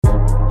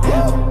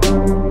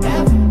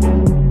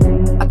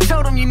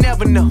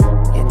never know.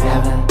 You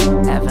never,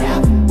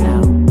 ever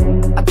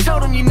know. I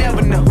told him you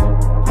never know.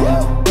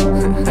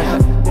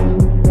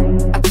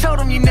 I told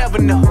him you never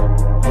know.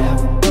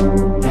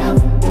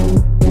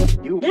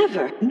 You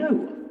never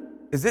knew.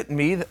 Is it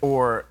me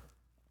or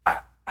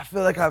I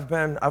feel like I've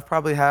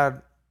probably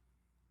had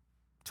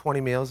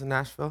 20 meals in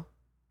Nashville.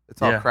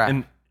 It's all crap.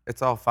 And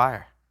it's all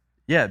fire.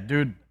 Yeah,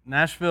 dude,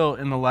 Nashville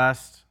in the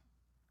last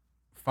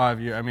 5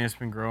 years, I mean, it's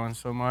been growing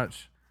so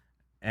much,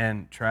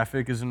 and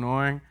traffic is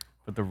annoying,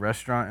 but the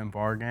restaurant and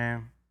bar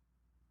game.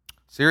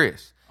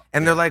 Serious.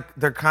 And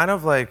they're kind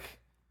of like,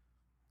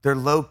 they're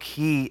low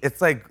key.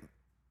 It's like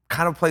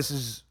kind of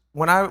places,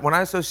 when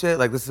I associate,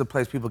 like this is a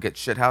place people get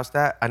shithoused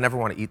at, I never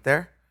want to eat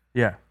there.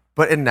 Yeah.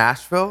 But in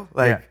Nashville,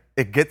 like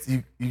it gets,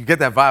 you get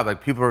that vibe,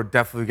 like people are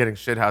definitely getting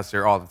shithoused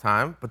here all the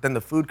time, but then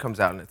the food comes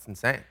out and it's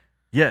insane.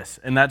 Yes,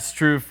 and that's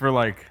true for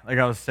like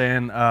I was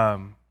saying,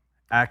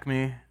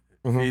 Acme,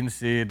 Feed and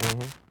Seed,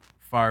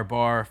 Fire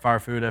Bar, Fire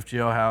Food,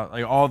 FGO House,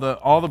 like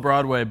all the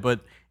Broadway.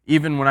 But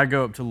even when I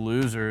go up to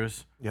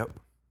Losers, you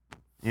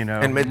know,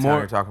 in Midtown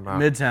you're talking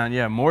about. Midtown,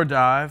 yeah, more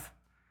dive,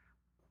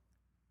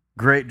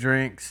 great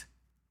drinks,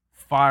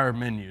 fire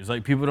menus.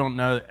 Like people don't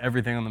know that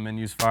everything on the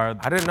menu's fire.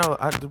 I didn't know.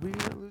 Did we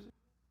get Losers?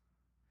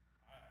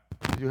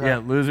 Yeah,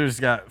 Losers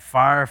got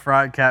fire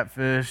fried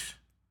catfish,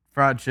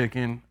 fried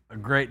chicken, a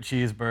great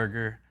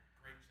cheeseburger,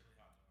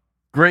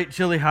 great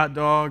chili hot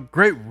dog,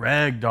 great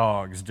rag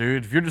dogs,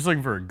 dude. If you're just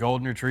looking for a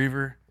golden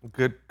retriever,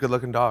 good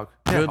looking dog,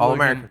 good all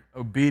looking, American,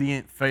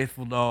 obedient,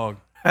 faithful dog.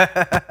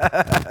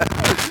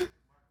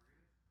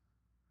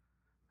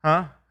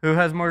 Huh? Who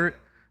has more?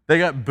 They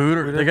got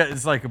booter. They got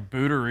it's like a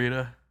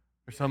booterita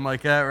or something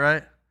like that,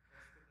 right?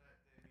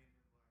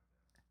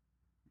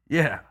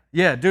 Yeah,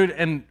 dude.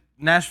 And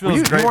Nashville.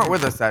 You weren't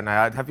with us that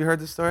night. Have you heard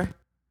this story?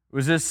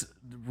 Was this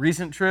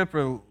recent trip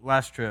or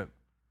last trip?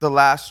 The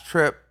last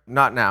trip,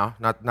 not now,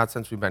 not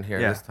since we've been here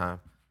this time.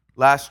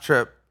 Last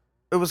trip,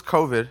 it was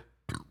COVID.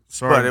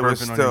 Sorry, but it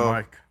was burping still, on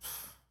your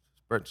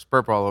mic. Just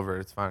burp all over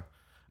it, it's fine.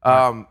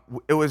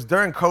 It was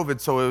during COVID,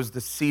 so it was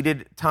the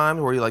seated time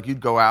where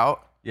you'd go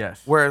out.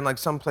 Yes. Where in like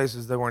some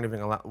places they weren't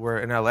even allowed, where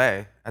in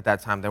LA at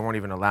that time, they weren't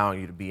even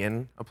allowing you to be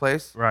in a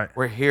place. Right.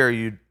 Where here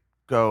you'd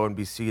go and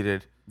be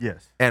seated.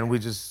 Yes. And we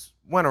just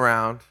went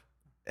around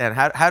and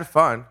had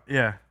fun.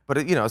 Yeah. But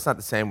it's not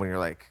the same when you're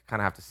like kind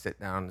of have to sit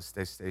down and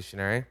stay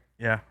stationary.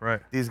 Yeah, right.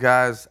 These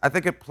guys, I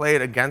think it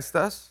played against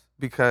us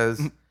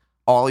because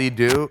all you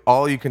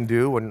can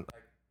do when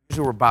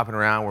usually we're bopping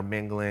around, we're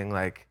mingling,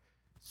 like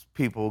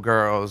people,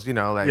 girls,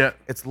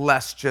 it's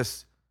less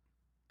just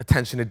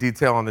attention to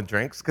detail on the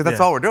drinks because that's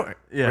all we're doing.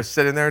 Yeah. We're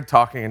sitting there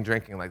talking and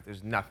drinking like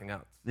there's nothing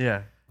else.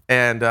 Yeah.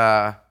 And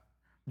do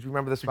you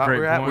remember the spot we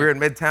were at? Point. We were in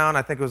Midtown.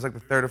 I think it was like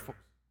the third or fourth.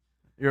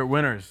 You're at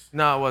Winners.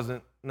 No, it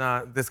wasn't.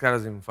 No, this guy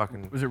doesn't even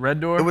fucking. Was it Red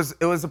Door?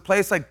 It was a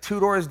place like 2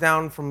 doors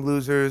down from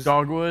Losers.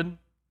 Dogwood?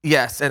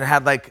 Yes, and it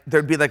had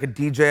there'd be like a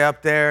DJ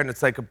up there, and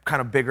it's like a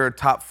kind of bigger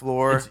top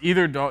floor. It's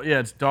either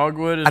it's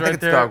Dogwood is I think right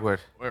it's there.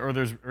 Dogwood. Or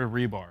there's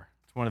Rebar.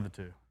 It's one of the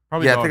two.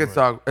 Probably Yeah, Dogwood.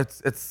 I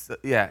think it's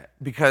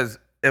because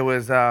it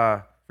was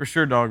for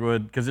sure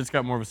Dogwood because it's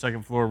got more of a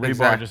second floor.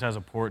 Rebar just has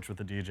a porch with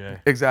a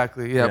DJ.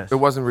 Exactly. Yeah, Yes. It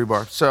wasn't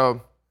Rebar.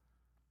 So,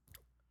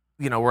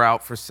 we're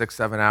out for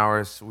 6-7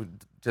 hours,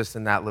 just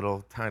in that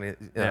little tiny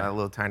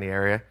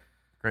area.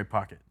 Great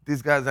pocket.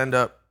 These guys end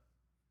up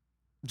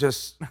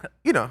just,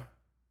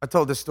 I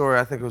told this story,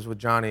 I think it was with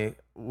Johnny.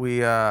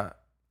 We, thought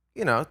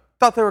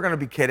they were going to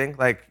be kidding.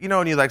 Like,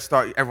 when you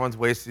everyone's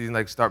wasted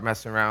and start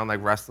messing around,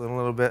 wrestling a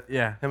little bit.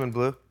 Yeah. Him and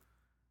Blue.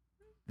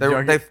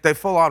 They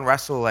full on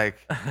wrestle,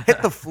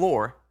 hit the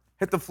floor,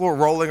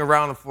 rolling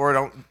around the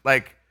floor.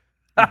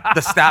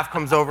 The staff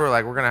comes over,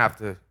 we're going to have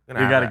to.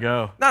 You got to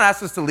go. Not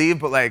ask us to leave,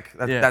 but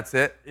that's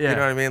it. Yeah. You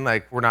know what I mean?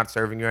 We're not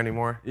serving you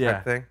anymore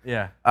type thing.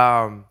 Yeah.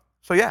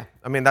 So yeah,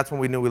 I mean, that's when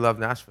we knew we loved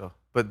Nashville.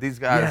 But these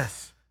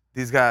guys,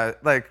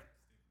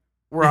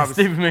 we're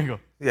obviously Stephen Mingle.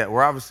 Yeah,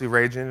 we're obviously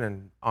raging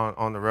and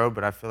on the road,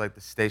 but I feel like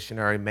the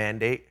stationary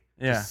mandate,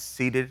 just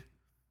seated,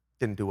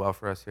 didn't do well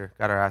for us here.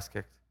 Got our ass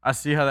kicked. I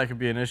see how that could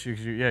be an issue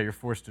because you're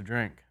forced to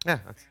drink.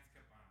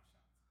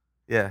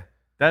 Yeah.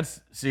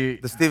 That's the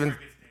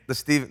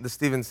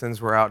Stevensons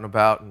were out and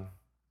about and.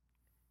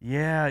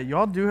 Yeah,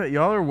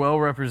 y'all are well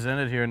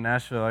represented here in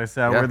Nashville. Like I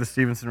said, I wear the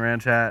Stevenson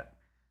Ranch hat.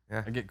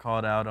 Yeah. I get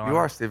called out on. You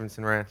are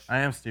Stevenson Ranch. I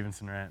am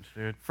Stevenson Ranch,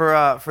 dude.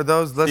 For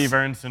those listening. Steve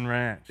Ernson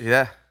Ranch.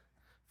 Yeah.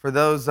 For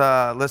those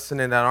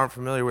listening that aren't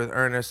familiar with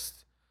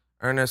Ernest,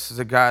 Ernest is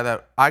a guy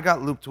that I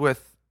got looped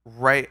with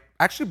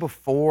actually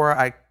before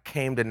I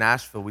came to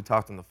Nashville. We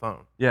talked on the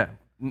phone. Yeah.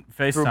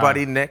 FaceTime. Through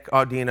buddy Nick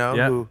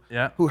Audino,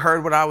 who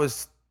heard what I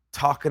was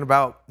talking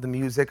about, the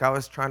music I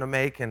was trying to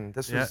make, and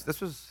this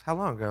was how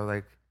long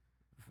ago?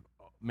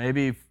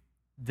 Maybe,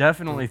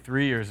 definitely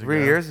 3 years ago.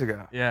 3 years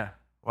ago. Yeah.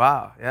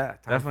 Wow. Yeah.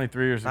 Definitely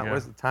 3 years ago.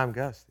 Where's the time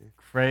go, Steve?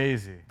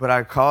 Crazy. But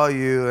I call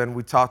you and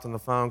we talked on the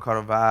phone, caught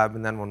a vibe,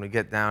 and then when we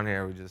get down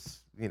here, we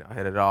just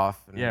hit it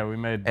off. And, yeah, we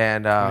made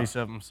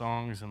 27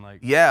 songs and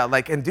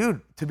and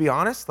dude, to be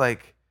honest, wow,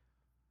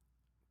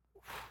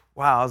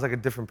 I was a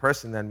different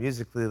person then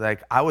musically.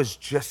 I was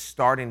just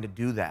starting to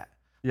do that.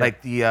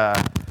 like the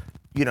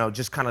you know,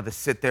 just kind of the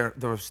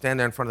stand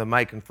there in front of the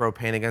mic and throw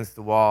paint against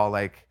the wall,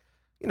 like,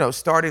 you know,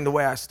 starting the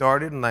way I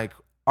started, and like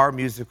our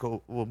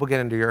musical, we'll get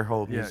into your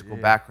whole musical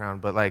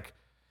background, but like,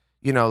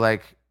 you know,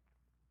 like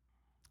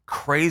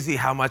crazy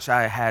how much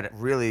I had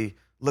really,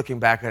 looking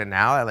back at it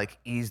now, I like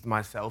eased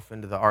myself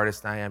into the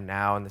artist I am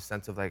now, in the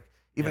sense of like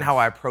even how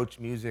I approach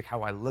music,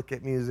 how I look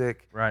at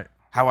music,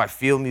 how I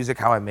feel music,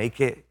 how I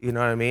make it, you know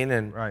what I mean?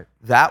 And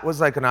that was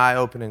like an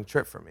eye-opening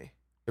trip for me.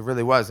 It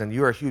really was, and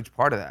you were a huge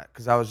part of that,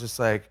 because I was just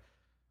like,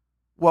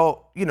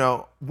 well, you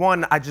know,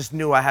 one, I just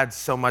knew I had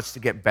so much to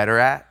get better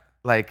at,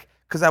 like,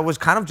 because I was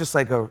kind of just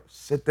like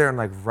sit there and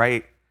like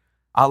write.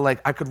 I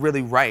could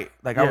really write.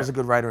 Like I was a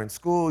good writer in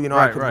school, you know,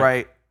 I could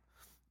write,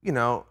 you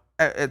know,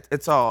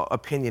 it's all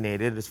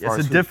opinionated as far as.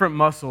 It's a different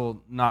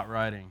muscle not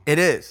writing. It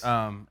is.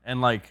 And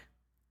like,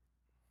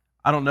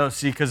 I don't know,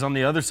 see, because on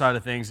the other side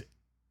of things,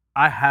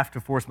 I have to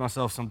force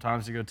myself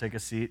sometimes to go take a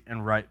seat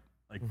and write,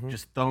 like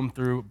just thumb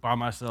through by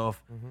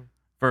myself,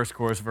 verse,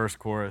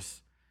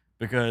 chorus,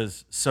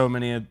 because so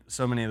many of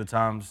the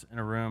times in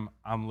a room,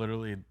 I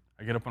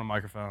get up on a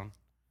microphone,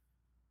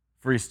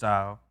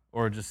 freestyle,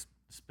 or just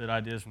spit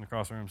ideas from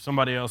across the room.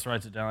 Somebody else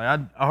writes it down.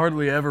 Like, I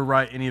hardly ever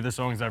write any of the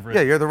songs I've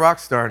written. Yeah, you're the rock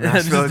star now.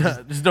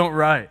 just don't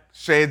write.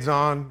 Shades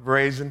on,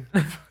 brazen,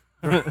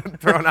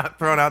 throwing out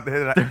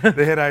the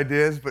hit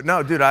ideas. But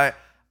no, dude, I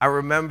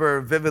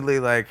remember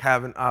vividly like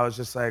I was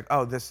just like,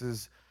 oh, this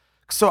is.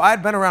 So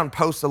I'd been around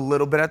Post a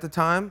little bit at the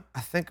time. I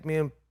think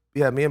me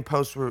and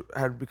Post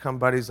had become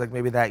buddies like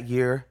maybe that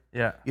year.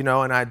 Yeah. You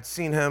know, and I'd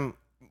seen him.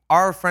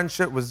 Our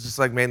friendship was just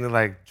like mainly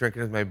like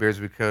drinking as many beers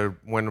as we could,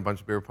 winning a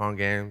bunch of beer pong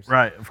games.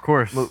 Right, of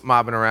course.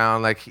 Mobbing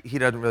around. Like he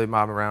doesn't really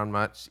mob around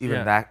much,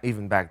 even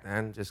back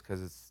then, just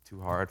because it's too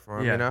hard for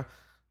him, you know?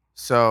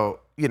 So,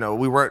 you know,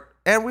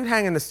 we'd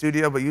hang in the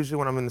studio, but usually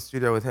when I'm in the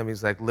studio with him,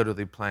 he's like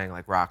literally playing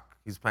like rock.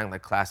 He's playing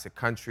like classic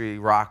country,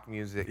 rock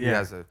music. He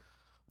has a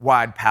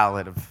wide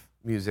palette of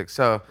music.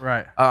 So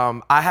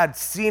I had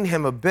seen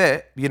him a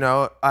bit, you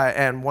know,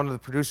 and one of the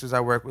producers I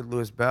work with,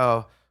 Louis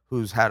Bell,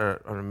 who's had an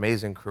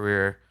amazing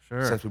career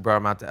since we brought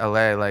him out to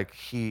LA, like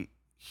he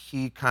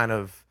kind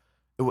of,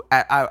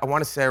 I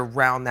want to say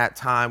around that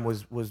time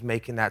was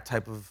making that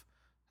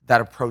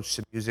approach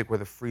to music where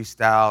the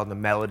freestyle and the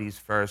melodies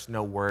first,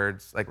 no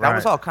words, like that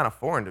was all kind of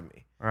foreign to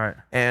me. Right.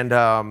 And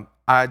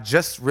I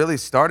just really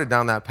started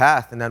down that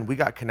path, and then we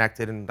got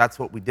connected, and that's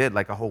what we did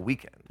like a whole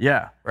weekend.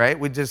 Yeah. Right?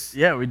 We did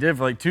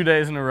for like 2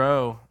 days in a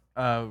row.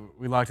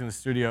 We locked in the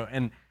studio,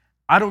 and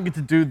I don't get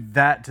to do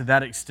that to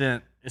that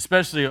extent,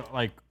 especially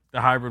like the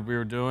hybrid we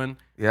were doing.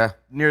 Yeah.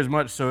 Near as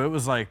much. So it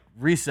was like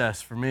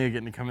recess for me,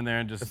 getting to come in there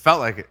and just. It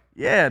felt like it.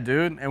 Yeah,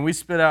 dude. And we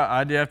spit out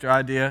idea after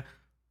idea.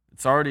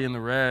 It's already in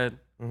the red.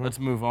 Let's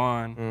move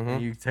on.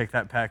 And you take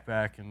that pack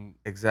back and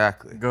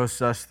go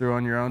suss through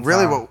on your own.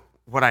 Really,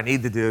 what I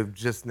need to do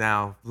just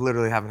now,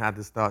 literally haven't had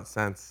this thought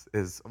since,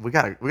 is we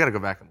gotta go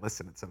back and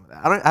listen to some of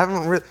that. I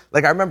haven't really,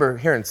 like I remember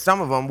hearing some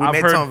of them. We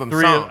made some of them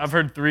songs. I've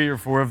heard 3 or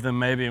 4 of them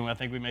maybe, and I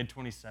think we made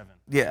 27.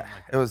 Yeah,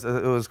 it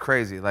was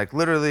crazy. Like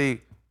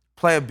literally,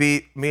 play a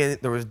beat.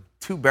 There was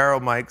 2 barrel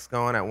mics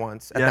going at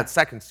once at that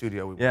second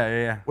studio we went.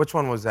 Yeah. Which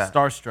one was that?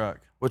 Starstruck.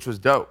 Which was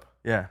dope.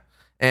 Yeah.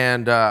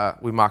 And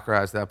we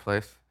mockerized that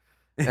place.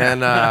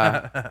 And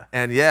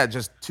and yeah,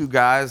 just 2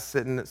 guys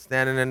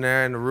standing in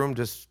there in the room,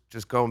 just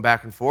going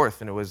back and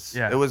forth, and it was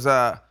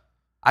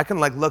I can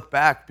like look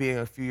back, being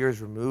a few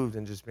years removed,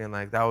 and just being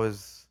like that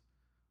was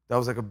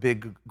like a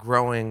big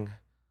growing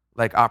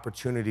like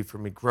opportunity for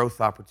me,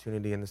 growth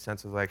opportunity in the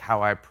sense of like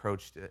how I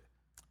approached it.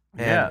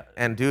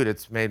 And dude,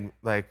 it's made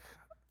like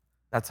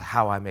that's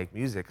how I make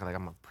music. Like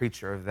I'm a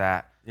preacher of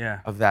that.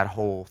 Of that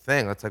whole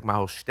thing. That's like my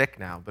whole shtick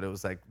now. But it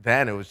was like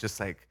then it was just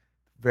like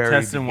very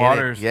testing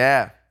waters.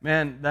 Yeah.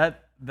 Man,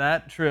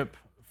 that trip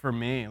for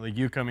me, like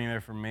you coming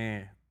there for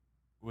me,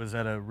 was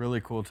at a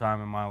really cool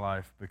time in my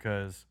life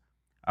because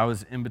I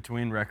was in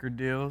between record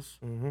deals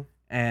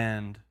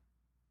and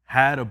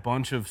had a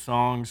bunch of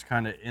songs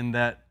kind of in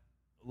that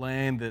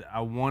lane that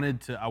I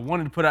wanted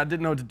to put out,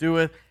 didn't know what to do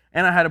with,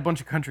 and I had a bunch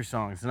of country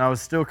songs, and I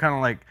was still kind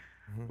of like,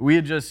 we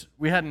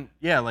hadn't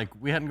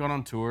gone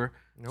on tour,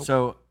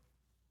 so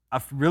I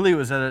really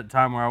was at a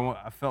time where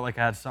I felt like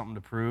I had something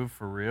to prove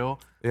for real,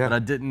 but I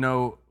didn't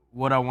know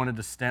what I wanted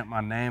to stamp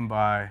my name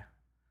by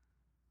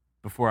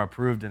before I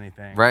proved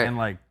anything. Right. And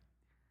like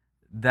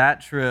that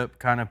trip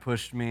kind of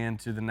pushed me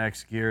into the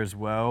next gear as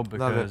well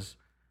because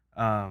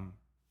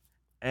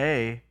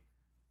it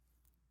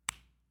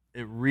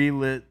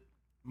relit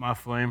my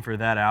flame for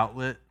that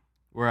outlet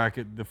where I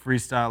could the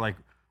freestyle, like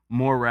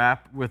more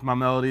rap with my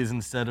melodies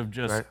instead of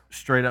just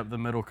straight up the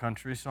middle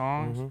country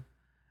songs.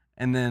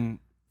 And then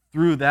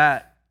through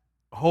that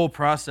whole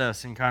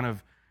process and kind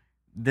of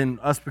then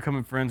us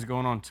becoming friends,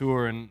 going on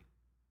tour, and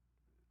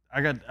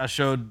I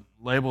showed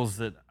labels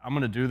that I'm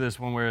gonna do this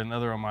one way or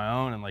another on my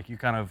own, and like you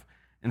kind of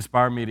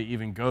inspired me to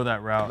even go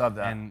that route. Love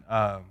that. And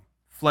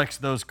flex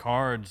those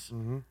cards.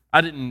 I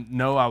didn't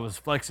know I was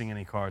flexing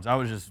any cards. I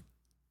was just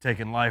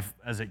taking life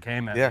as it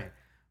came at me.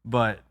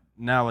 But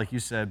now, like you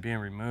said, being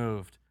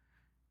removed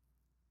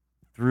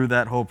through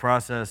that whole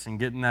process and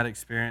getting that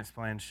experience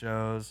playing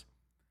shows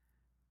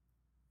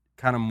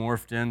kind of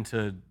morphed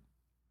into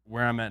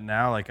where I'm at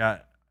now. Like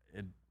it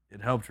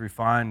helped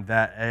refine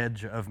that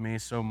edge of me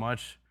so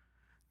much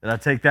that I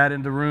take that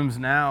into rooms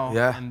now.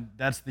 Yeah. And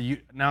that's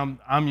now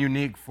I'm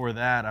unique for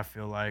that, I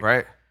feel like.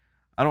 Right.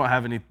 I don't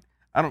have any,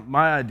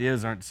 my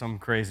ideas aren't some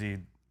crazy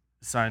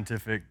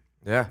scientific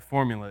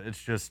formula.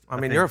 It's just, I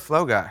mean, you're a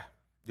flow guy.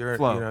 You're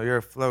Flow. you're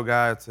a flow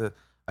guy. It's a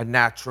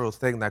natural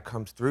thing that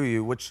comes through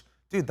you, which,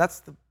 dude,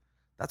 that's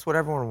what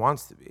everyone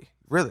wants to be.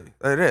 Really,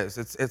 it is.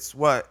 It's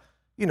what,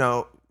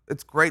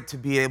 it's great to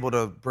be able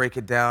to break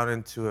it down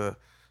into a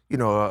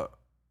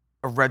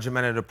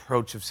regimented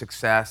approach of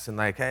success and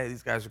like, hey,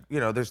 these guys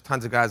are, there's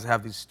tons of guys that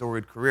have these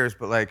storied careers,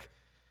 but like,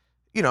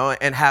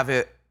 and have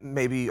it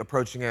maybe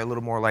approaching it a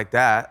little more like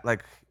that,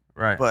 like,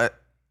 right.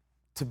 But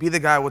to be the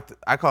guy with,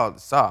 I call it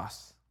the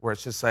sauce, where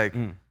it's just like,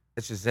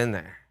 it's just in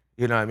there.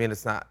 You know what I mean?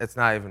 It's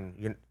not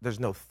even, there's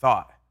no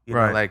thought. You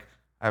know, like,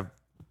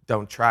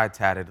 don't try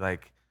tatted,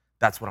 like,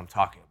 that's what I'm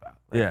talking about.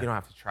 Like, you don't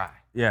have to try.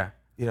 Yeah.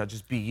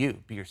 Just be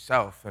you, be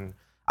yourself. And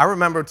I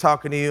remember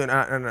talking to you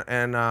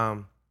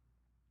and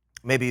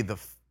maybe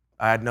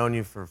I had known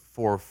you for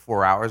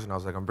 4 hours and I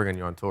was like, I'm bringing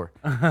you on tour.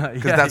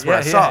 Because that's what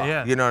I saw.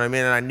 Yeah. You know what I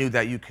mean? And I knew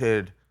that you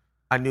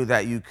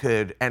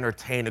could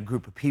entertain a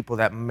group of people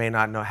that may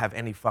not have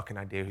any fucking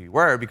idea who you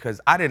were, because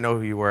I didn't know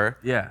who you were.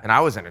 Yeah. And I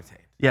was entertained.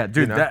 Yeah,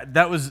 dude,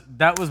 that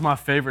was my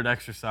favorite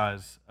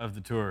exercise of the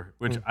tour,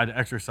 which I'd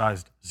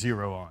exercised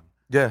 0 on.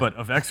 Yeah. But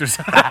of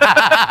exercise.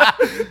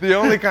 The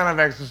only kind of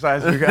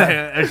exercise we got.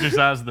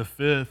 Exercise the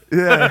 5th.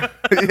 Yeah.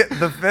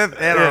 The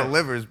 5th and our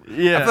livers.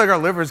 Yeah. I feel like our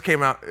livers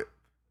came out,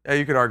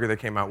 you could argue they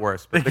came out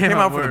worse, but they came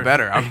out for the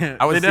better.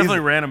 They definitely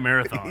ran a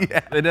marathon.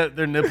 Yeah.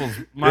 Their nipples,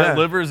 my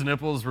liver's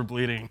nipples were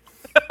bleeding.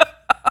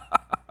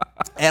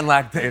 And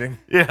lactating.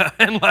 Yeah,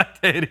 and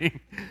lactating.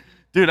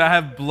 Dude, I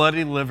have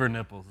bloody liver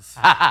nipples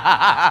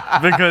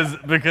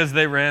because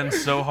they ran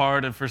so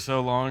hard and for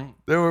so long.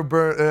 They were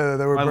burnt.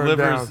 They were My burned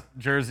liver's down.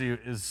 jersey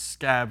is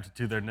scabbed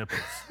to their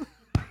nipples.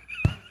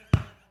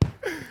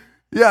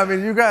 Yeah, I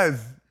mean, you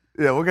guys.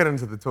 Yeah, we'll get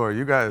into the tour.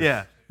 You guys.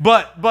 Yeah,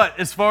 but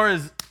as far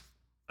as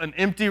an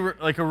empty,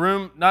 like a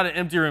room, not an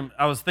empty room.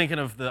 I was thinking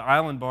of the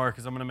Island Bar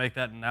because I'm gonna make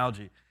that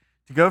analogy.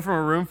 To go from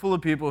a room full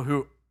of people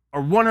who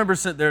are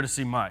 100% there to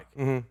see Mike.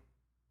 Mm-hmm.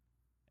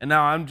 And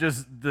now I'm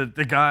just the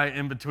guy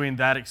in between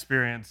that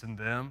experience and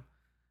them.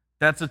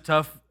 That's a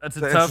tough way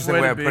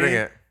to be. Putting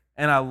it.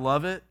 And I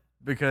love it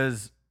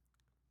because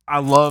I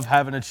love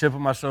having a chip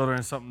on my shoulder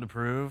and something to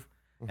prove.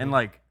 Mm-hmm. And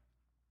like,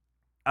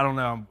 I don't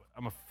know,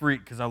 I'm a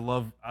freak because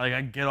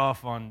I get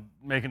off on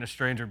making a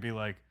stranger be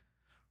like,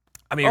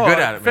 I mean, you're good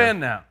at it, fan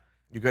man. now.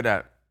 You're good at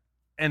it.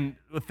 And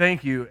well,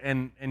 thank you,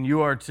 and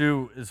you are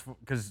too, is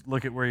because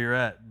look at where you're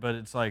at. But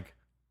it's like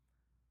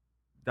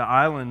the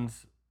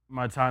islands.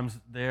 My times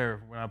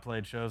there when I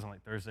played shows on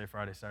like Thursday,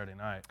 Friday, Saturday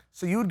night.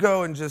 So you would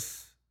go and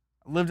just.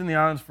 I lived in the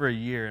islands for a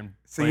year and.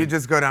 So you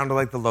just go down to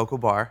like the local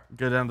bar.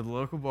 Go down to the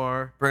local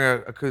bar. Bring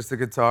an acoustic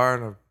guitar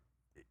and a.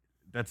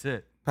 That's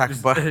it. Pack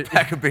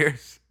of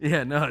beers.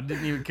 Yeah, no,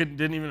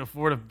 didn't even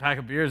afford a pack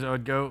of beers. I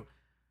would go.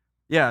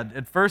 Yeah,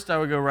 at first I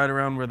would go right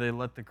around where they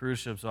let the cruise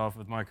ships off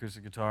with my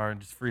acoustic guitar and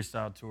just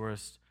freestyle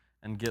tourists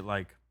and get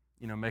like.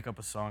 Make up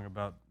a song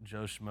about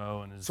Joe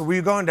Schmo and his. So were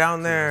you going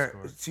down there?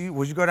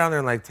 Would you go down there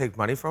and like take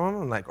money from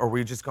him, and like, or were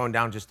you just going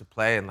down just to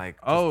play and like?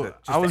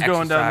 I was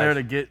going down there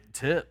to get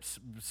tips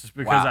just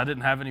because I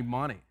didn't have any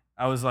money.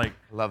 I was like,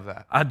 love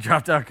that. I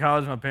dropped out of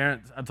college. My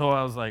parents, I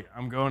was like,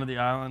 I'm going to the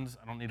islands.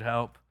 I don't need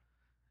help,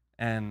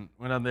 and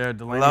went out there.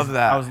 Love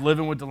that. I was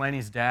living with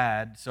Delaney's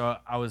dad, so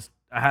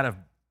I had a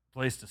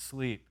place to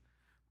sleep,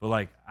 but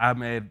like I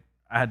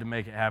had to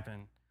make it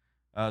happen,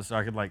 so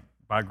I could like.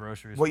 Buy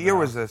groceries. What year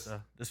was this?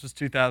 This was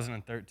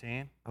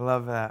 2013. I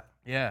love that.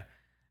 Yeah,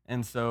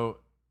 and so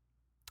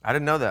I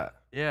didn't know that.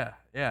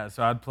 Yeah.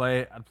 So I'd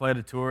play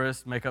the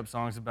tourist, make up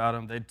songs about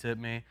them. They'd tip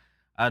me.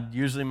 I'd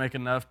usually make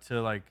enough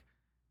to like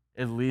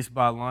at least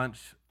buy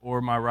lunch or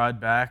my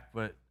ride back,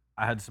 but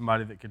I had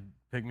somebody that could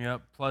pick me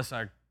up. Plus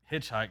I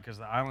hitchhiked because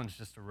the island's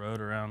just a road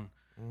around.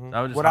 Mm-hmm. So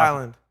I would just what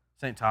island?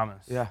 St.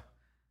 Thomas. Yeah.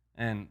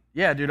 And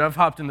yeah, dude, I've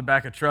hopped in the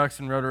back of trucks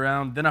and rode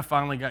around. Then I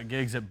finally got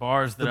gigs at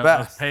bars that I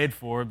was paid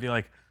for. It'd be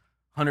like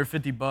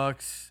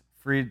 $150,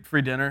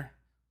 free dinner.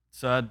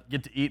 So I'd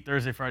get to eat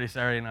Thursday, Friday,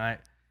 Saturday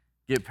night,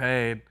 get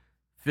paid.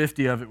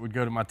 50 of it would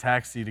go to my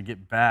taxi to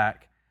get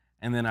back.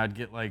 And then I'd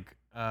get like,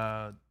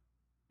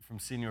 from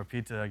Senior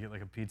Pizza, I'd get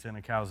like a pizza and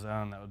a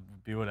calzone. That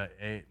would be what I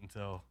ate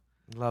until.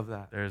 Love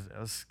that. I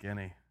was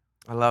skinny.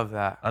 I love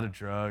that. A lot of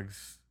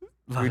drugs.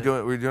 Were you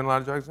doing a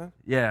lot of drugs then?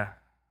 Yeah.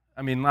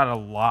 I mean, not a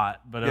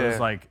lot, but it was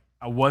like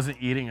I wasn't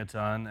eating a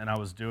ton, and I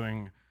was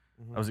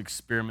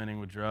experimenting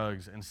with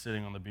drugs and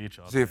sitting on the beach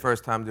all day. So your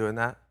first time doing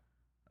that?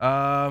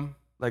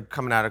 Like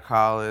coming out of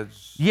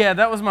college? Yeah,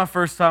 that was my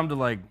first time to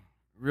like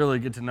really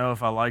get to know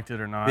if I liked it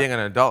or not. Being an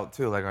adult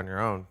too, like on your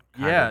own.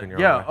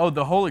 Yeah. Oh,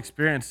 the whole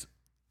experience.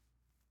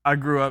 I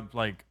grew up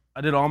like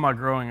I did all my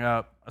growing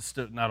up.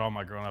 Not all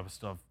my growing up. I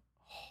still have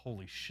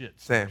holy shit.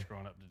 So much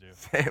growing up to do.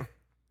 Same.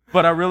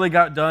 But I really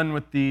got done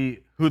with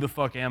the who the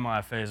fuck am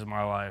I phase of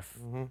my life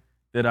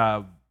that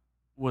I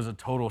was a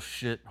total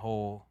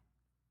shithole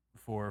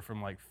for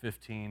from like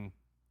 15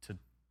 to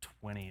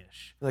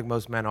 20-ish. Like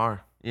most men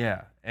are.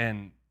 Yeah,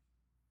 and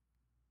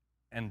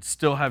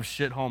still have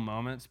shithole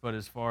moments, but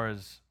as far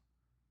as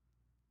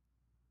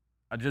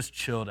I just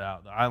chilled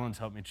out. The islands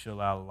helped me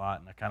chill out a lot,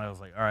 and I kind of was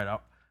like, all right,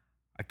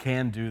 I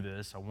can do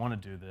this. I want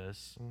to do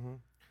this.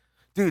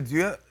 Dude, do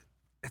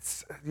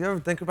you ever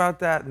think about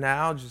that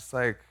now? Just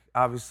like,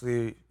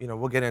 obviously,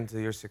 we'll get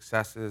into your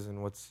successes and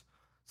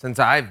since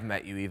I've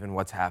met you, even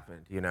what's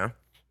happened,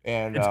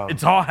 And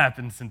it's all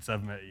happened since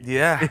I've met you.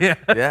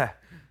 Yeah.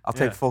 I'll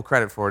take full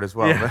credit for it as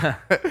well.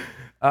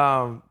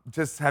 Yeah.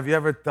 Just have you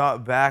ever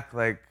thought back,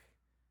 like,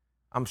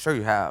 I'm sure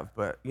you have,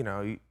 but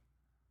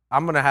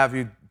I'm gonna have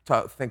you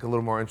think a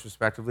little more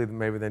introspectively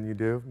than you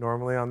do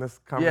normally on this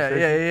conversation.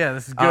 Yeah.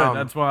 This is good.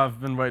 That's what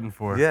I've been waiting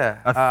for. Yeah.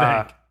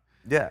 I think.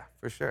 Yeah,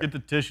 for sure. Get the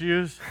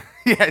tissues.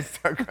 Yeah, I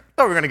thought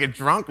we were gonna get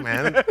drunk,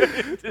 man.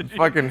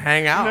 Fucking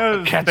hang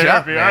out, catch therapy.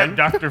 up, man. All right,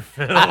 Dr.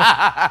 Phil.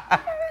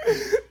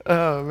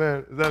 Oh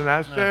man, is that an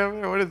ashtray over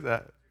there? What is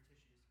that?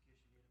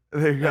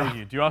 There you go. Thank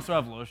you. Do you also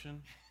have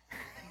lotion?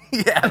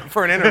 Yeah,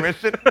 for an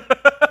intermission.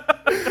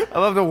 I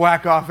love to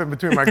whack off in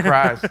between my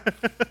cries.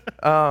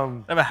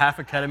 I have a half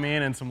a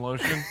ketamine and some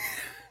lotion.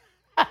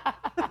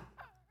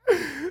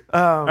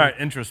 All right,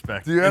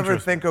 introspect. Do you ever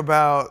think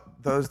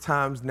about those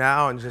times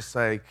now and just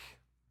like,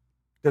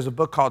 there's a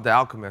book called The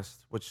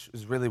Alchemist, which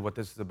is really what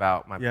this is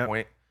about, my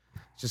point.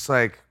 Just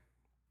like,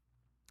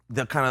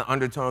 the kind of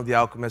undertone of The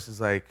Alchemist is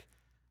like,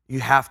 you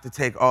have to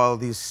take all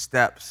these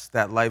steps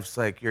that life's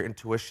like, your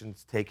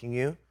intuition's taking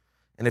you.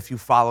 And if you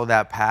follow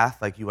that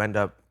path, like you end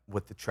up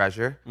with the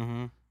treasure.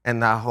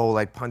 And that whole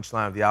like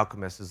punchline of The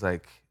Alchemist is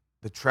like,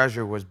 the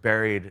treasure was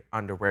buried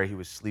under where he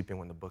was sleeping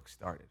when the book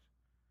started.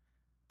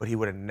 But he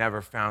would have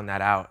never found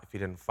that out if he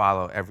didn't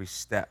follow every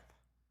step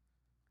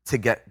to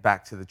get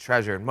back to the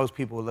treasure. And most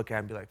people would look at it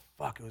and be like,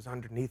 fuck, it was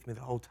underneath me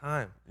the whole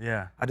time.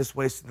 Yeah. I just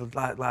wasted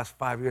the last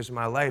 5 years of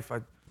my life.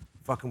 I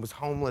fucking was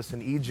homeless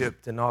in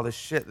Egypt and all this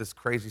shit, this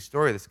crazy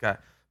story, this guy.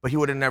 But he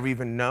would have never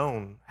even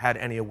known, had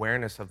any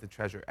awareness of the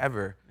treasure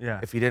ever,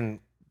 if he didn't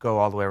go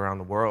all the way around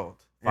the world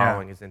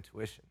following his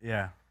intuition.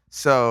 Yeah.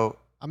 So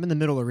I'm in the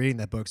middle of reading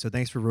that book, so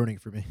thanks for ruining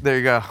it for me. there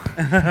you go.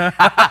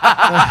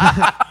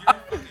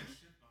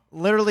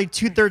 Literally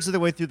 2/3 of the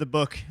way through the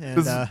book, and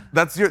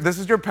This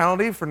is your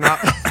penalty for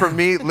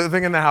me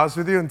living in the house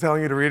with you and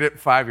telling you to read it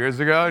 5 years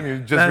ago, and you're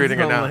just reading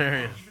it now.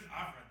 Hilarious.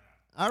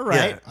 all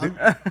right.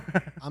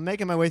 I'm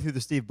making my way through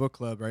the Steve Book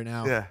Club right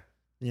now.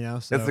 Yeah,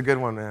 So it's a good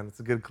one, man. It's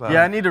a good club.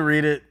 Yeah, I need to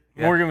read it.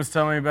 Yeah. Morgan was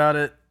telling me about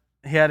it.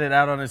 He had it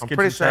out on his I'm kitchen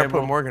pretty sure table. I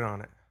put Morgan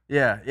on it.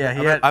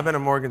 Yeah. I've been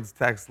in Morgan's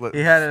text list.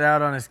 He had it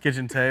out on his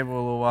kitchen table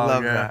a little while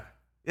Love ago. that.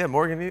 Yeah,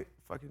 Morgan, you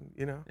fucking,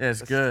 Yeah,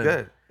 it's this good. is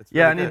good. It's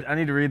Yeah, really good. I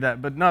need to read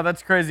that. But no,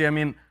 that's crazy. I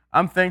mean,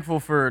 I'm thankful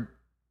for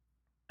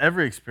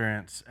every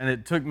experience, and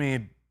it took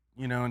me,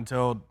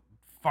 until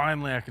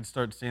finally I could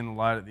start seeing the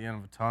light at the end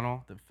of a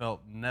tunnel that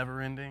felt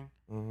never-ending.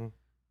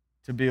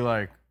 To be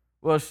like,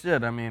 well,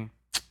 shit. I mean,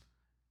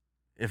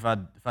 if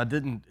I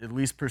didn't at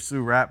least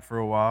pursue rap for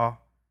a while,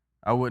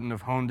 I wouldn't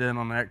have honed in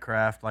on that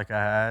craft like I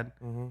had.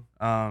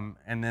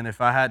 And then if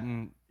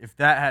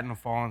that hadn't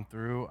fallen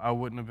through, I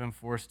wouldn't have been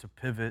forced to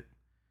pivot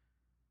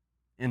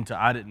into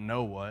I didn't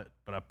know what,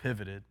 but I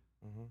pivoted.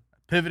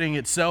 Pivoting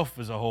itself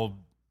is a whole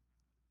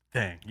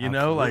thing,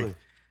 Absolutely.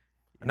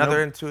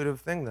 Another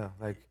intuitive thing though,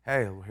 like,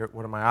 hey,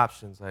 what are my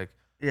options? Like,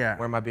 yeah,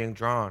 where am I being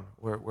drawn?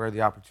 Where are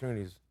the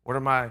opportunities? What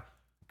are my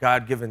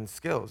God-given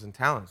skills and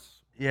talents?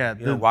 Yeah,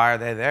 why are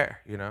they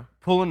there?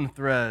 Pulling the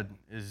thread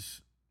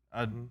is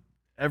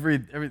every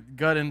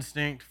gut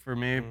instinct for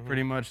me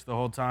pretty much the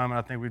whole time. And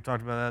I think we've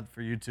talked about that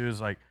for you too. Is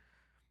like,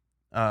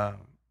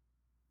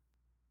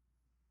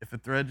 if the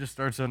thread just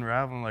starts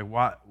unraveling, like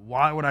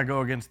why would I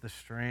go against the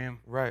stream?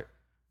 Right.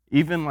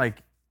 Even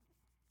like,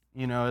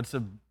 it's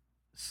a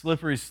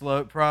slippery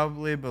slope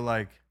probably, but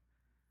like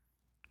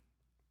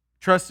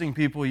trusting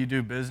people you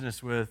do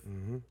business with.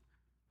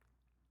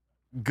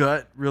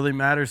 Gut really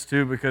matters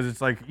too, because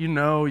it's like, you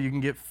can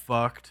get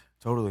fucked.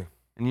 Totally.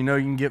 And you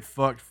can get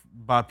fucked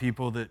by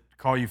people that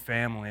call you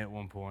family at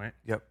one point.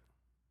 Yep.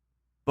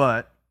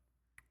 But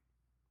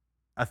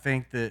I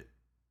think that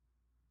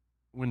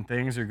when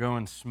things are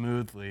going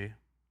smoothly,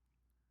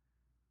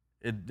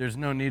 there's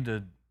no need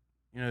to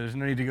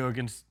go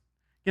against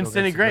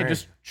any grain.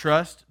 Just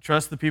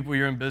trust the people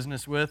you're in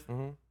business with.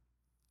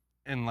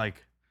 And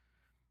like,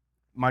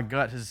 my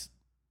gut has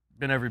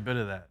been every bit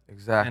of that.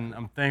 Exactly. And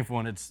I'm thankful,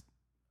 and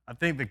I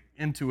think the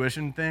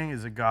intuition thing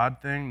is a God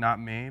thing, not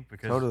me,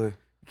 because totally.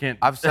 You can't.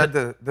 I've said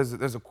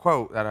there's a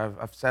quote that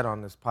I've said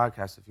on this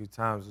podcast a few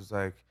times. It's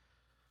like,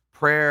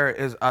 prayer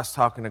is us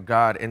talking to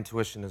God,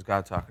 intuition is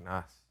God talking to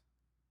us.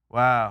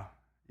 Wow.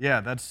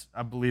 Yeah,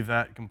 I believe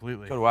that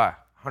completely. So do I,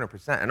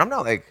 100%. And I'm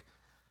not like,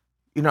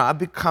 I've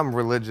become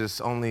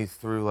religious only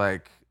through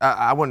like,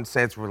 I wouldn't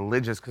say it's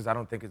religious because I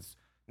don't think it's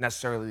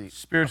necessarily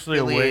Spiritually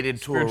affiliated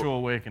to spiritual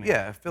awakening.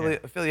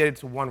 affiliated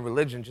to one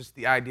religion. Just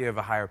the idea of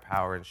a higher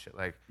power and shit.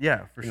 Like,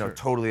 Yeah, for you sure. know,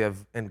 totally have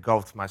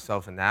engulfed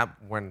myself in that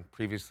when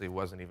previously it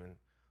wasn't even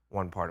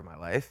one part of my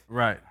life.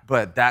 Right.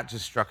 But that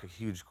just struck a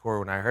huge chord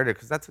when I heard it,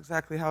 because that's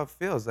exactly how it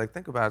feels. Like,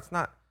 think about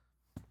it.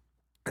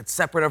 It's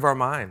separate of our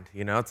mind,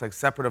 you know? It's like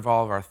separate of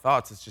all of our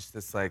thoughts. It's just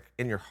this, like,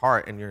 in your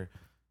heart and your,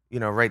 you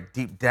know, right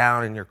deep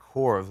down in your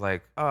core of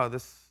like, oh,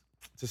 this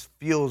just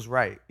feels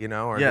right, you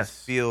know? Or Yes.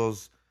 this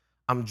feels,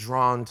 I'm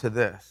drawn to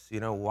this, you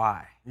know?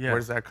 Why? Yes. Where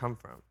does that come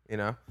from, you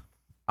know?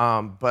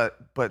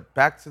 But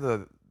back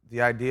to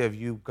the idea of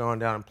you going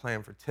down and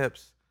playing for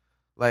tips,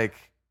 like,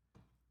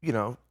 you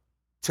know,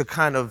 to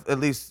kind of at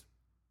least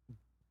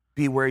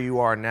be where you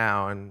are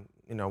now and,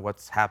 you know,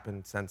 what's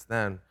happened since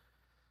then.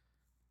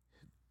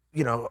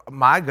 You know,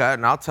 my gut,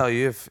 and I'll tell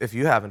you if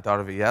you haven't thought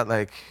of it yet,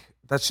 like,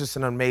 that's just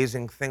an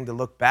amazing thing to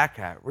look back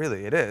at.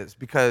 Really, it is.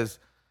 Because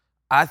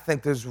I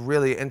think there's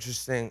an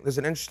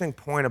interesting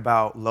point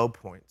about low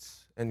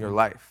points in your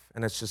life.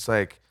 And it's just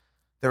like,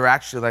 they're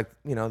actually like,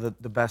 you know,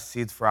 the best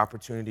seeds for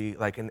opportunity,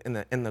 like in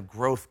the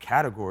growth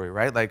category,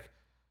 right? Like,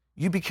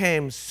 you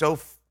became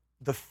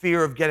the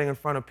fear of getting in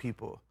front of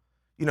people,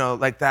 you know,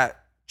 like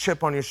that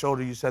chip on your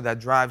shoulder you said that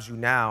drives you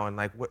now, and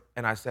like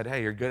and I said,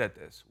 hey, you're good at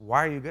this.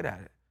 Why are you good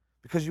at it?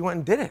 Because you went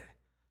and did it.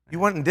 You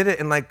went and did it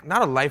in, like,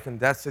 not a life and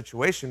death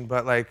situation,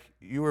 but like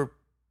you were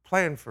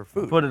playing for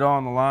food. Put it all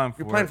on the line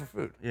for You're playing it. for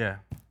food. Yeah.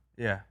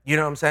 Yeah. You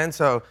know what I'm saying?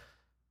 So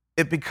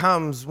it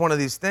becomes one of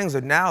these things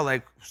that now,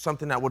 like,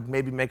 something that would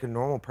maybe make a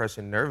normal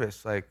person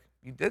nervous. Like,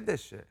 you did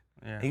this shit.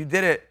 Yeah. And you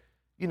did it,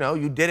 you know,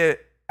 you did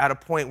it at a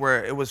point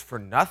where it was for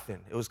nothing.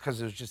 It was because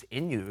it was just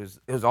in you.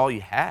 It was all you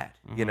had,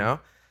 you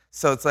know?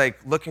 So it's like,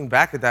 looking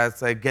back at that,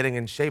 it's like getting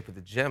in shape at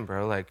the gym,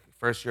 bro. Like,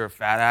 first you're a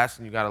fat ass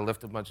and you got to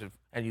lift a bunch of,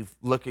 and you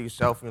look at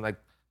yourself and you're like,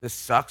 this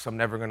sucks. I'm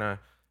never going to,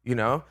 you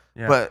know?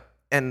 Yeah. But,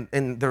 and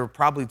there were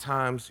probably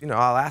times, you know,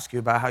 I'll ask you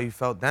about how you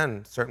felt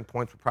then. Certain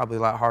points were probably a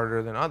lot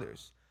harder than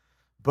others.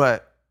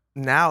 But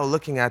now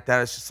looking at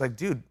that, it's just like,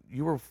 dude,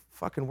 you were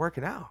fucking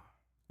working out.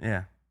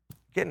 Yeah.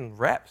 Getting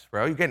reps,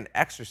 bro. You're getting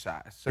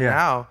exercise. So Yeah.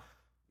 now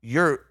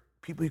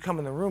people, you come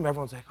in the room,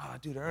 everyone's like, oh,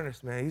 dude,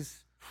 Ernest, man,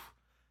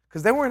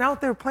 because they weren't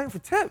out there playing for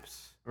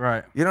tips.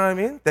 Right. You know what I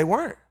mean? They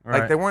weren't. Right.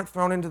 Like, they weren't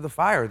thrown into the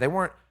fire. They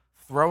weren't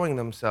throwing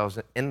themselves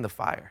in the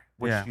fire,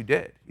 which Yeah. you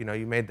did. You know,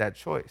 you made that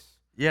choice.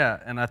 Yeah,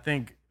 and I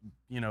think,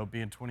 you know,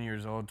 being 20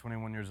 years old,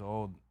 21 years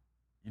old,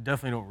 you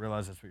definitely don't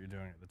realize that's what you're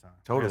doing at the time.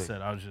 Totally. Like I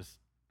said, I was just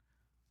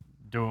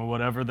doing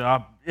whatever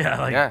Yeah,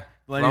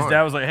 Lenny's flowing.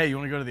 dad was like, hey, you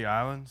want to go to the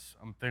islands?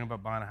 I'm thinking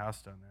about buying a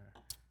house down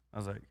there. I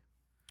was like,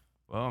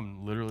 well,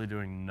 I'm literally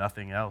doing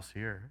nothing else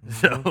here.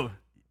 So,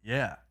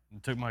 yeah, I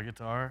took my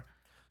guitar,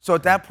 So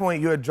at that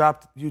point, you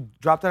dropped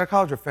out of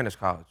college or finished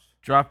college?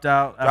 dropped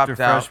out after Dropped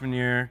out. freshman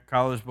year,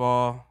 college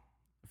ball,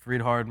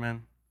 Freed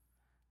Hardman.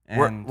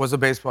 And Was a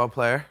baseball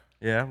player.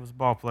 yeah, was a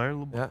ball player,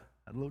 Yeah.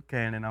 had a little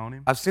cannon on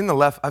him. I've seen the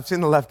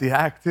lefty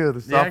hack too, the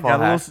Yeah, softball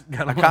got a hack. little- got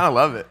a I little- kind of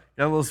love it.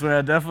 Got a little swing.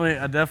 I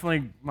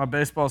definitely, my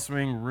baseball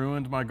swing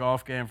ruined my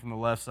golf game from the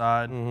left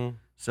side. Mm-hmm.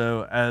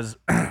 So as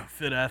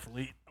fit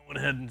athlete, I went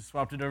ahead and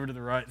swapped it over to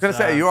the right I was gonna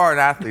side. say, you are an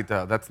athlete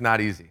though. That's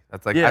not easy.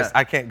 That's like, Yeah.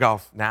 I can't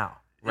golf now.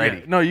 Ready.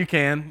 Yeah, no, you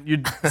can. You're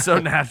so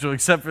natural.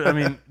 Except for, I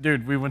mean,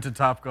 dude, we went to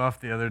Top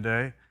Golf the other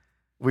day.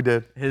 We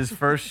did. His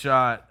first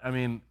shot, I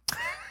mean,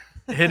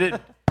 hit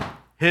it.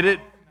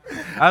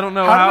 I don't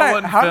know how it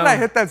wasn't How did I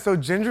filmed. hit that so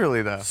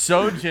gingerly though?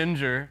 So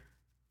ginger,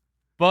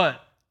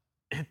 but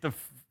hit the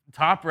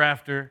top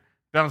rafter,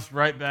 bounced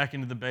right back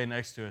into the bay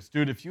next to us.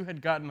 Dude, if you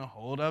had gotten a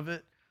hold of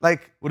it,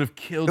 Like, would have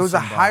killed it was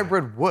somebody. a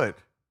hybrid wood.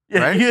 Yeah,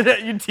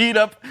 right? you teed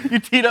up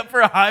for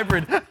a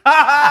hybrid.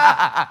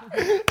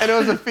 And it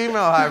was a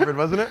female hybrid,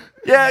 wasn't it?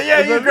 Yeah,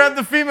 you that- grabbed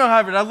the female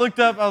hybrid. I looked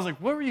up, I was like,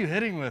 what were you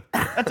hitting with?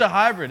 That's a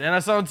hybrid. And I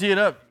saw him tee it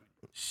up.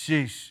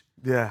 Sheesh.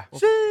 Yeah. For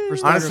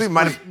starters, Honestly,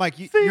 Mike,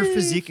 your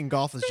physique in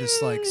golf is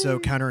just like so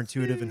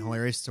counterintuitive and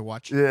hilarious to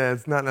watch. Yeah,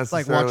 it's not It's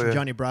like necessarily. watching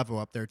Johnny Bravo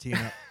up there teeing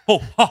up. Oh,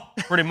 ha,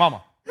 pretty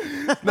mama.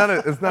 It's not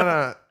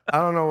a. I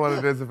don't know what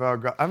it is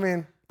about golf. I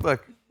mean,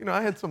 look, you know,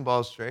 I hit some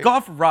balls straight.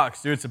 Golf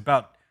rocks, dude. It's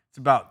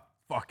about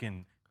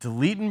fucking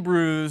deleting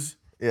brews,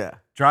 Yeah.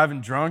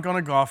 driving drunk on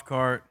a golf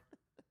cart,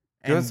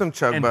 Doing some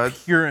chug and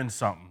buds. curing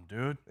something,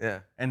 dude. Yeah.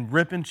 And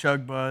ripping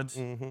chug buds.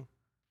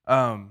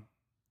 Mm-hmm.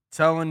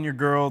 Telling your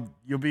girl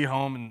you'll be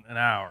home in an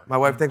hour. My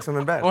wife thinks I'm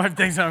in bed. My wife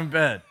thinks I'm in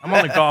bed. I'm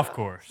on the golf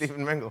course.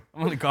 Stephen Mingle.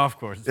 I'm on the golf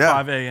course. It's Yeah.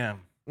 5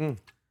 a.m.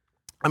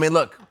 I mean,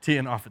 look,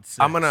 Teeing off at 6.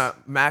 I'm gonna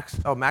Max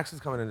is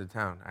coming into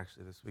town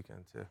actually this weekend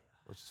too,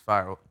 which is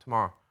fire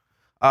tomorrow.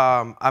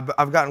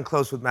 I've gotten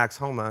close with Max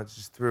Homa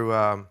just through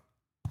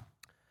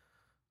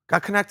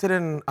got connected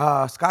in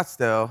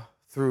Scottsdale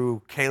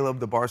through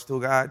Caleb, the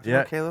Barstool guy. Do you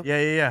know Caleb? Yeah.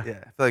 Yeah. I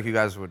feel like you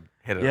guys would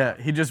hit it. Yeah,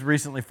 he just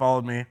recently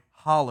followed me.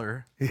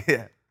 Holler.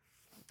 Yeah.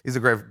 He's a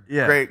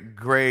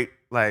great,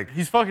 like,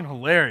 He's fucking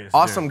hilarious.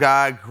 awesome dude.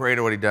 guy, great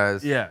at what he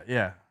does.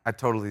 Yeah. I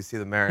totally see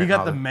the merit. He in got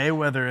all the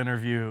Mayweather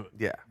interview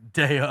Yeah.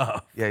 day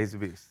of. Yeah, he's a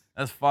beast.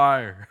 That's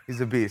fire.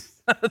 He's a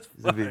beast. That's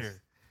He's a fire. beast.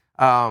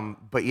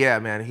 But yeah,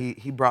 man,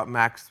 he brought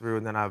Max through,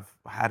 and then I've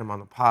had him on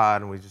the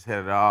pod, and we just hit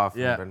it off.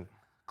 Yeah. And been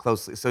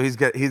closely. So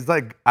he's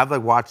like, I've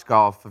like watched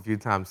golf a few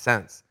times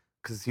since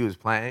because he was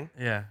playing.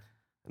 Yeah.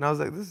 And I was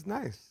like, this is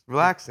nice,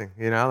 relaxing,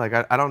 you know? Like,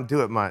 I don't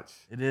do it much.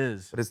 It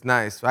is. But it's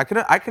nice. So I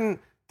can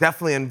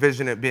definitely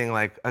envision it being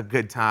like a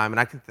good time. And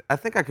I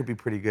think I could be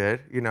pretty good,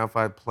 you know, if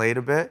I played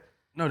a bit.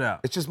 No doubt.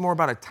 It's just more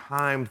about a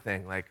time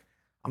thing. Like,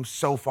 I'm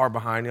so far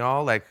behind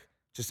y'all, like,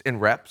 just in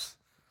reps,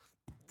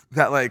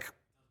 that, like,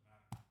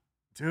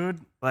 Dude,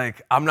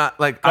 like, I'm not,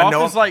 like, golf I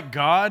know. is like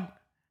God.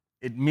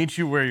 It meets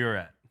you where you're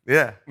at.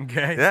 Yeah.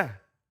 Okay? Yeah.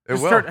 It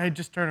Just will.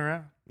 just turn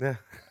around. Yeah.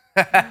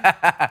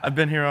 I've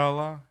been here all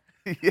along.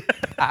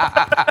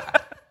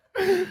 I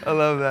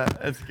love that.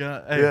 That's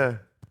God. Hey, Yeah.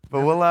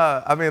 But we'll,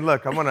 I mean,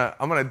 look, I'm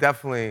gonna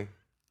definitely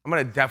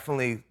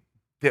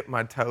dip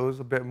my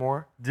toes a bit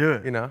more. do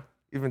it. You know,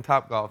 even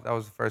Top Golf, that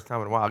was the first time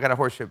in a while. I got a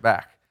horse shit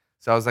back.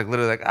 So I was like,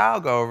 literally like, I'll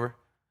go over.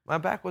 My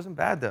back wasn't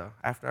bad though,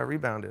 after I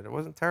rebounded. It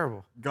wasn't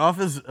terrible. Golf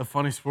is a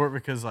funny sport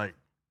because, like,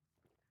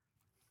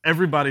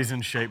 everybody's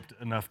in shape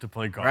enough to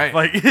play golf. Right.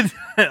 Like,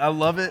 I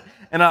love it.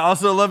 And I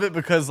also love it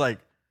because, like,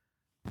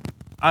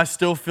 I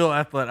still feel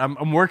athletic.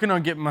 I'm working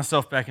on getting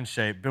myself back in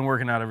shape. Been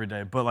working out every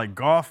day. But, like,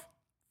 golf,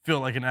 feel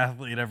like an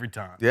athlete every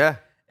time. Yeah.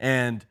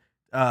 And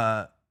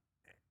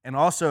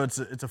also it's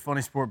a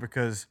funny sport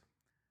because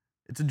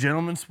it's a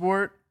gentleman's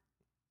sport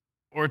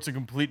or it's a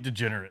complete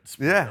degenerate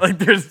sport. Yeah. Like,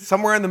 there's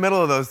Somewhere in the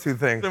middle of those two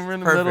things. somewhere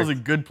in the Perfect. middle is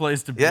a good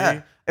place to be.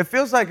 Yeah. It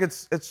feels like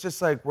it's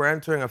just like we're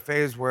entering a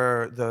phase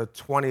where the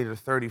 20 to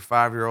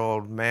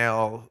 35-year-old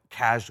male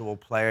casual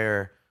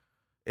player,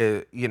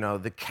 you know,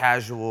 the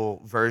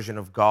casual version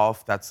of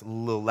golf that's a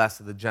little less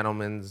of the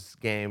gentleman's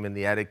game and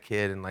the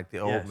etiquette and like the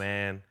old Yes.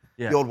 man,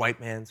 Yeah. the old white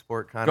man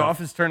sport kind of.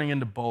 Golf is turning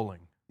into bowling.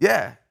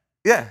 Yeah.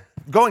 Yeah.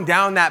 Going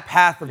down that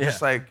path of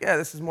just Yeah. like, yeah,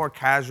 this is more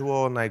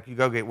casual and like you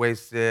go get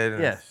wasted.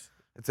 And Yes.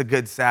 It's a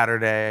good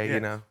Saturday, you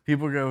Yes. know?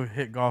 People go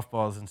hit golf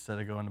balls instead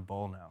of going to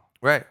bowl now.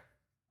 Right.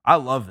 I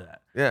love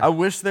that. Yeah. I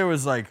wish there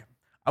was like,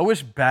 I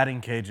wish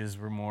batting cages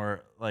were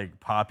more like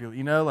popular.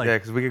 You know, like, Yeah,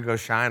 because we could go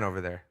shine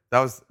over there. That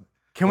was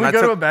can when we I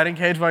go to took- a batting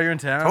cage while you're in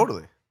town?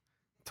 totally.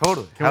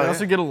 Totally. Can Hell we yeah.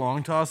 also get a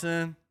long toss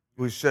in?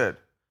 We should.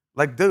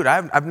 Like, dude, I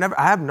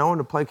have no one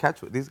to play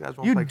catch with. These guys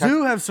won't You play catch.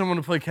 do have someone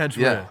to play catch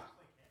Yeah. with.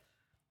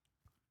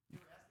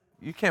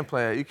 You can't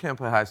play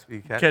high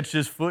speed catch. Catch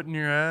his foot in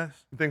your ass.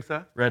 You think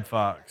so? Red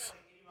Fox.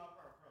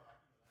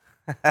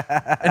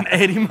 An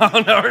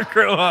 80-mile-an-hour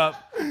crow hop.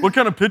 What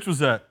kind of pitch was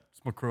that?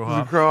 It's my crow He's a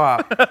hop. crow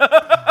hop.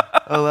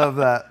 I love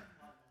that.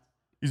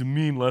 He's a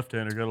mean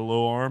left-hander. Got a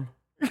low arm.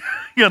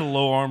 Got a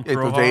low arm It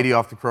crow was hop. 80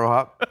 off the crow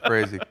hop.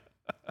 Crazy.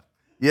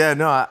 Yeah,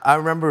 no, I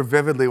remember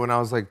vividly when I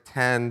was like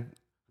 10,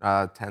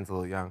 10's a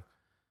little young,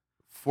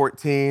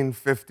 14,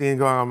 15,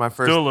 going on my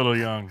first, Still a little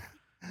young.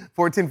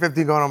 14,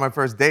 15 going on my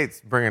first dates,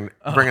 bringing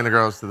the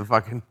girls to the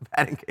fucking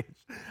batting cage.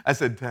 I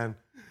said 10.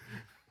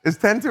 Is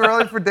 10 too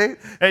early for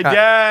dates? Hey,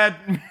 Dad,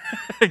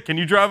 can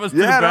you drive us to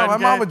the Yeah, no, batting my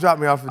cage? mom would drop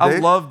me off a I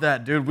date. love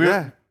that, dude.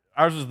 Yeah.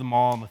 Ours was the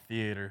mall and the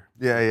theater.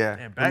 Yeah.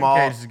 Man, The batting mall,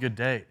 cage is a good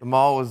date. the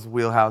mall was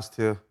wheelhouse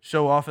too,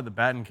 Show off at the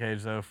batting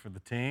cage, though, for the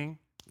team.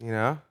 you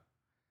know?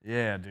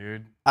 Yeah,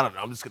 dude. I don't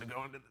know. I'm just going to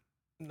go into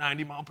the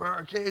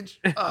 90-mile-per-hour cage.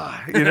 You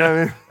know what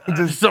I mean?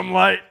 Just something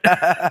light.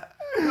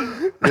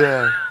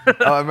 Yeah.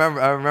 Oh, I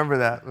remember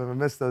that. I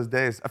miss those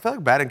days. I feel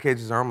like batting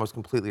cages are almost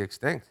completely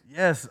extinct.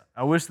 Yes,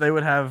 I wish they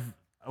would have.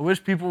 I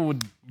wish people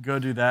would go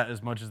do that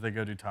as much as they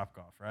go do Top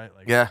Golf, right?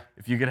 Like, Yeah.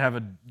 if you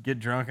could get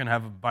drunk and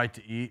have a bite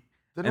to eat,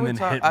 Didn't and we then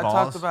talk- hit I balls.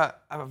 talked about,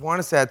 I want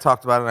to say I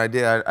talked about an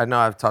idea. I know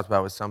I've talked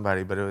about it with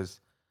somebody, but it was,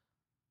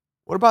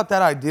 what about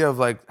that idea of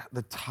like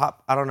the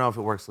top, I don't know if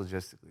it works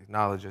logistically,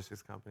 not a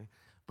logistics company,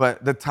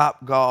 but the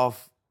Top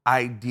Golf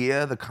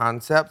idea, the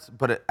concept,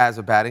 but as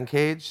a batting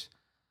cage.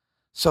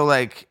 So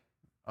like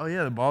Oh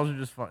yeah, the balls are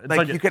just fun. It's like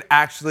like you could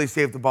actually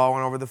see if the ball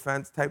went over the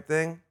fence type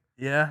thing.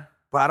 yeah.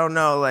 But I don't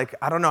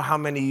know how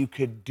many you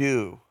could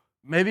do.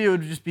 Maybe it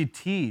would just be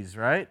tees,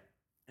 right?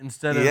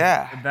 Instead of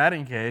Yeah. a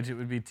batting cage, it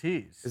would be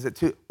tees. Is it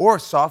too, or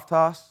soft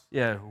toss?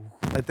 Yeah.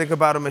 I think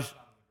about them as,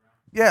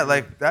 yeah,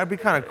 like that'd be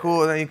kind of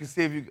cool. And then you can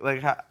see if you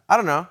like, I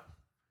don't know,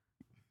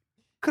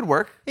 could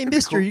work. Hey, Could be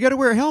mister, cool. you got to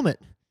wear a helmet.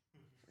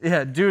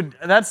 Yeah, dude,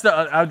 that's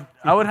the.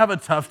 I would have a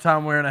tough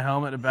time wearing a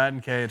helmet at a batting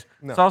cage.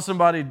 No. Saw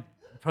somebody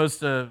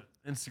post a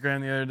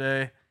Instagram the other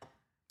day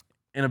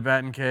in a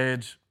batting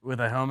cage with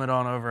a helmet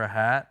on over a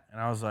hat,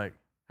 and I was like,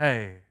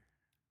 "Hey,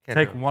 Can't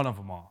take do it. one of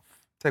them off.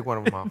 Take one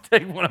of them off.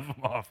 Take one of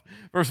them off."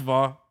 First of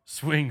all,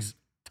 swings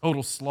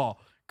total slaw,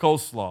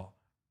 coleslaw,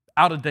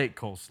 out of date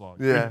coleslaw.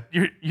 Yeah.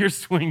 Your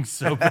swing's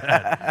so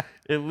bad.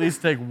 At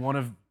least take one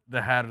of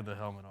the hat or the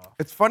helmet off.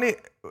 It's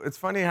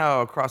funny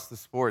how across the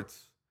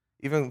sports,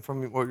 even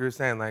from what you were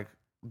saying, like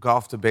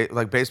golf to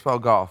like baseball,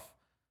 golf,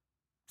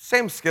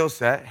 same skill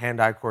set,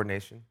 hand-eye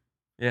coordination,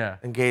 Yeah.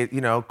 engage,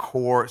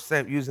 core,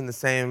 using the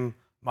same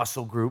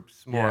muscle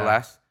groups more or Yeah.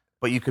 less,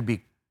 but you could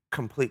be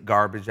complete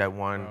garbage at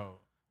one. Bro.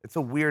 It's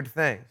a weird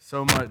thing.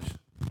 So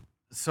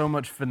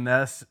much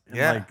finesse and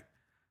Yeah. like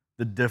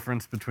the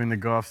difference between the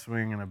golf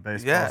swing and a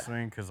baseball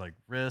swing, because like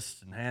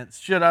wrist and hands,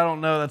 shit, I don't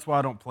know. That's why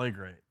I don't play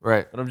great.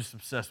 Right. But I'm just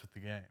obsessed with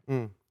the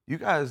game. You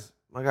guys,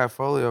 my guy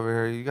Foley over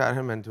here, you got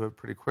him into it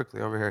pretty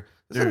quickly over here.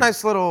 There's Dude.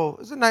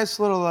 a nice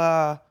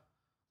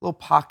little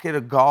pocket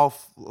of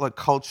golf like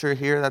culture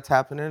here that's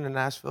happening in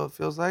Nashville. It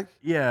feels like.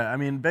 Yeah, I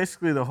mean,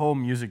 basically the whole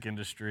music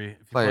industry.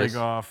 If you play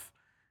golf,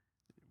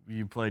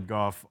 you played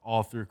golf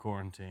all through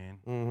quarantine.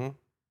 Mm-hmm.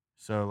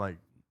 So like,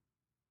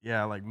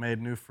 yeah, like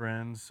made new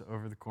friends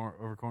over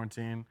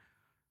quarantine.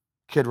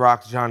 Kid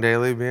Rock, John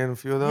Daly being a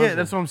few of those. Yeah,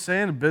 that's what I'm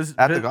saying.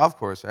 At the golf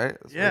course, right?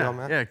 That's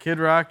Yeah. Kid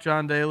Rock,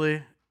 John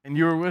Daly, and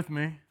you were with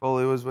me.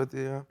 Foley was with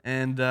you.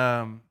 And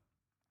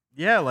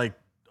yeah, like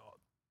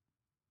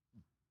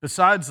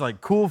besides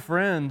like cool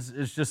friends,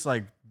 it's just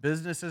like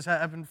business has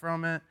happened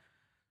from it.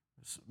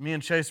 Me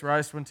and Chase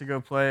Rice went to go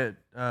play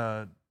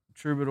at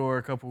Troubadour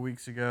a couple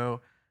weeks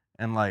ago,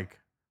 and like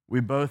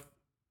we both.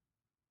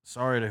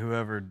 Sorry to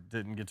whoever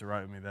didn't get to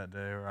write with me that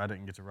day, or I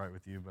didn't get to write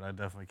with you, but I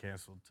definitely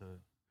canceled to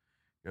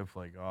go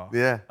play golf.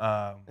 Yeah,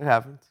 it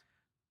happens.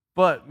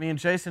 But me and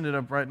Chase ended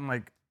up writing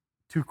like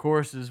 2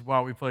 courses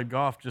while we played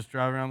golf, just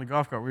driving around the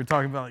golf cart. We were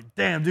talking about like,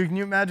 damn, dude, can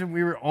you imagine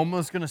we were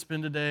almost going to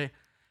spend a day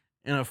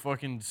in a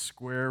fucking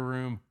square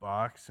room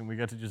box, and we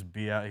got to just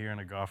be out here in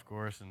a golf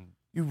course. And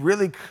You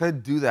really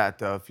could do that,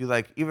 though, if you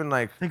like, even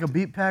like... Take a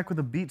beat pack with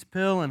a Beats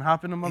pill and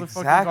hop in a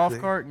motherfucking golf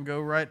cart and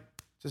go right...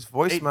 Just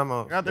voice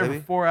memos. You're out there baby.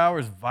 for 4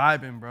 hours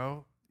vibing,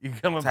 bro.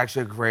 It's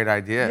actually a great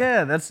idea.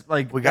 Yeah, that's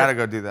like... We got to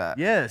go do that.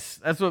 Yes,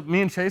 that's what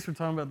me and Chase were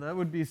talking about. That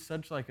would be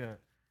such like a...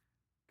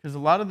 Because a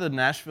lot of the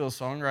Nashville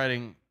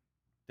songwriting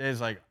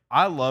days, like,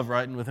 I love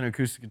writing with an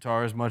acoustic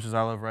guitar as much as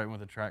I love writing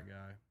with a track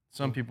guy.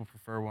 Some people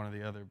prefer one or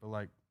the other, but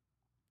like,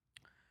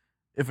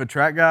 if a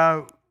track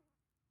guy,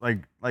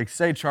 like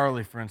say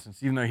Charlie, for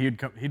instance, even though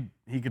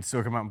he could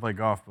still come out and play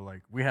golf, but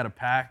like, we had a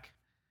pack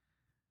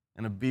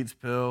and a Beats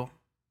pill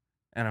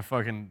and a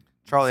fucking...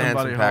 Charlie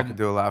Hanson pack could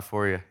do a lot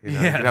for you. You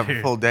know? Yeah, you'd have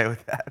a full day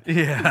with that.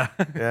 Yeah.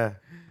 Yeah.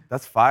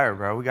 That's fire,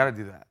 bro. We got to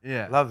do that.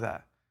 Yeah. Love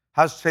that.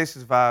 How's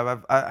Chase's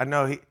vibe? I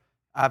know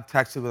I've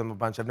texted with him a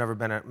bunch. I've never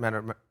been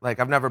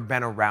I've never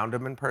been around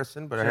him in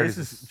person, but I heard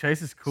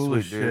Chase is cool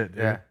as shit, dude.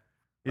 Yeah.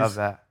 Love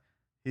that.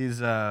 He's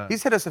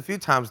hit us a few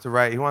times to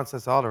write. He wants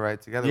us all to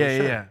write together.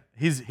 Yeah.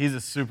 He's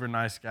a super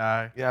nice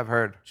guy. Yeah, I've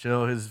heard.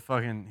 Chill. He's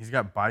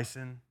got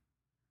bison.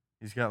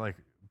 He's got like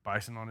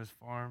bison on his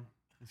farm.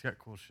 He's got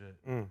cool shit.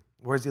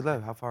 Where does he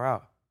live? How far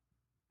out?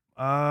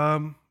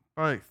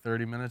 Probably like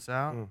 30 minutes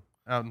out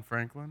in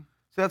Franklin.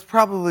 So that's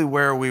probably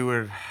where we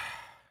would,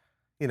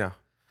 you know.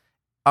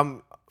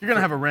 If you're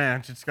gonna have a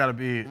ranch, it's got to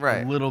be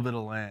right. a little bit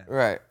of land.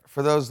 Right.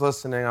 For those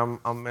listening,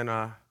 I'm in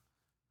a,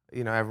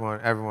 you know,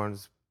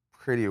 everyone's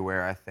pretty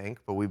aware, I think,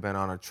 but we've been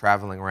on a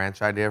traveling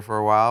ranch idea for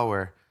a while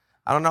where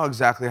I don't know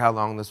exactly how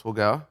long this will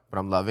go, but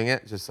I'm loving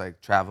it. Just like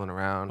traveling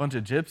around. Bunch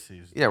of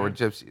gypsies. Yeah, we're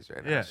gypsies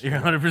right now. Yeah, you're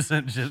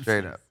 100% gypsies.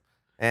 Straight up.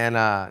 And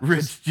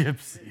Rich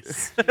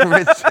gypsies.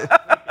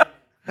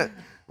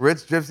 Rich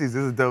gypsies is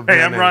a dope.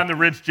 Hey, I'm Ron the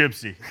Rich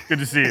Gypsy. Good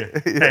to see you.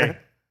 Yeah.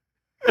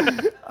 Hey.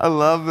 I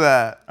love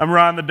that. I'm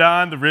Ron the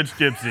Don, the Rich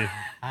Gypsy.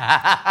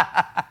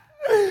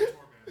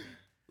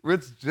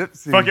 Rich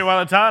Gypsy. Fuck it while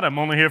it's hot. I'm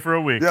only here for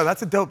a week. Yo,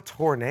 that's a dope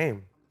tour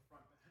name.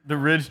 The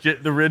Rich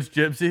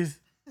Gypsies.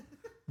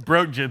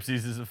 Broke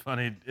Gypsies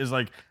is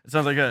like it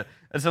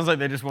sounds like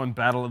they just won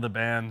Battle of the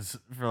Bands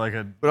for like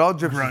a but all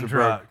gypsies grunge are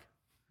broke. rock.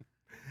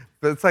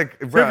 But it's like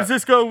San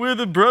Francisco, we're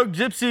the Broke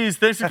Gypsies.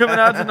 Thanks for coming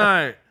out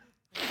tonight.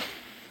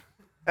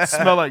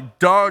 Smell like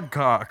dog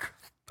cock.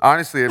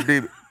 Honestly,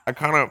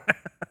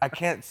 I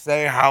can't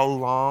say how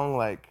long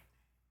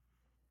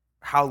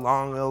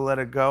they'll let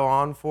it go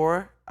on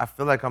for. I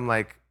feel like I'm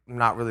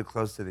not really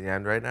close to the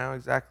end right now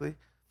exactly.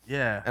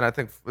 Yeah. And I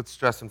think it's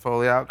stressing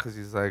Foley out because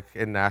he's like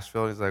in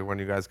Nashville. He's like, when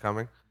are you guys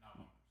coming?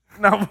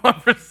 Not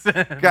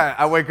 1%. Guy,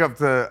 I wake up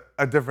to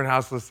a different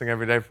house listing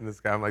every day from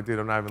this guy. I'm like, dude,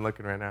 I'm not even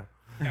looking right now.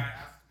 Guy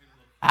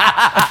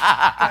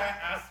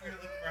asked me to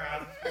look for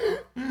houses.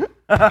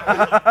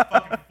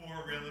 Fucking 4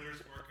 realtors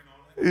working on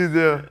it. You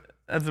do.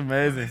 That's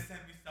amazing. They send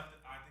me stuff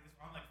that I think is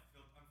I'm like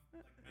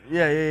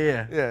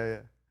Yeah. Yeah.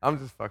 I'm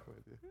just fucking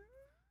with you.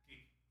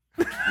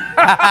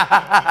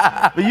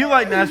 But you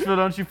like Nashville,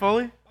 don't you,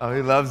 Foley? Oh,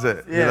 he loves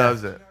it. Yeah. He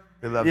loves it.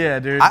 He loves it. Yeah,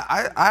 dude.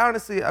 I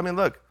honestly, I mean,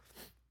 look,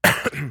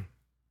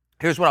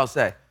 here's what I'll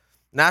say.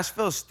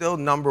 Nashville's still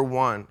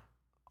 #1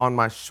 on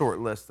my short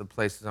list of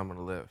places I'm going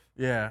to live.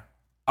 Yeah.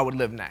 I would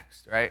live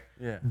next, right?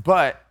 Yeah.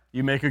 But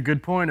You make a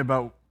good point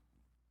about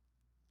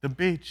the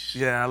beach.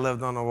 yeah, I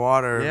lived on the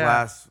water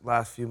Yeah.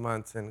 last few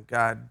months, and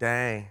god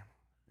dang.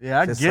 Yeah,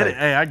 I Just get like- it.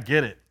 Hey, I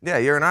get it. Yeah,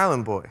 you're an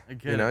island boy. I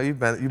get you know, it. you've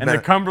been And the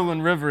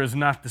Cumberland River is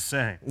not the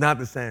same. not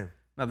the same.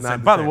 Not the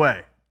same. By the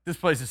way, this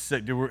place is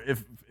sick, dude.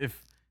 If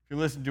you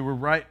listen, dude, we're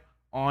right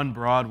on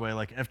Broadway.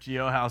 Like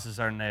FGO House is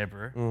our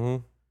neighbor.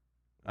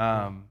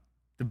 Mm-hmm.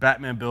 The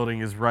Batman building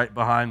is right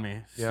behind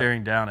me,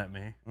 staring down at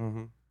me.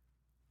 Mm-hmm.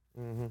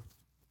 Mm-hmm.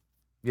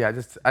 Yeah,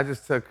 I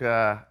just took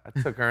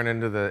Ern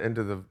into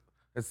the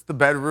it's the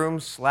bedroom /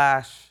 it's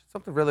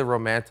something really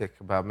romantic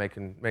about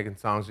making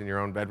songs in your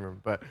own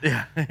bedroom. But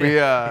Yeah. we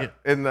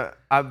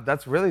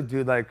that's really,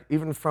 dude, like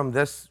even from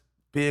this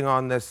being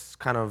on this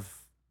kind of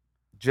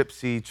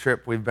gypsy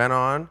trip we've been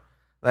on,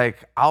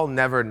 like I'll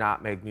never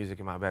not make music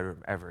in my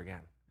bedroom ever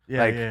again. Yeah,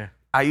 Like yeah.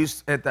 I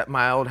used at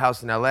my old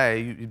house in LA,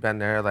 you've been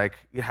there, like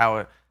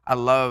how I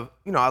love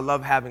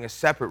having a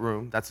separate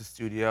room that's a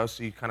studio,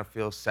 so you kind of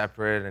feel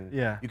separate and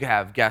Yeah. you can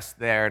have guests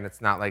there and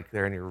it's not like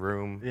they're in your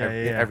room Yeah,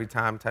 yeah. every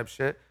time type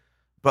shit.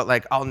 But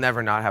like I'll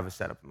never not have a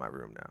setup in my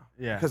room now.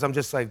 Yeah. Because I'm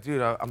just like,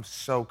 dude, I'm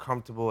so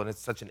comfortable and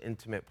it's such an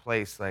intimate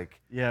place. Like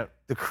Yeah.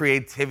 the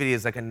creativity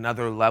is like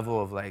another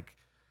level of like,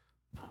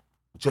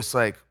 just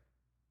like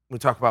we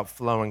talk about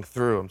flowing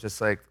through. I'm just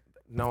like,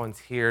 no one's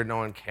here, no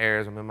one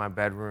cares. I'm in my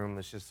bedroom.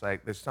 It's just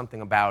like there's something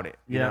about it.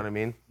 You know what I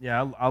mean?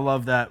 Yeah, I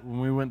love that.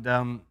 When we went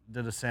down,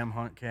 did a Sam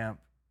Hunt camp,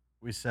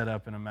 we set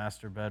up in a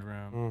master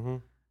bedroom. Mm-hmm.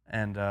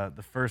 And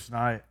the first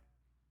night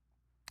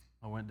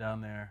I went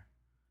down there,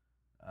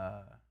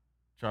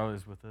 Charlie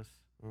was with us.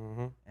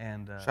 Mm-hmm.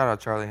 And Shout out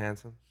Charlie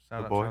Hanson.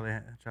 shout the out boy.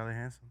 Charlie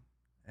Hanson.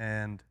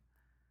 And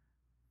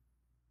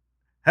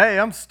hey,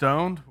 I'm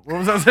stoned. What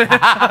was I saying?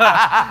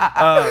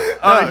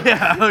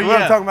 We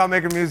were talking about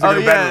making music in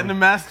the bedroom. in the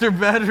master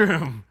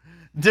bedroom,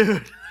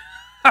 dude.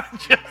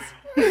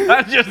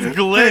 I just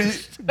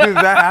glitched. Dude,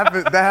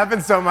 that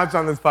happened so much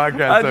on this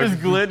podcast. I so-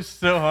 just glitched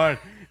so hard.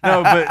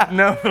 But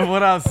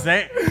what I was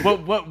saying,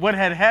 what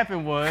had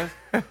happened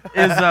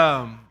is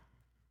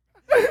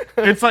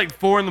it's like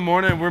 4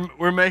 a.m.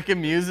 We're making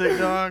music,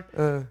 dog,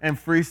 and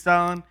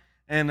freestyling,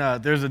 and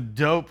there's a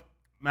dope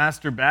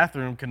master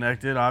bathroom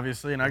connected,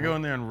 obviously, and I go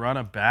in there and run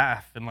a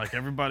bath, and like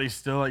everybody's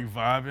still like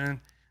vibing.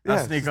 Yeah, I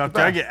it's sneak just up the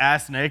there, I best. get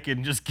ass naked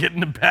and just get in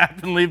the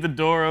bath and leave the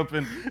door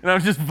open, and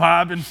I'm just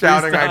vibing,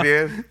 Shouting freestyle.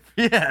 ideas.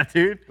 Yeah,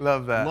 dude.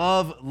 Love that.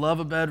 Love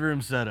a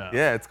bedroom setup.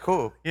 Yeah, it's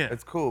cool. Yeah.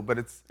 It's cool, but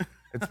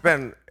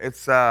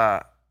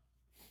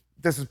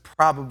this is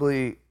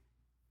probably,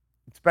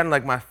 it's been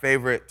like my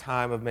favorite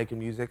time of making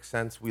music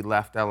since we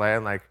left LA,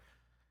 and like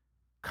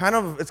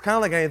it's kind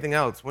of like anything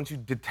else. Once you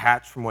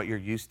detach from what you're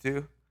used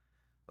to,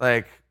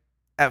 like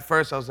at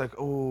first I was like,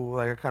 oh,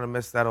 like I kind of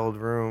miss that old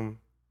room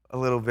a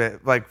little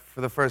bit. Like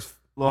for the first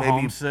Little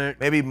homesick.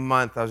 maybe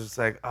month, I was just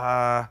like,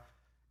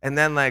 and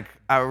then like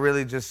I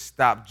really just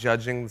stopped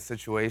judging the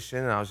situation,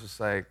 and I was just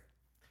like,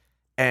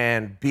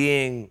 and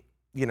being,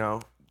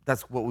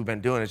 that's what we've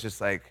been doing. It's just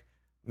like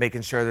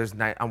making sure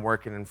I'm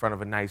working in front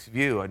of a nice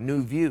view,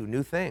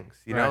 new things,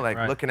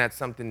 Right. looking at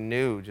something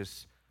new.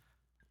 Just,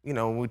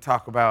 when we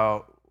talk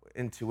about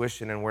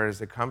intuition and where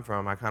does it come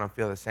from, I kind of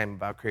feel the same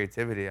about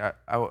creativity.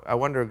 I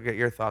wonder to get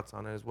your thoughts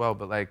on it as well.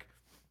 But like,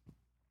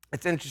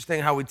 it's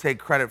interesting how we take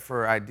credit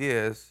for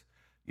ideas,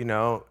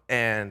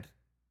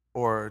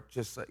 or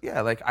just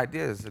like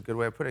ideas is a good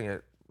way of putting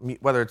it.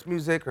 Whether it's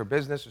music or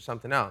business or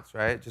something else,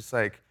 right? Just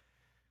like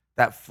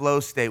that flow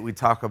state we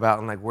talk about,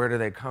 and like where do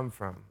they come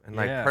from? And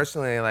like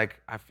personally, like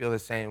I feel the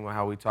same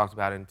how we talked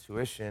about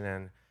intuition,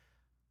 and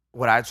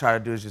what I try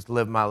to do is just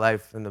live my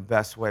life in the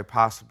best way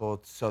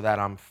possible so that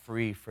I'm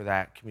free for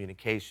that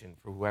communication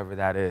for whoever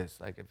that is.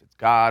 Like if it's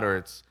God or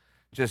it's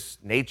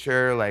just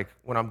nature, like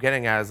what I'm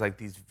getting at is like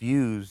these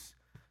views,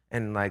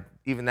 and like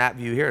even that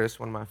view here, this is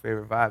one of my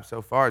favorite vibes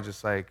so far.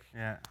 Just like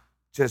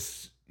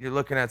just you're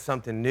looking at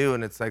something new,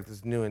 and it's like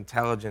this new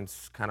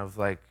intelligence kind of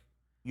like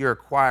you're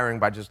acquiring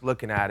by just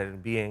looking at it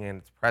and being in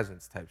its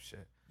presence type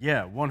shit.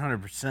 Yeah,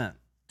 100%.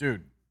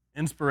 Dude,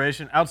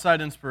 inspiration,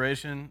 outside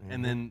inspiration,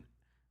 and then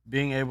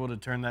being able to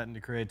turn that into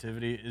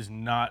creativity is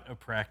not a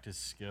practice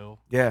skill.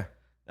 Yeah.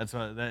 That's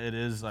what it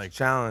is like.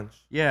 Challenge.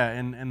 Yeah,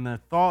 and the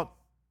thought,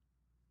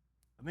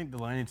 I think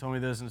Delaney told me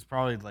this, and it's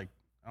probably like,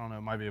 I don't know,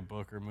 it might be a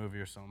book or a movie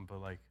or something,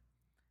 but like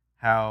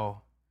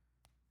how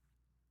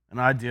an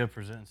idea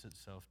presents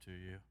itself to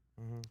you,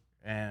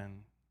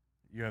 and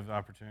you have the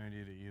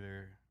opportunity to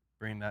either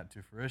bring that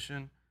to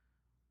fruition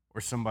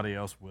or somebody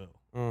else will.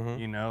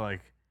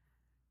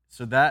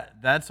 So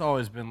that's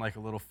always been like a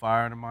little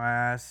fire into my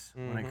ass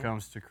when it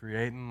comes to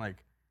creating. Like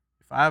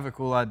if I have a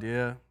cool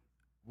idea,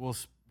 we'll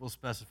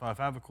specify. If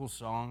I have a cool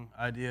song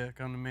idea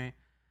come to me,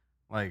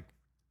 like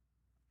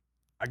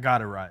I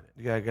gotta write it.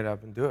 You gotta get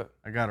up and do it.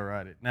 I gotta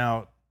write it.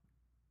 Now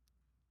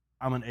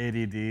I'm an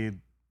ADD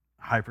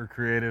hyper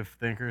creative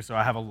thinker, so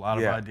I have a lot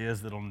of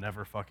ideas that'll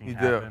never fucking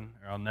happen,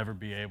 or I'll never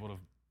be able to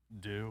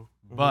do.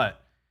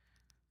 But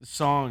the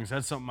songs,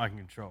 that's something I can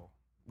control.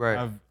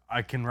 Right.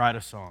 I can write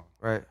a song.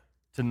 Right.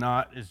 To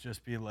not is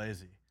just be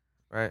lazy.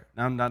 Right.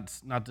 Now,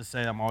 not to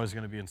say I'm always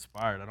going to be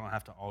inspired. I don't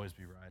have to always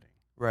be writing.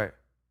 Right.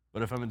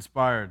 But if I'm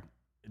inspired,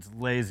 it's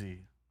lazy,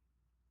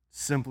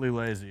 simply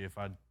lazy if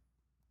I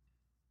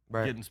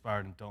get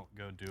inspired and don't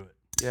go do it.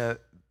 Yeah,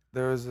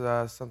 there was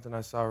something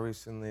I saw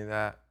recently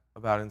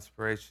about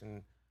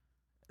inspiration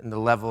and the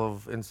level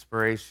of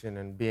inspiration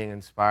and being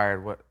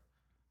inspired,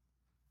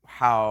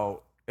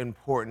 how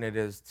important it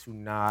is to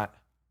not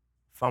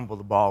fumble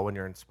the ball when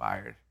you're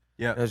inspired.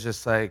 Yeah. It's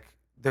just like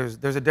there's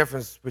a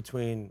difference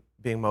between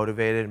being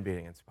motivated and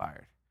being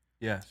inspired.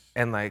 Yes.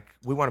 And like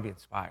we want to be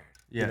inspired.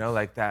 Yes.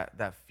 Like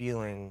that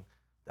feeling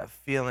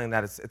feeling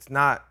that it's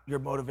not you're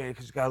motivated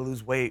because you gotta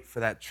lose weight for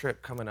that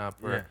trip coming up,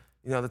 or Yeah.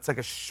 you know, that's like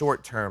a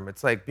short term.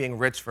 It's like being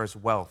rich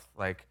versus wealth.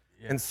 Like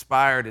Yeah.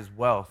 inspired is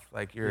wealth.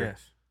 Like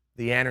Yes.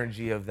 the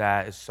energy of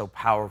that is so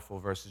powerful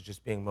versus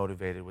just being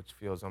motivated, which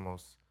feels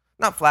almost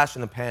not flash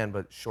in the pan,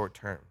 but short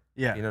term.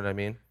 Yeah. You know what I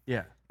mean?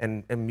 Yeah.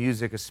 And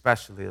music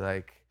especially,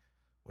 like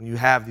when you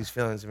have these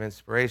feelings of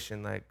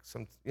inspiration, like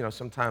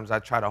sometimes I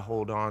try to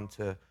hold on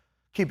to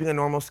keeping a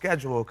normal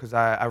schedule because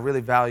I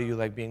really value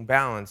like being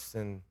balanced.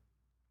 And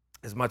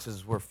as much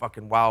as we're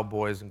fucking wild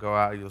boys and go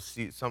out, you'll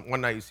see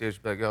one night you see us,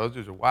 you'll be like, yo, those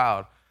dudes are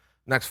wild.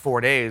 Next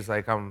 4 days,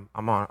 like I'm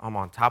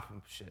on top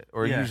of shit.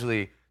 Or Yeah.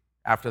 usually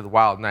after the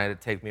wild night, it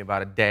take me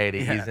about a day to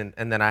Yeah. ease,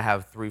 and then I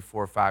have 3,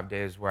 4, 5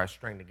 days where I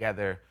string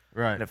together,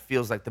 Right. and it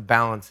feels like the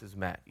balance is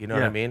met. You know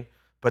what I Yeah. mean?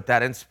 But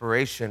that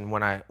inspiration,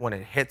 when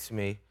it hits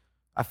me,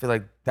 I feel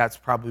like that's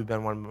probably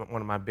been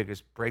one of my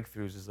biggest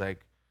breakthroughs. Is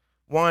like,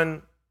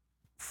 one,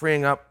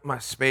 freeing up my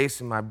space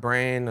and my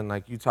brain, and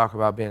like you talk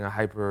about being a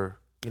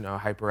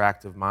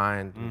hyperactive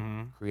mind,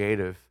 and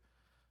creative.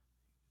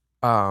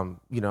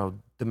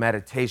 The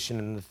meditation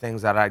and the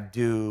things that I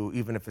do,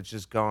 even if it's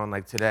just going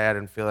like today, I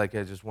didn't feel like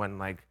I just went and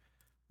like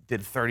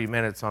did 30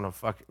 minutes on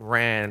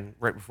ran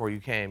right before you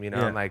came,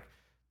 Yeah. and like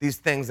these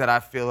things that I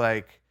feel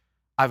like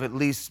I've at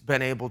least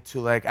been able to,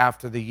 like,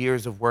 after the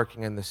years of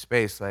working in the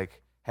space,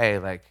 like, hey,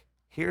 like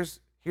here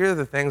are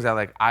the things that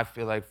like I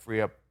feel like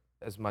free up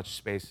as much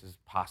space as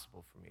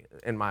possible for me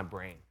in my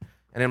brain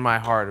and in my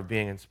heart of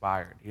being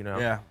inspired,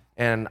 Yeah.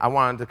 And I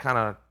wanted to kind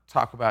of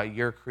talk about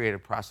your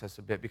creative process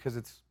a bit, because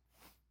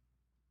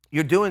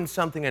you're doing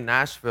something in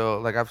Nashville.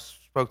 Like, I've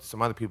spoke to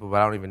some other people,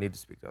 but I don't even need to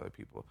speak to other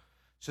people.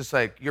 It's just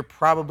like you're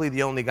probably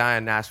the only guy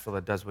in Nashville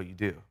that does what you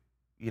do.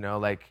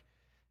 Like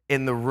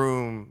in the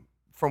room,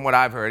 from what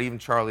I've heard, even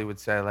Charlie would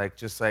say, like,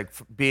 just like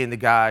being the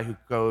guy who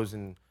goes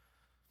and,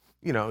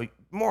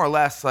 more or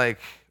less like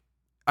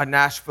a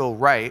Nashville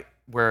Right,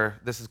 where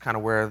this is kind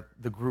of where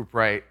the group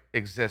Right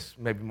exists,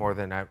 maybe more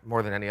than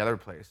any other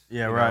place.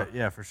 Yeah. you know? Right.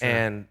 Yeah. For sure.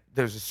 And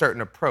there's a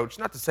certain approach.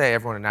 Not to say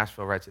everyone in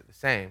Nashville writes it the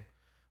same,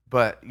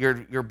 but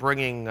you're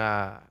bringing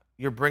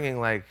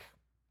like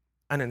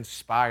an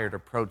inspired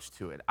approach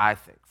to it. I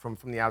think from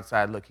the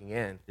outside looking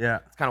in, Yeah.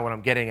 it's kind of what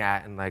I'm getting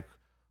at. And like,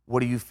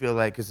 what do you feel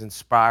like is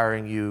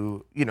inspiring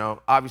you?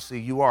 Obviously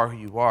you are who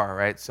you are,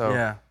 right? So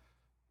Yeah.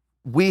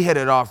 we hit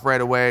it off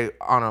right away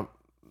on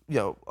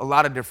a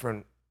lot of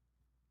different.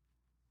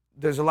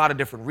 There's a lot of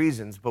different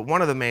reasons, but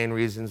one of the main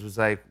reasons was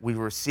like we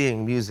were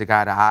seeing music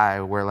eye to eye,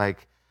 where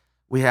like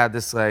we had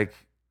this like,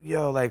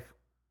 like,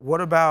 what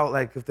about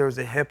like if there was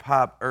a hip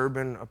hop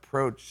urban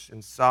approach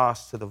and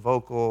sauce to the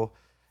vocal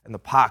and the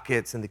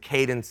pockets and the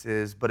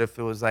cadences, but if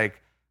it was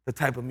like the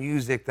type of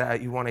music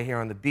that you want to hear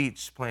on the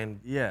beach playing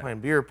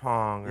beer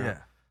pong, or Yeah.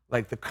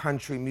 like the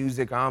country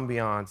music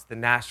ambiance, the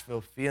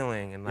Nashville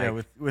feeling, and like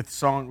with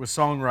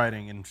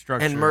songwriting and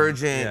structure and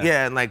merging,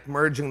 and like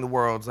merging the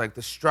worlds, like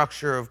the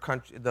structure of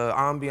country, the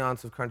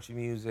ambiance of country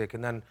music,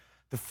 and then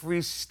the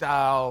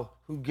freestyle,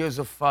 who gives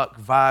a fuck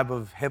vibe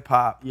of hip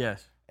hop,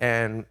 Yes.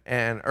 and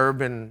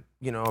urban,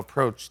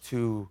 approach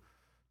to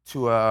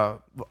a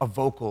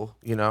vocal,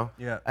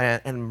 Yeah.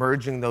 and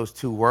merging those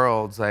two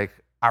worlds. Like,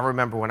 I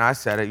remember when I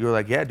said it, you were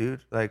like, yeah,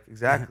 dude, like,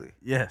 exactly.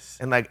 Yes.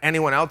 And like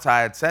anyone else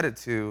I had said it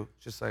to,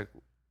 just like,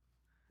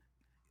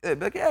 they'd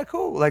be like, yeah,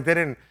 cool. Like, they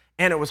didn't,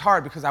 and it was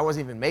hard because I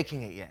wasn't even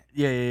making it yet.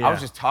 Yeah. I was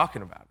just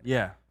talking about it.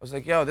 Yeah. I was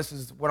like, yo, this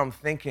is what I'm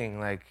thinking.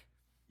 Like,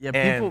 Yeah.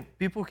 And-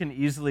 People can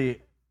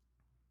easily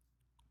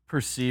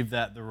perceive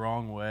that the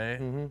wrong way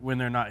when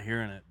they're not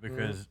hearing it,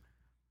 because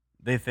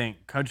they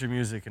think country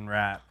music and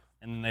rap,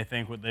 and then they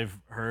think what they've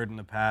heard in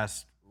the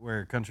past,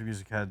 where country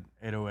music had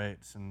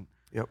 808s and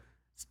Yep.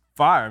 it's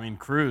fire. I mean,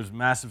 Cruise,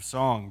 massive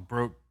song,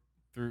 broke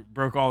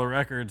all the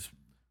records,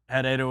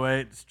 had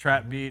 808s,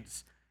 trap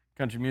beats,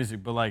 country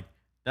music, but like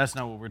that's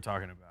not what we're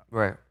talking about.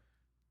 Right.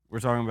 We're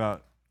talking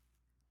about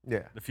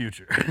Yeah. the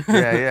future.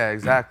 Yeah,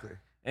 exactly.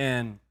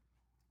 And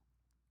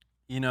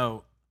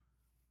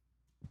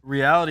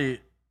reality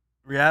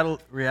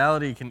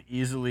can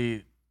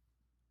easily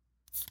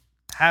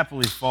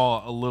happily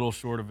fall a little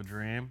short of a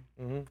dream.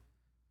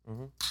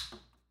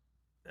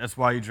 That's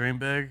why you dream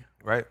big.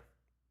 Right.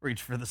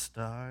 Reach for the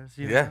stars.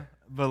 Yeah. Know?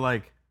 But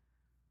like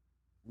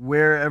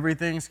where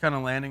everything's kind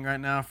of landing right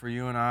now for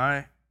you and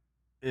I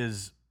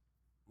is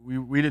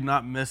we did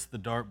not miss the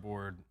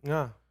dartboard.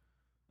 Yeah.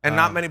 And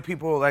not many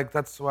people, like,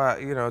 that's why,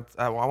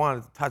 I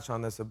wanted to touch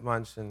on this a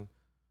bunch, and,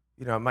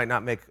 it might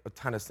not make a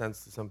ton of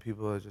sense to some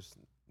people who just,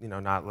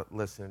 not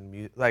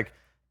listen. Like,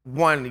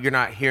 one, you're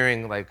not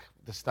hearing, like,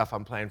 the stuff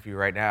I'm playing for you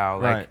right now.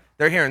 Like, Right.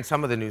 they're hearing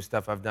some of the new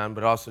stuff I've done,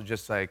 but also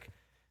just, like,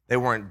 they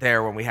weren't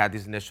there when we had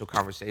these initial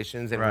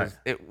conversations. And Right.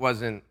 it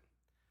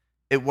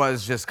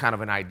was just kind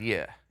of an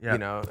idea, Yeah.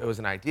 It was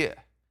an idea.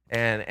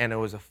 And it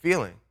was a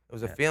feeling. It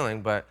was a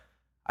feeling, but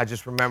I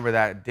just remember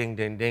that ding,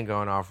 ding, ding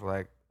going off,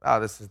 like, oh,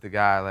 this is the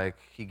guy, like,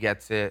 he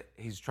gets it.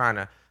 He's trying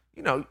to,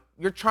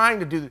 you're trying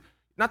to do,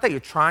 not that you're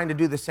trying to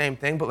do the same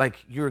thing, but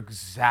like, you're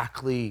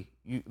exactly,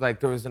 like,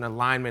 there was an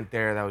alignment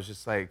there that was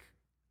just like,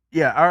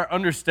 yeah, our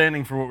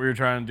understanding for what we were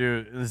trying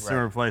to do in a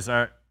similar Right. place,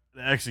 the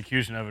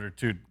execution of it are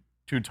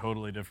two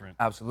totally different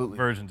Absolutely.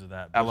 versions of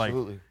that. But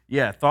Absolutely. like,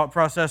 yeah, thought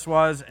process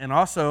wise, and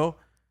also,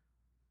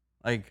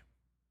 like,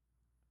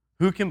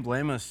 who can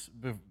blame us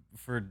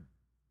for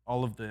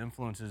all of the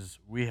influences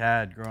we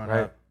had growing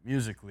Right. up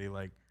musically?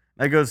 Like,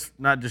 that goes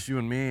not just you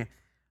and me.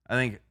 I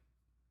think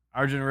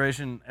our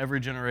generation, every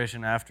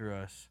generation after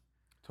us,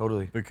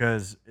 Totally.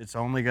 because it's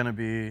only going to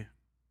be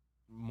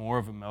more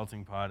of a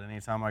melting pot.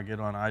 Anytime I get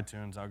on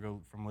iTunes, I'll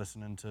go from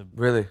listening to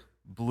Really.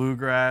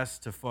 Bluegrass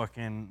to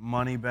fucking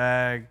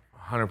Moneybag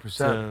 100%.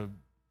 to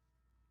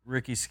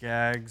Ricky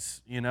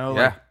Skaggs, you know?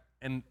 Yeah. Like,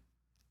 and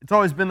it's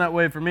always been that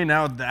way for me.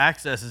 Now the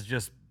access is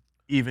just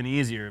even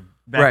easier.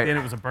 Back Right. then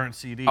it was a burnt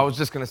CD. I was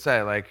just gonna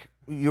say, like,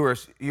 you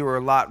were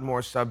a lot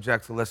more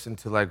subject to listen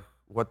to like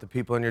what the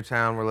people in your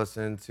town were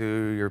listening to,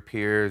 your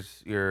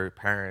peers, your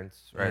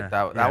parents, right? Yeah,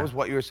 That yeah. was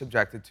what you were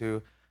subjected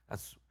to.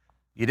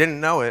 You didn't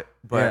know it,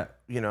 but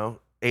you know,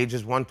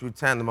 ages 1 through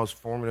 10, the most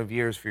formative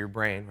years for your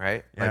brain,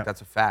 right? Yeah. Like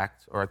that's a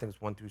fact. Or I think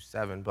it's 1 through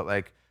 7. But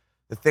like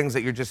the things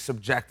that you're just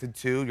subjected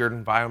to, your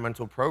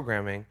environmental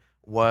programming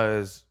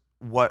was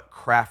what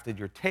crafted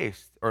your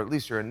taste, or at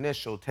least your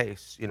initial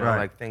taste. You know, Right.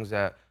 like things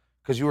that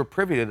because you were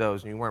privy to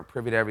those and you weren't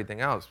privy to everything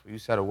else. You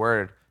said a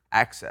word,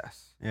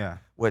 access, Yeah.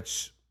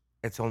 which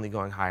it's only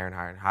going higher and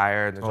higher and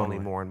higher. And there's only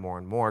Totally. more and more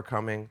and more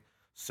coming.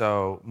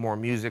 So more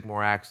music,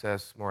 more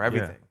access, more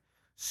everything.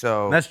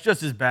 So And that's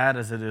just as bad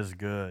as it is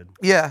good.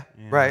 yeah,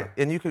 Yeah. right.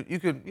 And you could,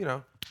 you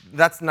know,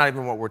 that's not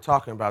even what we're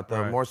talking about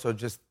though. Right. More so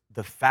just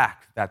the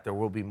fact that there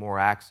will be more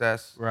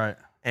access Right.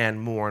 and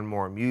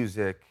more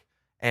music,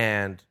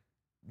 and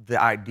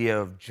the idea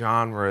of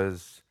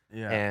genres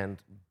Yeah.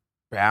 and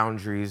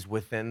boundaries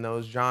within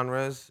those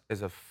genres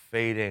is a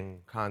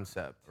fading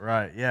concept.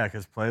 Right. Yeah,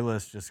 because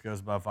playlist just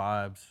goes by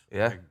vibes.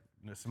 Yeah,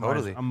 Like,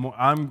 somebody's- totally.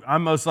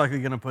 I'm most likely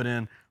gonna put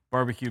in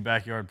barbecue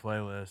backyard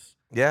playlist,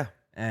 Yeah,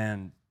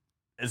 and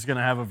it's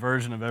gonna have a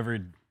version of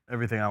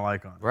everything I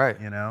like on it. Right.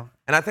 You know.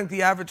 and I think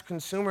the average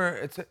consumer,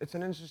 it's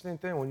an interesting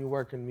thing when you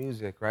work in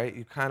music, right?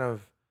 You kind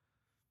of,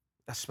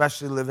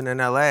 especially living in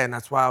LA, and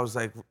that's why I was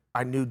like,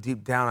 I knew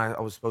deep down I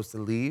was supposed to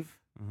leave.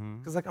 Mm-hmm.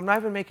 Because like I'm not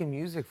even making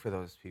music for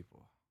those people.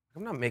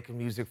 I'm not making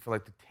music for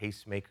like the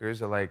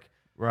tastemakers or like,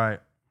 Right.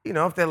 you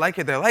know, if they like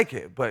it, they like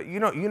it. But you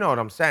know what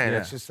I'm saying. Yeah.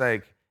 It's just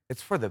like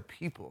it's for the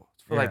people.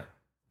 It's for Yeah. like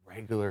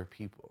regular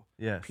people.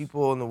 Yes.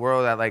 People in the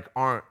world that like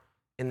aren't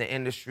in the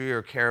industry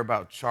or care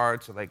about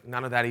charts, or like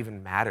none of that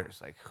even matters.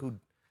 Like who,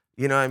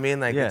 you know what I mean?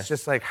 Like Yes. it's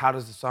just like, how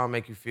does the song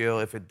make you feel?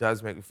 If it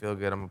does make me feel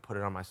good, I'm gonna put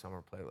it on my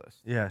summer playlist.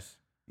 Yes.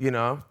 You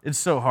know? It's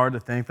so hard to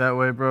think that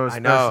way, bro. I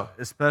know.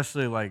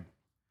 Especially like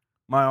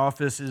my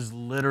office is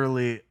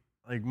literally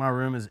like my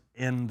room is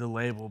in the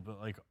label, but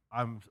like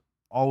I'm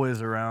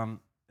always around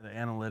the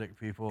analytic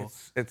people.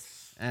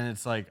 It's And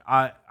it's like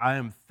I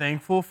am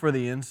thankful for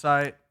the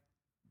insight,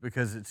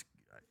 because it's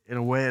in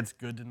a way it's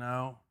good to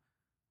know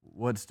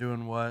what's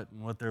doing what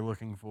and what they're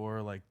looking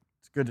for. Like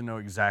it's good to know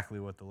exactly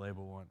what the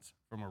label wants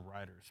from a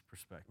writer's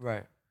perspective.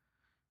 right.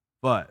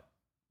 But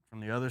from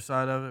the other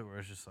side of it, where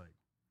it's just like,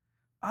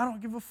 I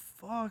don't give a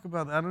fuck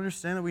about that. I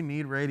understand that we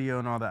need radio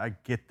and all that. I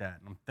get that,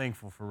 and I'm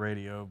thankful for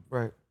radio.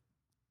 Right.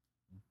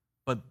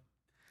 But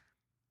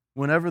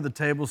whenever the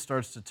table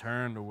starts to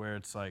turn to where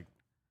it's like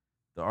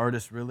the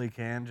artist really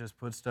can just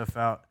put stuff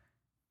out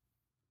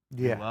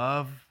we Yeah.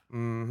 love,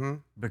 Mm-hmm.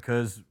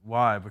 because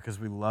why? Because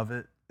we love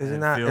it. and Isn't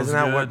it that feels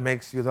what good.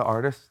 makes you the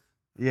artist?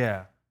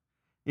 Yeah,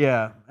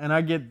 yeah. And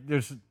I get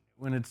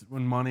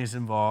when money's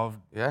involved,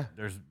 Yeah.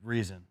 there's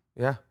reason.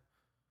 Yeah.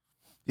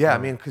 Yeah, I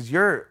So- mean, because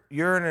you're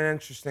in an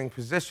interesting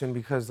position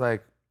because,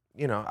 like,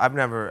 you know, I've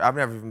never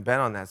even been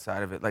on that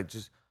side of it. Like,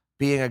 just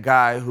being a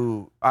guy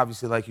who,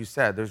 obviously, like you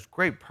said, there's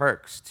great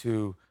perks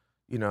to,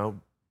 you know,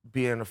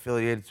 being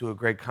affiliated to a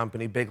great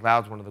company. Big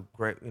Loud's one of the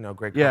great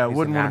companies. Yeah, I in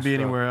wouldn't want to be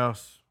Nashville. anywhere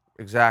else.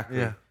 Exactly.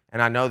 Yeah.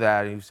 And I know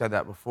that, and you said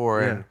that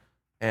before. Yeah.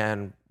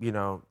 And you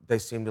know, they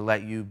seem to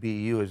let you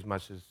be you as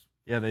much as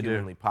Yeah, they do.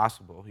 humanly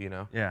possible. You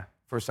know, Yeah.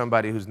 for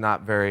somebody who's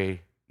not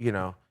very, you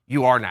know,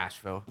 you are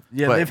Nashville.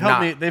 Yeah, but they've helped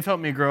not- me. They've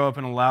helped me grow up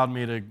and allowed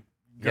me to go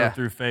Yeah.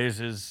 through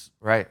phases.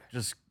 Right.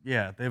 Just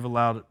they've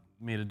allowed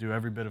me to do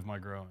every bit of my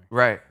growing.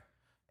 Right.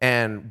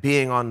 And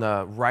being on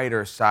the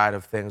writer side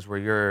of things where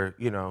you're,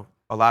 you know,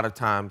 a lot of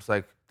times,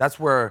 like, that's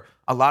where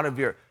a lot of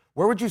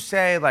where would you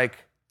say, like,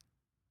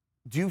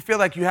 do you feel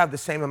like you have the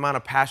same amount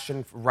of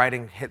passion for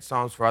writing hit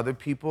songs for other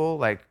people?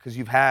 Like, because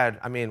you've had,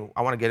 I mean,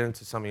 I want to get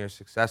into some of your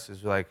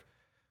successes, like,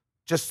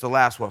 just the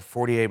last,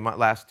 48 months,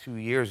 last 2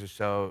 years or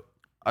so.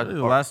 Really,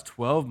 the or last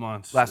 12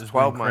 months. last has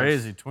 12 been months,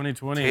 crazy.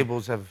 2020.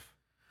 tables have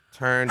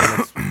turned and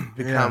it's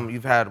become,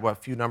 you've had,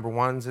 what, few number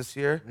ones this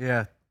year?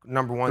 Yeah.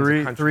 Number ones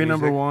in country Three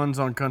number music? ones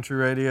on country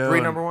radio. Three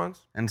and- number ones?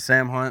 And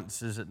Sam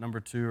Hunt's is at number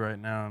 2 right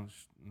now. And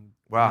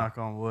Wow. Knock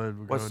on wood.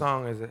 we'll What go-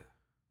 song is it?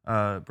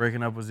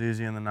 Breaking Up Was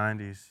Easy in the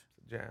 90s.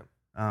 Jam.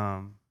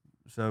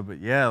 But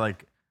yeah,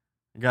 like,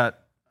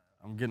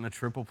 I'm getting a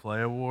triple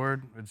play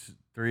award, which is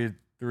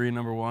three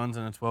number ones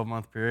in a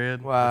 12-month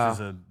period, Wow. which is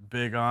a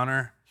big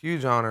honor.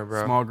 Huge honor,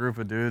 bro. Small group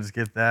of dudes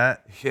get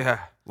that, Yeah.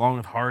 along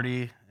with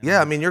Hardy. Yeah,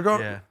 I mean, you're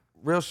going Yeah.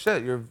 real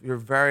shit. You're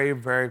very,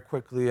 very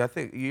quickly. I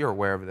think you're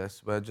aware of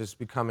this, but just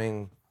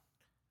becoming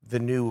the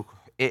new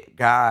it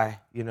guy,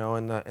 you know,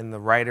 in the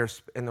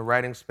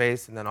writing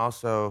space, and then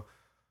also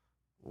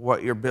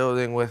what you're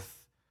building with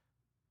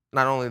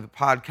not only the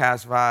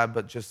podcast vibe,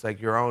 but just like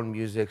your own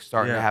music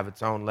starting to Yeah. have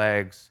its own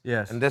legs.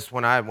 Yes. And this,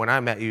 when I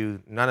met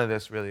you, none of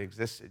this really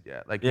existed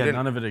yet. Like, you Yeah, didn't,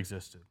 none of it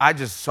existed. I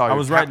just saw. I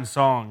was writing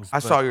songs. I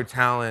but- saw your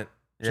talent,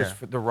 just Yeah.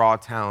 for the raw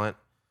talent,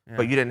 Yeah.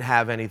 but you didn't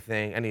have any of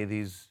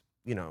these,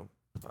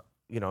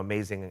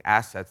 amazing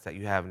assets that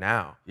you have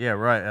now. Yeah,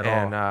 right, at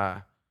And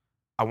all.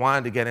 I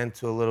wanted to get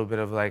into a little bit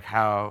of like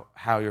how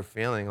you're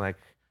feeling. Like,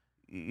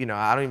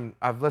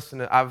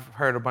 I've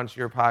heard a bunch of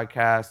your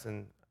podcasts,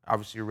 and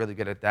obviously you're really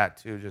good at that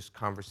too, just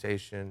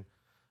conversation.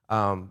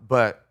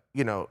 But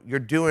you're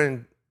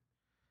doing.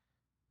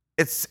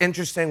 It's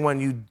interesting when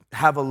you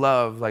have a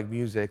love like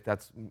music.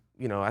 That's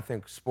I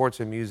think sports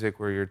and music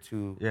were your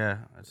two. Yeah,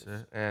 that's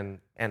it.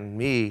 And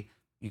me,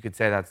 you could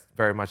say that's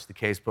very much the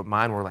case, but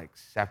mine were like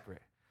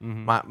separate.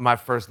 Mhm. My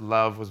first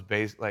love was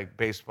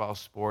baseball,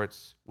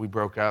 sports. We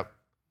broke up,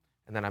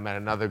 and then I met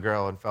another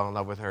girl and fell in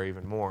love with her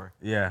even more.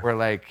 Yeah. Where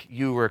like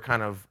you were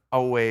kind of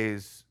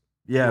always.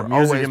 Yeah, you were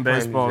music always and playing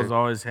baseball music. is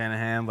always hand in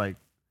hand. Like,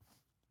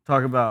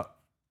 talk about,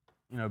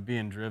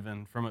 being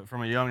driven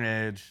from a young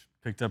age.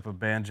 Picked up a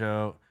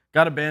banjo.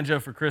 Got a banjo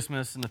for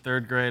Christmas in the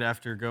 3rd grade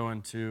after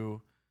going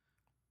to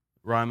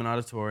Ryman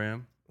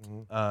Auditorium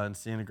and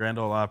seeing the Grand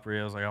Ole Opry.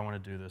 I was like, I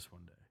want to do this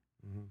one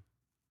day. Mhm.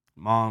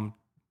 Mom,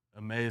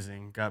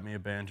 amazing, got me a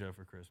banjo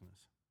for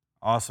Christmas.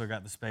 Also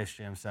got the Space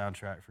Jam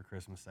soundtrack for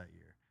Christmas that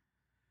year.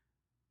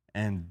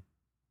 And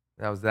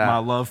That was that. my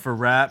love for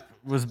rap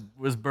was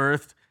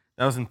birthed.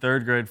 That was in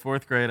 3rd grade.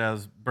 4th grade, I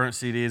was burnt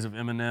CDs of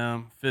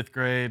Eminem. 5th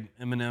grade,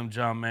 Eminem,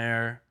 John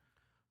Mayer.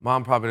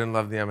 Mom probably didn't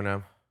love the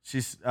Eminem.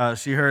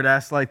 She heard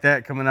Ass Like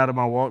That coming out of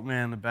my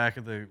Walkman in the back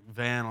of the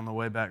van on the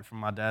way back from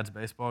my dad's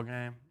baseball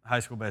game, high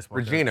school baseball.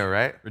 Regina,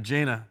 right?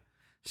 Regina.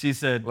 She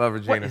said, Love "What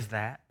Regina. is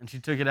that?" And she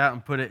took it out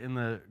and put it in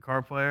the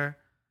car player.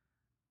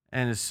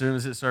 And as soon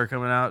as it started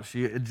coming out,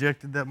 she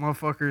ejected that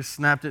motherfucker,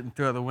 snapped it, and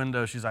threw it out the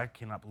window. She's like, "I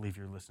cannot believe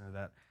you're listening to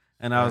that."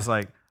 And I was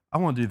like, "I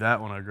want to do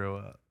that when I grow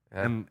up."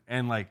 Yeah.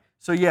 And like,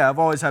 so yeah, I've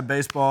always had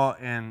baseball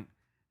and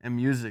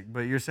music.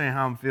 But you're saying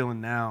how I'm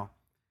feeling now,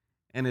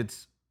 and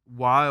it's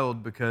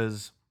wild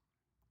because,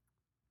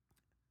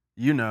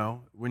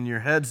 when your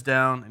head's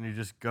down and you're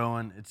just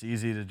going, it's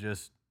easy to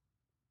just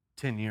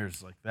 10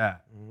 years like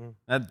that.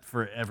 That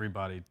for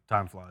everybody,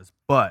 time flies.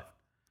 But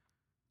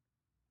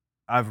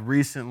I've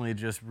recently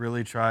just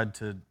really tried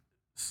to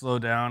slow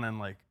down and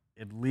like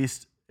at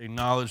least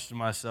acknowledge to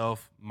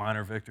myself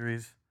minor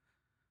victories.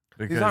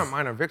 Because, These aren't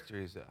minor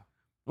victories, though.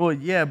 well,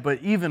 yeah, but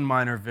even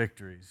minor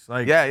victories,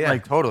 like Yeah,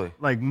 totally.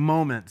 like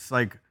moments,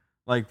 like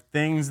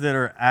things that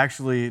are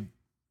actually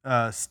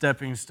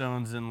stepping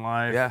stones in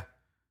life. Yeah.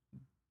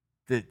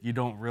 That you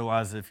don't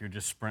realize if you're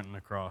just sprinting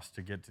across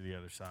to get to the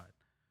other side.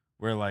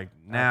 Where like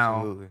now,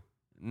 Absolutely.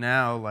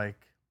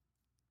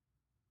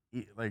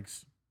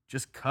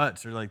 just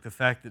cuts, or like the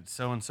fact that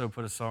so and so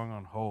put a song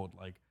on hold.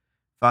 Like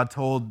if I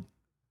told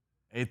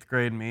 8th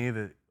grade me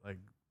that like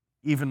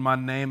even my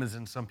name is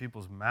in some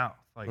people's mouth,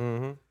 like,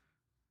 Mm-hmm.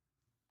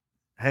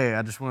 hey,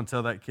 I just want to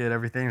tell that kid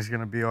everything's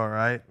gonna be all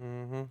right.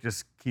 Mm-hmm.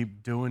 Just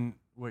keep doing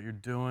what you're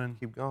doing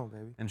Keep going,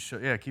 baby.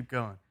 and keep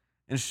going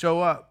and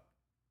show up.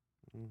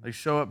 Like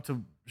show up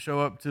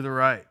to the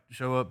right,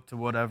 show up to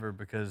whatever,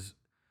 because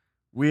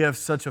we have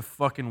such a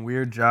fucking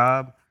weird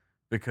job,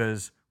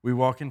 because we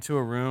walk into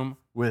a room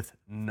with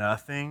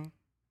nothing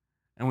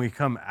and we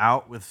come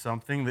out with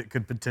something that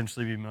could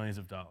potentially be millions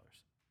of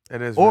dollars.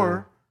 It is.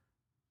 Or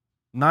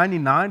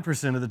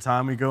 99% of the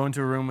time we go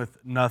into a room with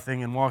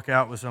nothing and walk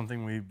out with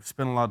something we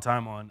spend a lot of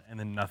time on, and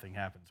then nothing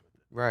happens with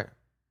it. right.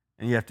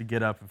 And you have to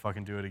get up and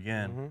fucking do it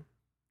again. Mm-hmm.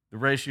 The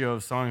ratio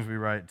of songs we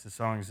write to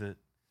songs that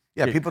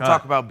Yeah, get people cut.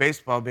 talk about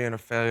baseball being a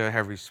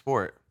failure-heavy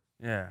sport.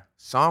 Yeah.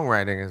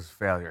 Songwriting is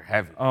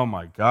failure-heavy. Oh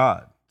my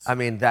God. I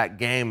mean, that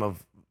game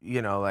of,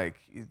 like,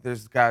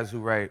 there's guys who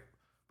write,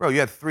 bro,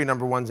 you had 3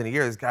 number ones in a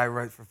year. This guy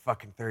writes for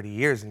fucking 30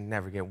 years and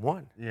never get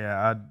one.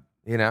 Yeah,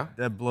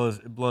 it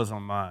blows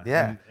on mine.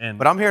 Yeah. And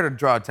But I'm here to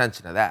draw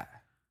attention to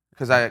that.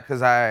 Because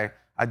I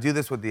do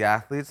this with the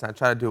athletes, and I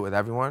try to do it with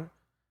everyone,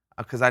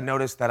 because I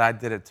noticed that I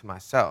did it to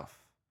myself.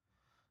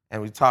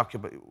 And we talk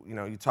about,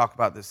 you talk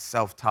about this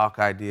self-talk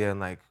idea and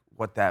like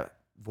what that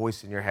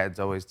voice in your head's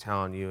always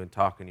telling you and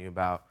talking to you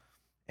about.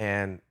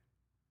 And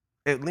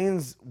it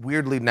leans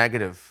weirdly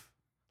negative.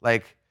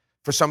 Like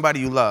for somebody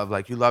you love,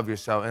 like you love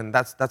yourself, and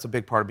that's a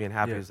big part of being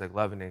happy, Yeah. is like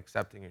loving and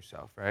accepting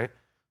yourself, right?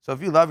 So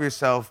if you love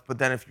yourself, but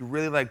then if you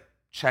really like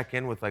check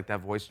in with like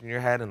that voice in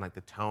your head and like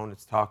the tone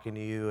it's talking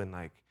to you and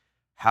like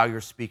how you're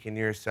speaking to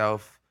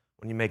yourself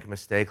when you make a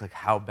mistake, like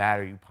how bad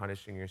are you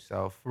punishing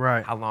yourself?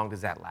 Right. How long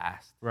does that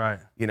last? right.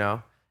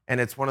 And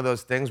it's one of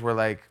those things where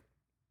like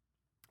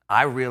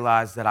I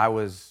realized that I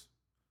was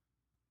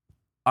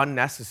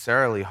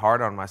unnecessarily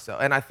hard on myself.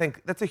 And I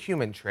think that's a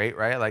human trait,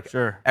 right? Like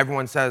Sure.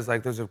 everyone says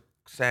like there's a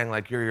saying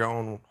like you're your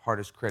own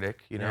hardest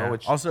critic, you know.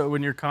 Which also,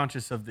 when you're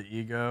conscious of the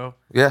ego,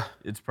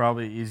 it's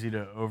probably easy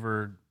to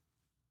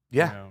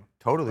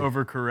totally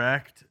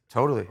overcorrect,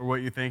 totally, or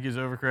what you think is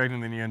overcorrect,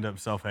 and then you end up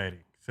self-hating.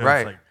 So right.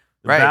 it's like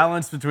the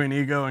balance between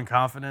ego and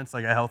confidence,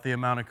 like a healthy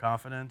amount of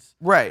confidence.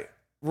 Right.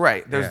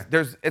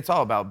 There's it's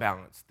all about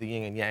balance, the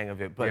yin and yang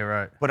of it.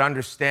 But but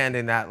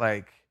understanding that,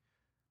 like,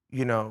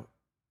 you know,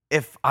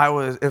 if I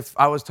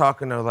was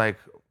talking to like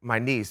my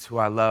niece who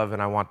I love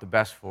and I want the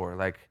best for,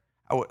 like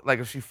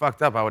if she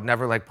fucked up, I would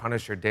never like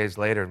punish her days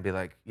later and be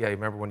like, yeah, you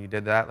remember when you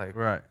did that? Like,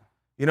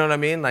 you know what I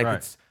mean? Like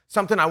it's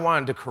something I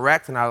wanted to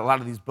correct, and a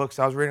lot of these books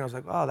I was reading, I was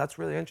like, oh, that's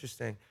really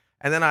interesting.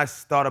 And then I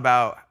thought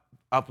about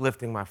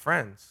uplifting my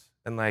friends,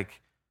 and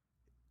like,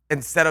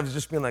 instead of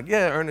just being like,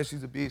 yeah, Ernest,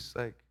 he's a beast,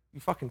 like, you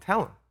fucking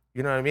tell him.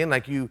 You know what I mean?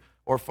 Like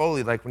or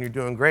Foley, like when you're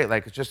doing great,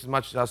 like it's just as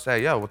much as I'll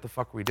say, yo, what the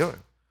fuck are we doing?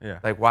 Yeah.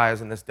 Like, why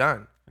isn't this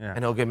done? Yeah.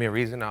 And he'll give me a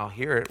reason, I'll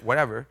hear it,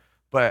 whatever.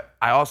 But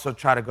I also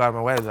try to go out of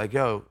my way, like,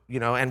 yo, you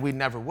know, and we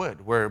never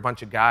would. We're a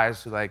bunch of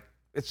guys who like,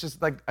 it's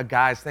just like a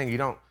guy's thing.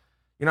 You're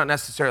not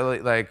necessarily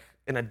like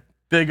in a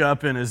big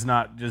up and is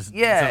not just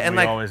something and we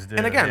like, always do.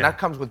 And again, that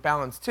comes with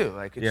balance too.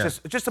 Like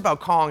it's just about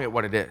calling it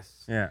what it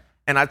is. Yeah.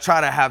 And I try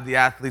to have the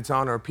athletes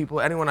on or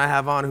anyone I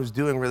have on who's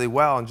doing really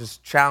well, and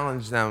just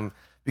challenge them,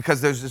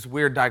 because there's this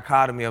weird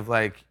dichotomy of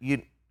like,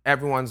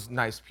 everyone's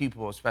nice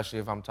people, especially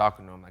if I'm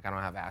talking to them. Like, I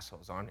don't have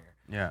assholes on here.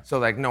 Yeah. So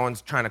like, no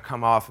one's trying to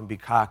come off and be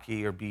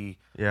cocky or be,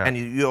 and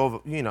you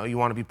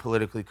want to be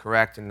politically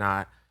correct and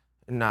not,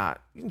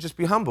 you can just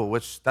be humble,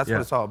 which that's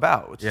what it's all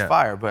about, which is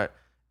fire. But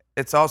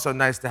it's also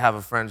nice to have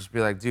a friend just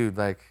be like, dude,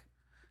 like,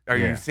 are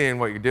you seeing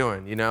what you're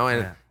doing, you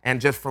know? And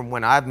just from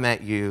when I've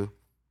met you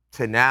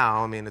to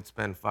now, I mean, it's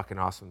been fucking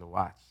awesome to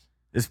watch.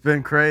 It's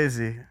been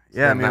crazy.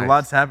 I mean,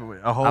 lots happened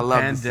with a whole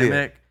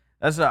pandemic.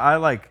 That's what I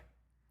like.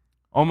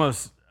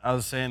 Almost, I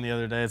was saying the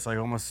other day, it's like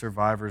almost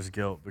survivor's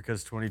guilt,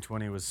 because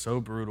 2020 was so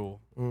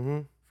brutal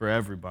for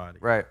everybody.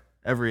 Right.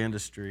 Every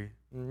industry.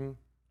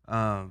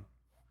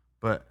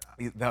 But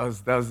that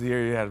was the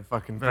year you had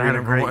fucking. But I had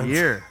a great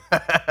year.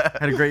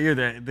 Had a great year.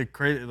 The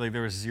crazy, like,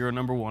 there was 0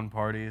 number 1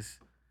 parties,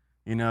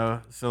 you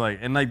know. So like,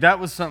 and like that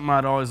was something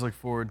I'd always look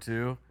forward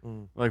to.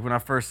 Like when I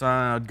first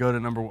signed, I'd go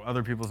to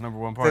other people's number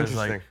 1 parties.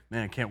 Like,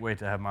 man, I can't wait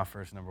to have my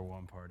first number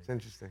 1 party. It's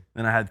interesting.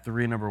 Then I had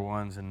 3 number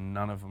 1s, and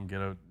none of them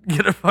get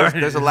a party.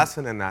 There's a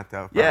lesson in that,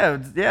 though.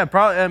 Probably. Yeah,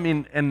 probably. I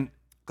mean, and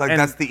like, and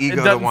that's the ego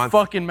that that wants. It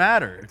doesn't fucking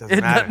matter. It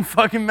doesn't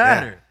fucking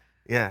matter.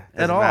 Yeah, it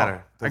doesn't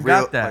matter. I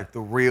got that. Like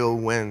the real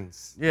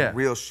wins. Yeah. The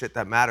real shit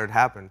that mattered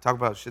happened. Talk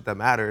about shit that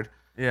mattered.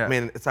 Yeah. I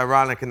mean, it's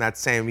ironic, in that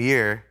same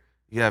year,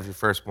 you have your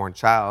firstborn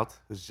child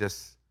who's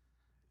just,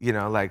 you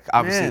know, like,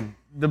 obviously. Man,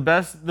 the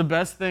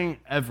best thing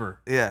ever.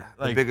 Yeah,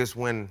 like, the biggest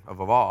win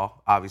of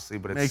all, obviously,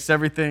 but it makes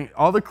everything,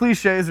 all the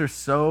cliches are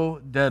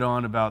so dead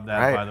on about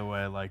that, by the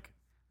way. Like,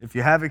 if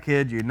you have a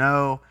kid, you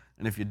know,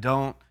 and if you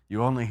don't,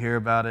 you only hear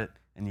about it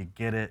and you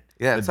get it.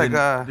 Yeah, it's like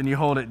then you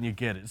hold it and you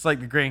get it. It's like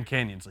the Grand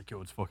Canyon. It's like,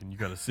 yo, it's fucking, you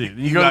gotta see it. And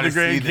you go to the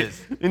Grand Canyon,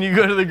 and you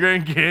go to the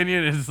Grand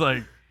Canyon, and it's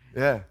like,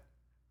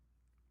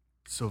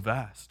 so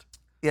vast.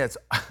 Yeah, it's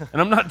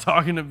and I'm not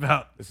talking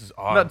about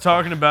I'm not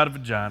talking about a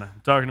vagina.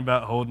 I'm talking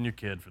about holding your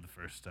kid for the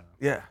first time.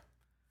 Yeah.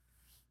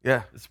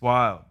 Yeah. It's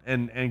wild.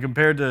 And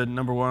compared to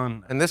number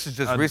 1. And this is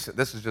just recent.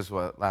 This is just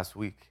what, last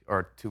week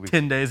or 2 weeks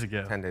 10 days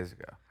ago. 10 days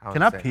ago. How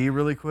Can insane. I pee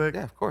really quick?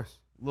 Yeah, of course.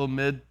 Little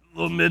mid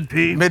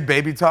pee. Mid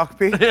baby talk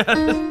pee?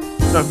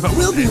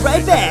 We'll be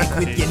right back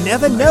with You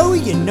Never Know,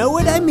 You Know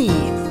What I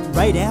Mean,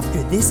 right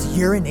after this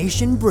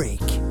urination break.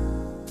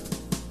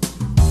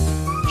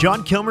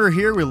 John Kilmer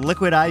here with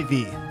Liquid IV,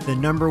 the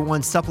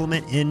 #1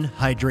 supplement in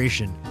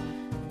hydration.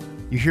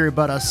 You hear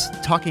about us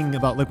talking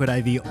about Liquid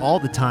IV all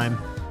the time,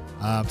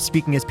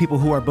 speaking as people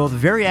who are both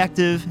very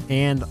active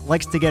and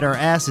likes to get our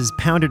asses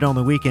pounded on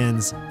the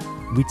weekends.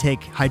 We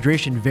take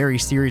hydration very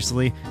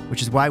seriously,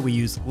 which is why we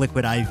use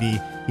Liquid IV.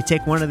 You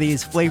take one of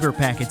these flavor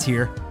packets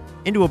here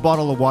into a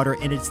bottle of water,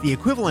 and it's the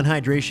equivalent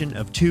hydration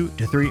of 2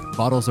 to 3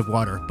 bottles of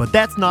water. But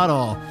that's not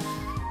all.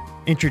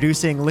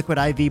 Introducing Liquid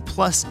IV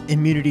Plus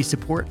immunity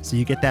support, so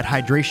you get that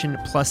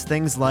hydration plus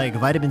things like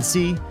vitamin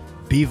C,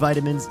 B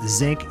vitamins,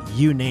 zinc,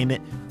 you name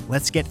it.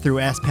 Let's get through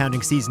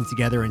ass-pounding season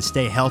together and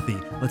stay healthy.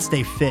 Let's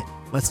stay fit.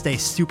 Let's stay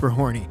super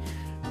horny.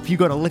 If you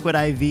go to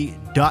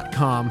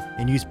liquidiv.com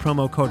and use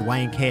promo code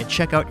YNK at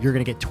checkout, you're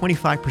going to get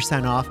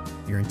 25% off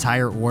your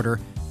entire order.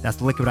 That's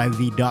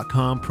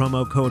liquidiv.com,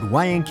 promo code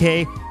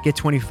YNK. Get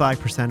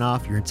 25%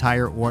 off your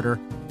entire order.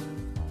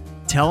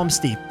 Tell them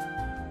Steve.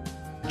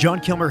 John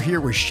Kilmer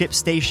here with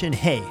ShipStation.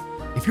 Hey,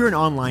 if you're an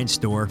online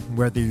store,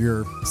 whether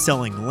you're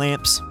selling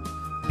lamps,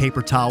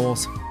 paper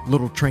towels,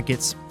 little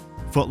trinkets,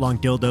 foot-long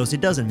dildos,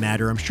 it doesn't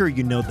matter. I'm sure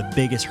you know the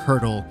biggest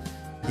hurdle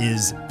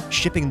is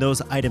shipping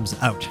those items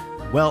out.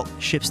 Well,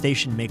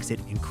 ShipStation makes it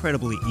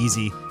incredibly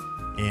easy.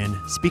 And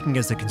speaking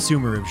as a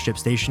consumer of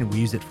ShipStation, we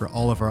use it for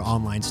all of our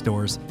online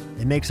stores.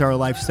 It makes our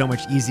life so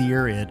much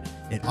easier. It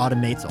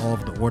automates all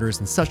of the orders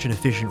in such an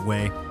efficient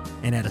way.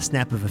 And at a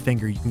snap of a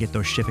finger, you can get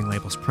those shipping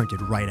labels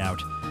printed right out.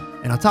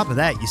 And on top of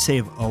that, you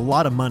save a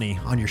lot of money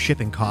on your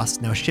shipping costs.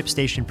 Now,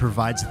 ShipStation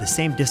provides the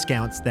same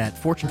discounts that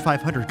Fortune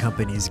 500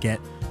 companies get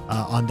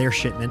on their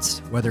shipments,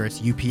 whether it's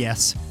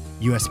UPS,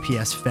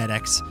 USPS,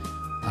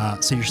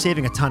 FedEx. So you're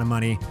saving a ton of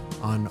money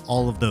on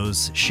all of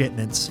those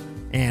shipments.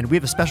 And we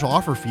have a special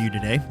offer for you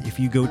today. If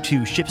you go to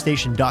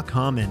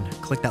ShipStation.com and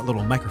click that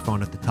little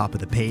microphone at the top of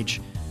the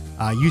page,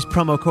 use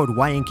promo code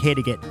YNK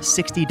to get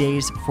 60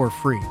 days for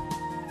free.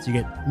 So you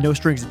get no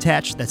strings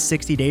attached. That's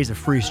 60 days of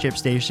free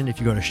ShipStation. If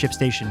you go to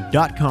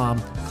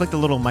ShipStation.com, click the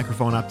little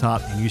microphone up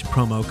top and use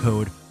promo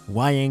code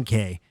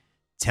YNK.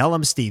 Tell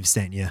them Steve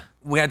sent you.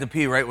 We had to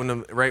pee right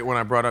when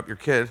I brought up your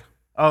kid.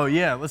 Oh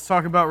yeah, let's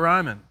talk about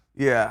Ryman.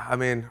 Yeah, I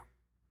mean,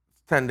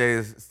 it's 10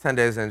 days. It's 10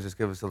 days in. Just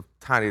give us a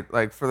tiny,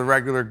 like, for the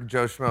regular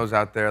Joe Schmoes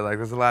out there. Like,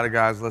 there's a lot of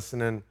guys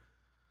listening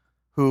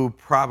who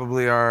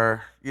probably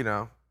are, you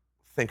know,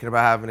 thinking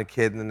about having a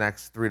kid in the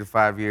next 3 to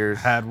 5 years.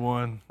 Had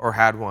one. Or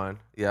had one.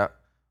 Yeah.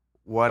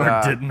 What?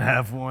 Or didn't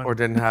have one. Or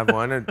didn't have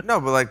one. And, no,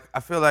 but like I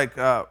feel like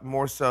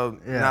more so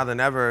now than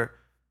ever,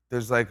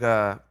 there's like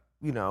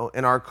you know,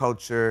 in our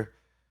culture,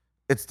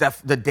 it's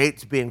the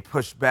dates being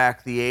pushed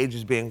back,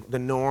 the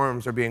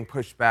norms are being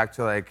pushed back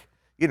to like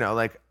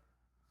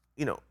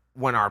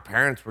when our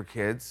parents were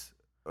kids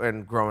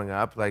and growing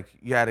up, like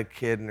you had a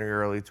kid in your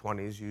early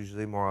 20s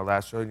usually, more or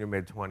less, or in your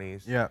mid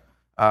 20s. Yeah.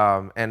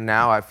 And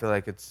now I feel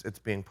like it's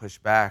being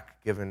pushed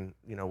back given,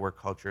 you know, where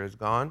culture has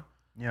gone.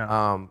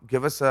 Yeah.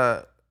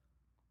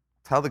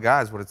 Tell the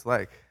guys what it's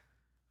like.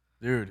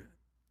 Dude,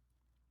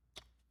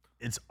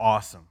 it's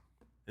awesome.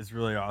 It's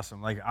really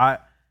awesome. Like I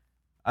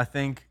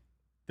think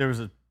there was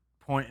a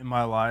point in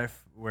my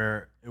life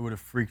where it would have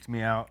freaked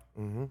me out,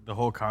 the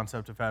whole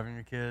concept of having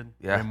a kid,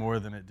 way more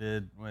than it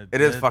did when it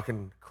did. Is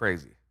fucking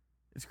crazy.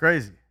 It's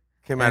crazy.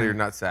 Came out of your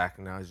nutsack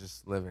and now it's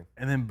just living.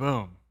 And then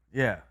boom,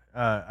 yeah.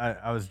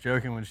 I was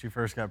joking when she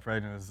first got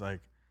pregnant. It was like,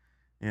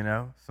 you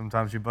know,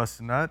 sometimes you bust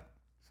a nut.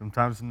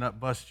 Sometimes the nut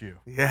busts you.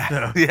 Yeah,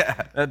 so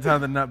yeah. That's how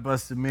the nut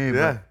busted me,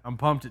 Yeah. but I'm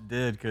pumped it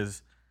did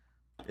because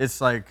it's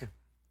like,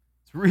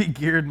 it's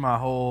re-geared my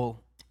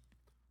whole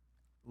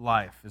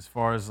life as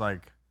far as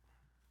like,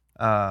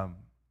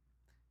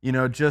 you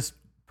know, just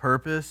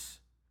purpose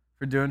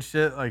for doing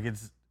shit. Like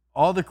it's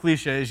all the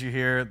cliches you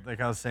hear,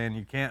 like I was saying,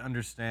 you can't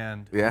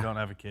understand if you don't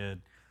have a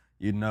kid.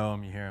 You know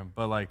them, you hear them,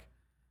 but like,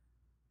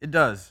 it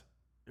does.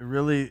 It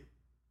really...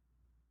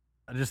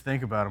 I just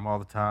think about him all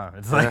the time.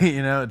 It's like,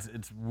 you know,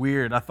 it's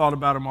weird. I thought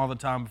about him all the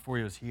time before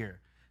he was here.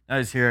 Now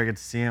he's here, I get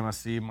to see him. I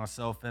see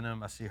myself in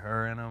him. I see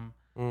her in him.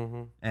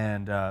 Mm-hmm.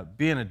 And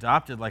being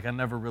adopted, like I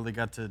never really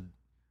got to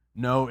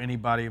know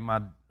anybody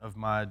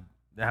that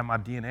had my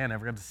DNA. I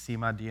never got to see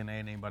my DNA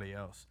in anybody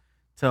else.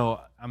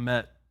 Till I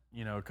met,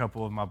 you know, a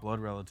couple of my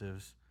blood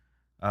relatives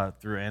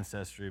through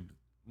Ancestry. I'm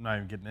not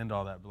even getting into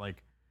all that, but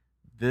like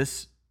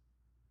this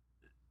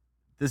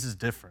is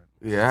different.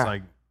 Yeah. It's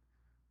like,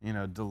 you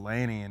know,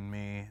 Delaney and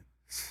me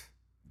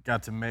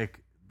got to make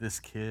this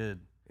kid.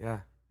 Yeah.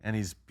 And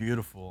he's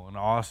beautiful and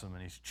awesome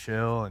and he's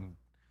chill and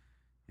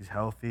he's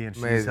healthy and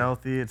Amazing. She's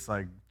healthy. It's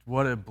like,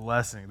 what a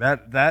blessing.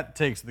 That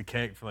takes the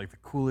cake for like the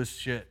coolest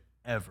shit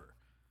ever.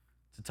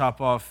 To top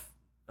off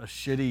a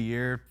shitty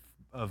year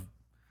of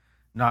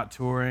not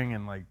touring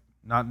and like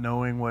not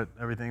knowing what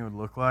everything would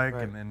look like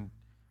and then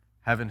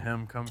having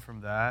him come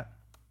from that.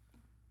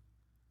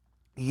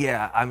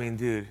 Yeah, I mean,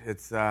 dude,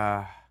 it's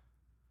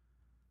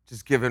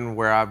just given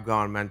where I've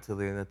gone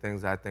mentally and the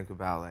things I think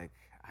about, like,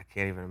 I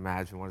can't even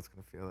imagine what it's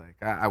going to feel like.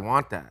 I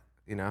want that,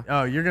 you know?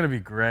 Oh, you're going to be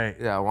great.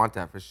 Yeah, I want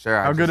that for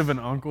sure. How good of an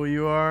uncle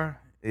you are,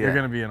 you're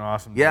going to be an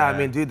awesome dad. I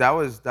mean, dude, that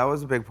was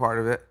a big part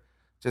of it.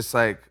 Just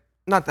like,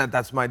 not that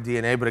that's my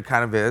DNA, but it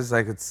kind of is.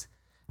 Like,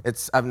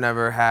 I've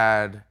never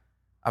had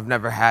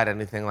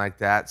anything like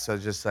that. So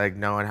just like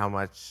knowing how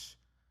much,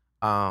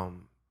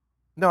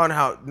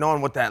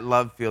 knowing what that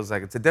love feels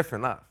like, it's a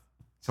different love.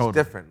 It's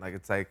different. Like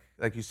it's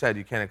like you said,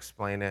 you can't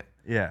explain it.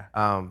 Yeah.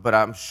 But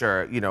I'm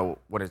sure, you know,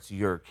 when it's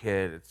your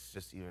kid, it's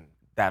just even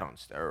that on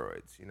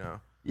steroids, you know?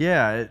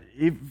 Yeah.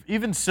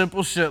 Even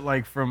simple shit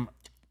like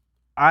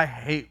I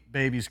hate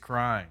babies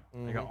crying.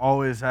 Like I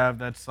always have.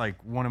 That's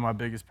like one of my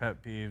biggest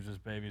pet peeves is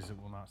babies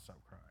that will not stop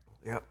crying.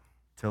 Yep.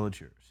 Till it's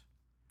yours.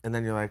 And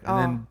then you're like, and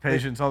then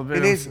patience all the way.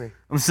 He needs me.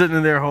 I'm sitting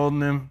in there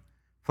holding him,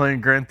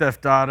 playing Grand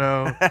Theft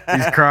Auto.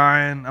 He's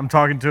crying. I'm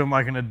talking to him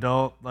like an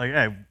adult. Like,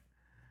 hey,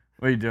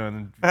 what are you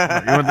doing? You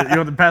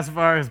want the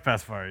pacifier? It's a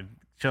pacifier.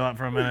 Chill out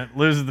for a minute.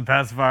 Loses the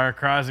pacifier.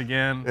 Cries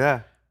again.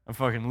 Yeah. I'm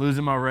fucking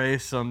losing my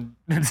race.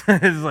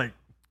 It's like,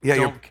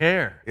 don't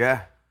care.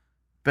 Yeah.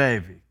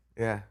 Baby.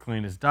 Yeah.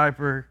 Clean his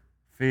diaper.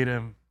 Feed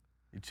him.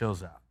 He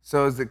chills out.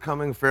 So is it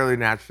coming fairly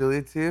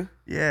naturally to you?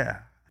 Yeah,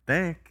 I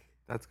think.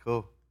 That's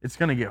cool. It's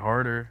going to get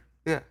harder.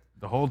 Yeah.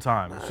 The whole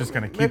time. It's just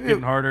going to keep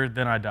getting harder,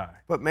 then I die.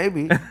 But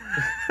maybe.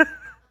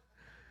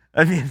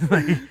 I mean,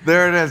 like...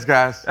 There it is,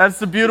 guys. That's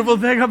the beautiful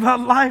thing about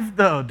life,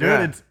 though, dude.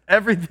 Yeah. It's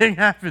everything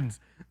happens,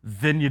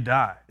 then you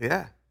die.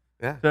 Yeah.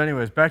 Yeah. So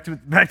anyways, back to the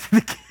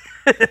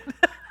kid.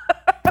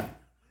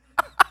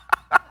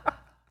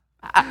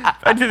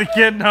 Back to the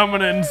kid, and I'm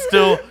going to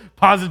instill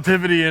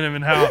positivity in him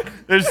and how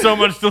there's so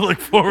much to look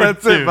forward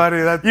That's to. it,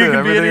 buddy. That's you it.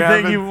 can be Everything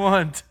anything you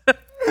happens.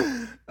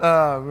 want.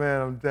 Oh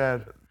man, I'm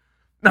dead.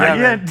 Not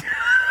Yeah, yet.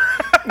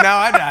 Now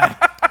I died.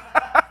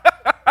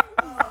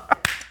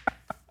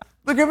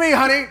 Look at me,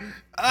 honey.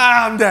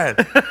 I'm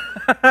dead.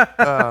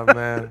 Oh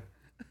man,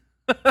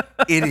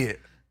 idiot.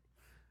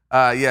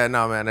 Yeah,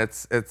 no, man.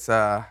 It's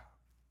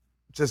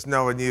just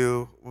knowing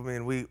you. I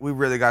mean, we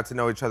really got to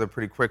know each other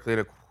pretty quickly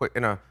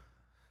in a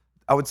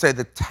I would say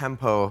the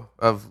tempo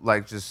of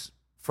like just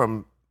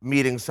from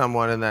meeting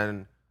someone and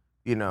then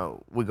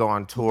we go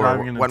on tour.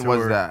 Diving into When was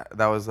tour. that?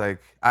 That was like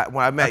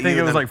when I met you. I think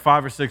it was then- like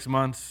 5 or 6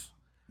 months.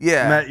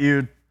 yeah. Met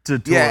you to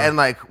tour. Yeah, and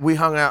like we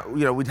hung out,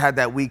 we'd had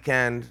that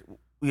weekend,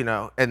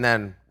 and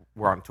then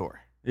we're on tour.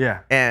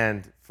 yeah.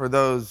 And for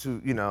those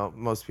who,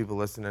 most people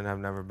listening have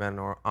never been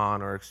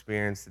on or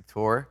experienced a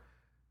tour,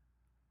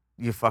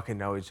 you fucking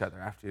know each other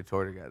after you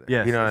tour together.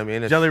 Yes. You know what I mean?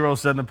 It's- Jelly Roll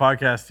said in the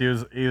podcast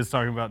he was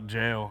talking about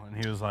jail and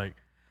he was like,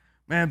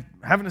 man,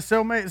 having a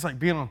cellmate is like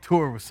being on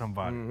tour with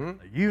somebody. Mm-hmm.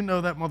 Like, you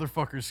know that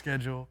motherfucker's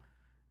schedule.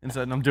 And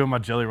so, and I'm doing my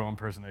Jelly Roll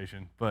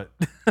impersonation, but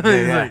Yeah,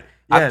 he's yeah. like,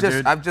 yeah,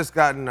 dude. I've just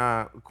gotten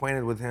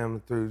acquainted with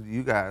him through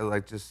you guys.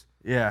 Like just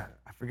yeah.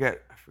 I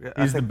forget.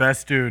 I He's the think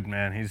best dude,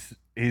 man.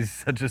 He's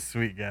such a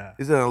sweet guy.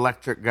 he's an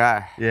electric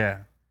guy. Yeah.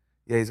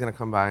 Yeah, he's gonna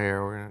come by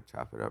here. We're gonna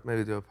chop it up.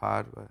 Maybe do a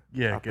pod, but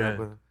Yeah, chop it up good.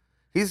 with him.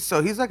 He's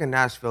like a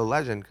Nashville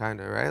legend, kind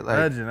of, right? Like,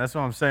 Legend. That's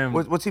what I'm saying.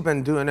 what's he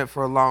been doing it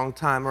for a long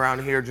time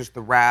around here? Just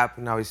the rap,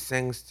 and now he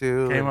sings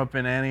too. Came up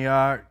in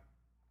Antioch.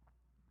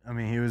 I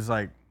mean, he was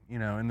like,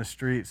 in the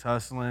streets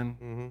hustling,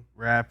 Mm-hmm.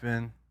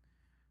 rapping.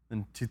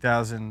 In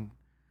 2000,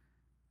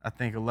 I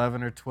think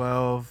 11 or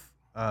 12,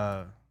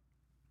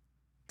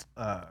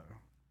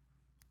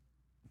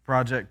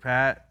 Project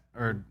Pat,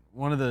 or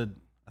I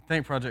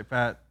think Project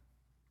Pat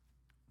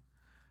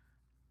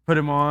put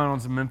him on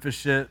some Memphis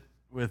shit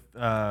with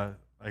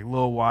like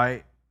Lil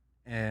White,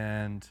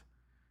 and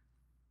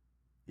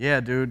yeah,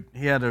 dude,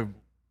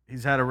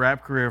 he's had a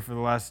rap career for the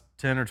last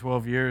 10 or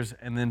 12 years,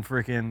 and then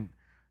freaking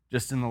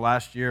just in the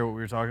last year, what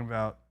we were talking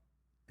about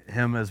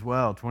him as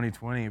well,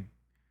 2020 was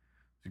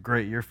a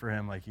great year for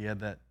him. Like he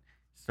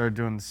started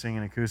doing the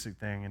singing acoustic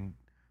thing and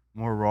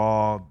more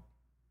raw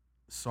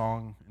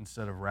song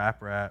instead of rap.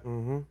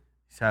 Mm-hmm.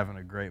 He's having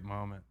a great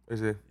moment. Is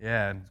he?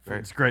 Yeah, and great.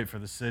 it's great for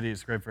the city.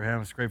 It's great for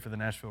him. It's great for the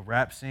Nashville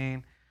rap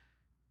scene.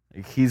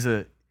 Like he's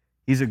a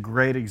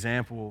great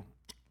example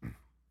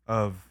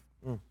of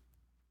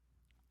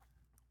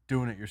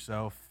doing it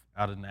yourself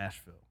out of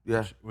Nashville.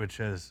 Yeah. Which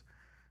has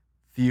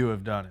few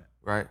have done it,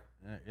 Right.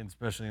 and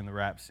especially in the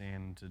rap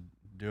scene to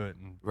do it.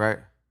 And Right.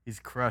 he's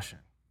crushing.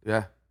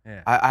 Yeah.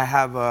 Yeah. I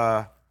have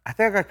I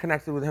think I got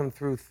connected with him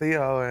through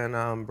Theo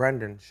and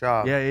Brendan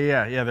Shaw.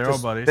 Yeah. They're all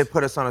Just- buddies. They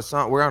put us on a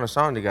song. We're on a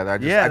song together. I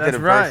that's did a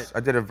right. verse. I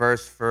did a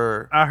verse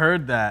for I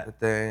heard the that.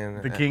 thing.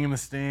 And, The King and the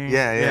Sting.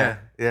 Yeah.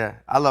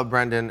 I love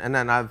Brendan, and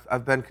then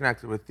I've been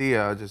connected with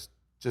Theo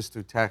just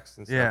through text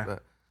and stuff. Yeah.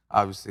 But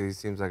obviously, he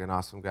seems like an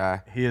awesome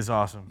guy. He is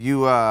awesome.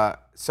 You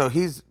so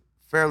he's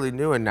fairly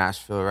new in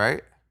Nashville,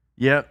 right?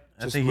 Yep.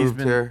 I Just think he's moved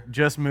been here.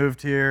 just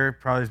moved here.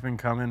 Probably has been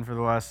coming for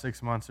the last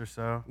 6 months or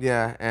so.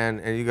 Yeah, and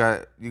you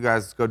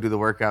guys go do the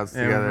workouts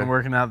Yeah, we've together. been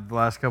working out the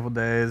last couple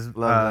days.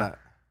 Love that.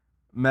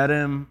 Met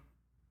him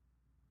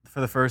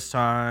for the first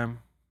time.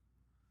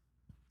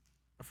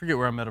 I forget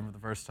where I met him for the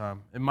first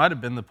time. It might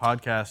have been the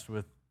podcast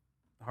with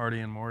Hardy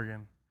and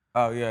Morgan.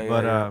 Oh yeah,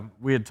 But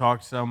we had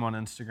talked some on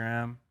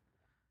Instagram.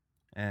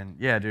 And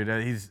yeah, dude,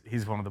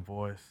 he's one of the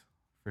boys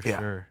for Yeah.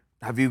 sure.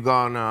 Have you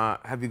gone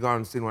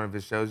and seen one of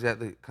his shows yet?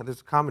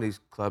 There's a comedy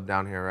club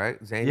down here, right?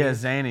 Zany's? Yeah,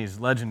 Zany's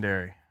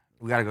legendary.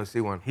 We gotta go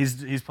see one.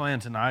 He's playing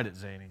tonight at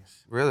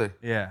Zany's. Really?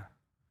 Yeah,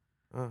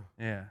 Oh,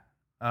 yeah.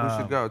 we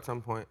should go at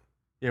some point.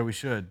 Yeah, we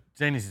should.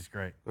 Zany's is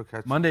great. Go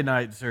catch. Monday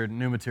nights are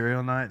new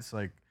material nights.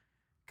 Like,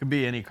 could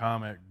be any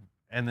comic,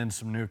 and then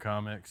some new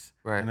comics.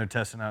 Right. And they're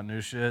testing out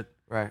new shit.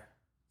 Right.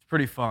 It's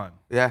pretty fun.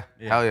 Yeah.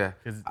 Yeah, Hell yeah.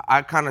 'cause-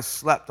 I kind of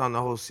slept on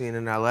the whole scene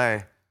in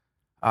LA.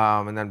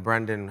 And then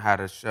Brendan had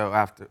a show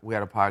after we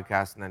had a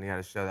podcast, and then he had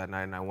a show that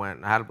night, and I went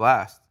and I had a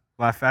blast.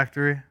 Laugh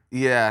Factory,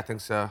 Yeah, I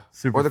think so.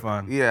 super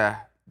fun.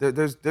 Yeah,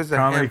 there's a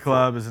Comedy handful,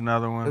 Club is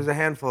another one. There's a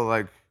handful of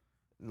like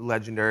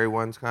legendary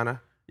ones, kind of.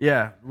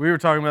 Yeah, we were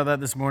talking about that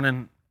this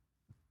morning.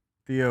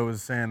 Theo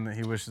was saying that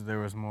he wishes there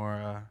was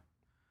more,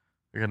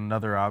 like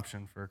another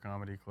option for a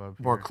comedy club.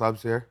 More here.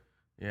 clubs here.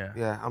 Yeah.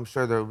 Yeah, I'm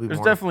sure there will be There's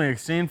more. definitely a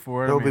scene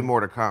for it. There will I be mean, more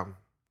to come.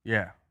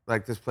 Yeah.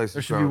 Like this place There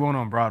is should be growing. one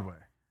on Broadway.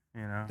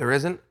 You know. There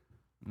isn't?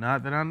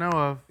 Not that I know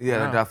of. Yeah,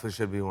 no. there definitely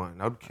should be one.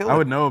 That would kill it. I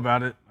would know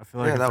about it. I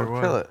feel like Yeah, if that there would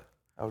was. kill it.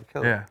 That would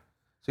kill Yeah. it.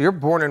 So you're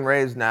born and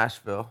raised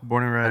Nashville,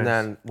 Born and raised. and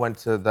then went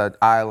to the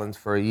islands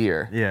for a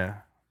year. Yeah.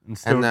 And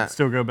still that-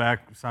 still go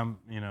back some,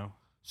 you know.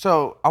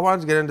 So I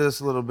wanted to get into this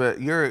a little bit.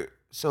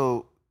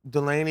 So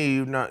Delaney,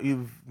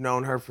 you've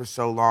known her for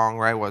so long,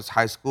 right? Was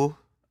high school?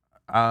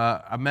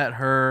 I met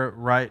her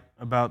right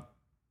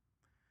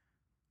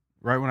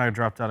when I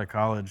dropped out of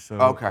college, so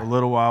Okay. a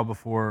little while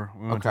before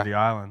we went to Okay. the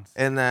islands.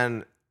 And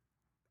then,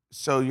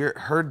 so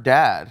her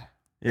dad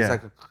Yeah.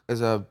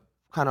 is a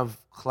kind of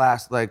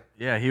class, like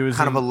Yeah, he was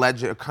kind in, of a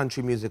legend, a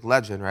country music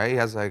legend, right? He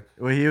has like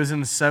well, he was in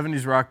the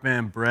 '70s rock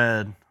band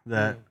Bread.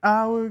 That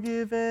I will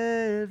give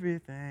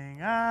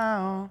everything I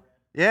own.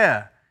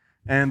 Yeah,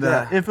 and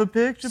Yeah. if a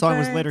picture Song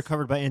was paints- later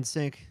covered by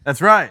NSYNC.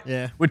 That's right.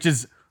 Yeah. Which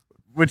is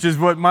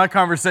what my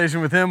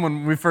conversation with him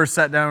when we first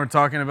sat down and were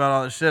talking about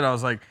all that shit. I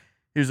was like,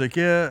 he was like,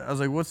 yeah. I was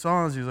like, what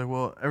songs? He was like,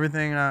 well,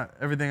 everything I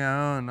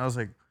own. And I was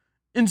like,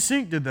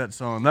 NSYNC did that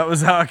song. That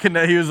was how I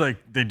connected. He was like,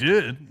 they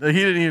did. Like, he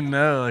didn't even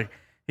know. Like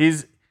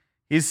he's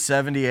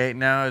 78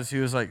 now. As he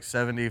was like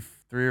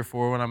 73 or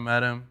 4 when I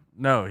met him.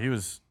 No, he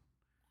was.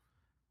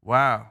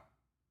 Wow.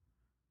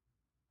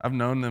 I've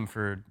known them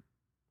for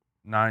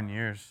 9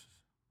 years.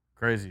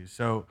 Crazy.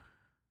 So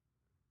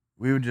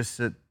we would just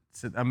sit.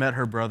 I met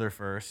her brother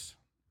first,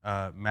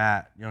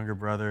 Matt, younger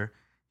brother.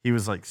 He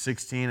was like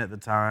 16 at the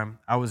time.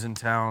 I was in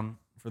town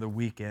for the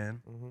weekend.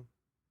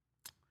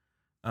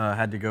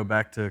 Had to go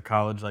back to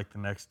college like the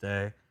next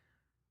day.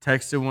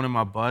 Texted one of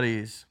my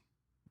buddies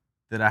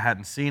that I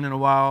hadn't seen in a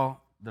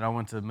while, that I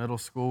went to middle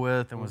school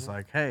with, and was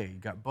like, hey, you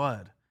got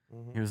Bud?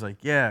 He was like,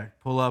 yeah,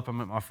 pull up.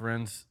 I'm at my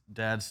friend's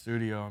dad's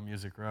studio on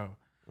Music Row.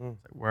 I was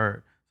like,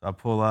 word. So I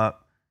pull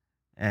up,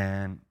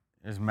 and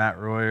there's Matt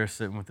Royer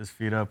sitting with his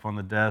feet up on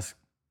the desk,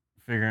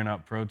 figuring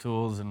out Pro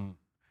Tools, and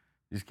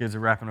these kids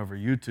are rapping over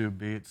YouTube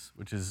beats,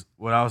 which is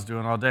what I was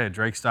doing all day.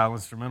 Drake style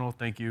instrumental.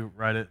 Thank you.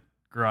 Write it.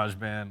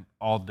 GarageBand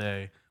all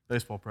day.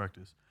 Baseball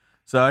practice.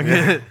 So I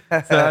get,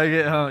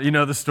 you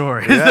know the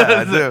story.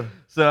 Yeah, I do.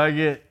 So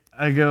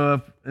I go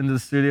up into the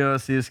studio. I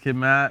see this kid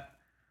Matt,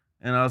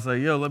 and I was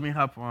like, yo, let me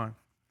hop on.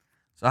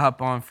 So I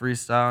hop on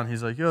freestyle, and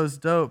he's like, yo, it's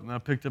dope. And I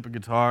picked up a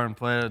guitar and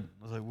played it.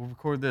 I was like, we'll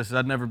record this.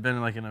 I'd never been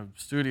like in a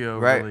studio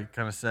really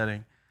kind of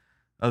setting,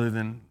 other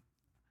than,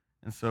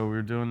 and so we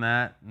were doing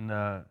that,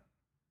 and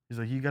he's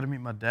like, you got to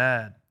meet my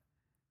dad.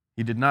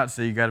 He did not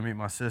say you got to meet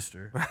my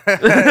sister. he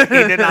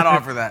did not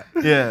offer that.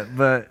 Yeah,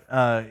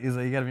 but he's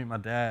like, you got to meet my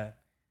dad.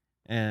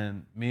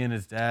 And me and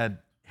his dad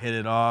hit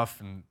it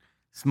off and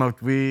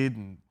smoked weed,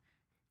 and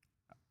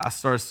I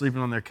started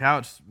sleeping on their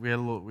couch.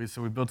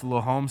 So we built a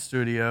little home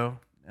studio,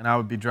 and I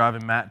would be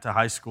driving Matt to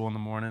high school in the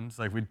mornings.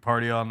 Like, we'd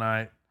party all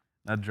night.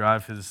 I'd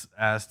drive his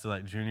ass to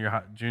like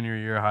junior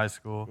year of high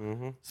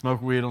school,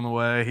 smoke weed on the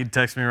way. He'd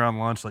text me around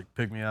lunch, like,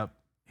 pick me up.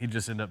 He'd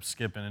just end up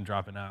skipping and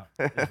dropping out,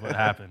 is what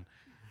happened.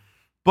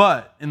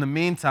 But in the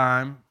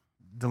meantime,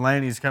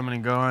 Delaney's coming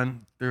and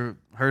going through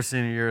her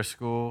senior year of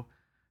school.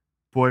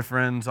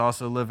 Boyfriend's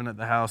also living at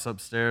the house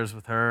upstairs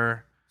with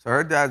her. So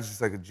her dad's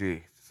just like a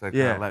G, just like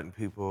Yeah. letting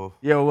people.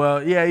 Yeah,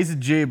 well, yeah, he's a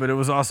G, but it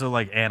was also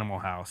like Animal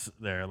House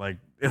there. Like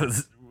it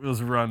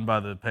was run by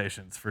the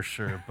patients for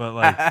sure. But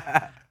like,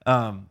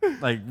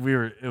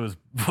 it was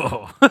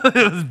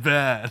it was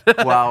bad.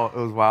 Wow, it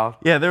was wild.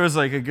 Yeah, there was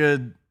like a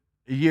good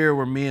year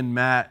where me and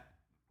Matt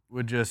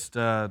would just,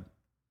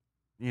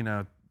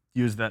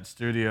 use that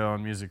studio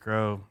on Music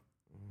Row.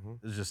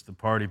 It was just the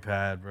party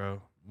pad,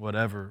 bro.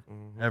 Whatever,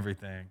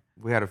 everything.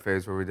 We had a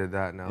phase where we did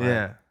that in LA.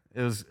 Yeah,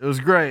 it was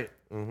great.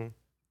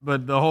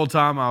 But the whole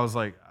time I was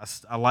like,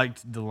 I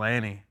liked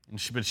Delaney,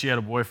 but she had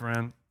a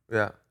boyfriend.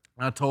 Yeah.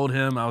 And I told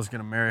him I was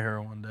gonna marry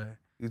her one day.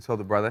 You told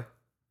the brother?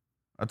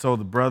 I told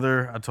the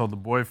brother, I told the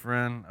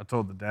boyfriend, I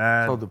told the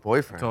dad. Told the I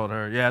boyfriend? told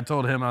her. Yeah, I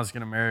told him I was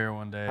gonna marry her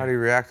one day. How do you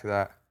react to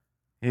that?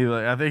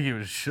 I think he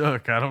was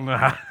shook. I don't know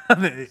how.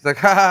 He's like,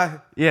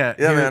 ha. Yeah,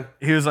 man.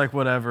 He was like,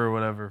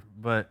 whatever.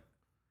 But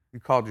You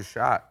called your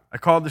shot. I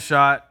called the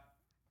shot,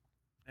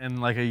 and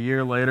like a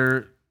year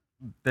later,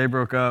 they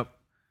broke up.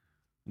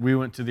 We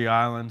went to the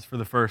islands for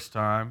the first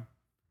time,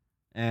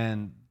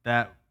 and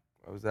What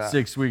was that?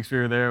 6 weeks we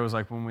were there was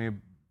like when we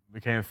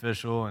became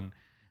official. And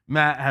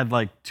Matt had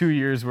like 2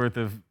 years worth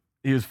of.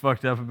 He was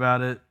fucked up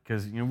about it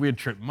because we had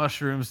tripped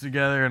mushrooms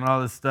together and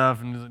all this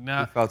stuff, and he was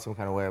like, You felt some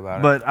kind of way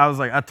about it. But I was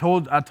like, I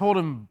told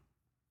him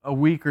a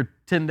week or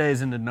 10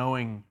 days into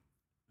knowing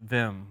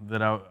them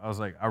that I was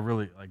like, I'm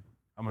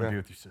gonna be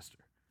with your sister.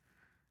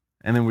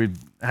 And then we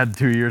had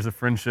 2 years of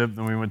friendship.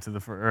 Then we went to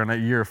a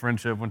year of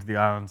friendship, went to the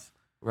islands.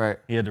 Right.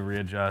 He had to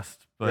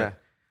readjust, but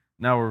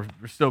now we're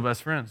still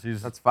best friends.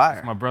 That's fire.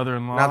 He's my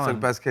brother-in-law. That's like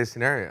best case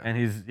scenario. And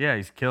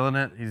he's killing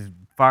it. He's a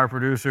fire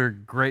producer,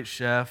 great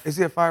chef. Is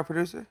he a fire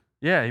producer?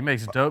 Yeah, he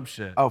makes dope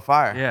shit. Oh,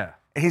 fire. Yeah,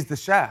 He's the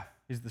chef.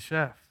 he's the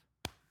chef.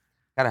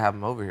 Gotta have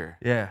him over here.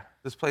 Yeah,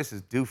 This place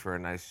is due for a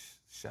nice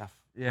chef.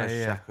 Yeah, nice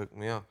yeah. chef cooked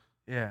meal.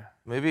 yeah.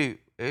 Maybe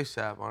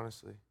ASAP,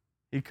 honestly.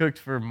 He cooked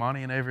for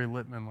Monty and Avery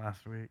Littman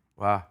last week.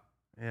 Wow.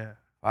 Yeah.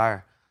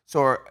 Fire.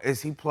 So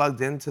is he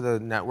plugged into the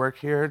network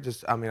here?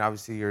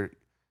 Obviously you're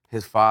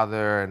his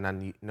father, and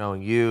then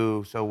knowing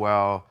you so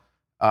well,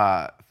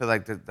 I feel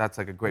like that's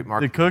like a great The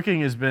market.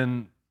 cooking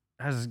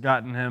has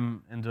gotten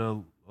him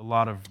into a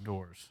lot of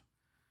doors.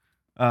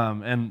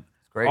 And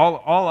great.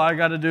 all I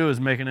got to do is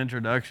make an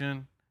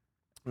introduction,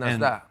 And that's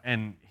that.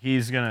 and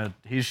he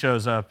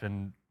shows up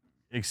and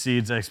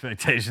exceeds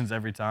expectations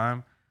every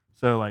time.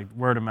 So like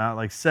word of mouth,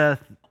 like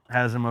Seth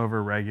has him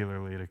over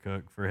regularly to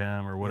cook for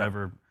him or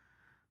whatever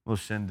little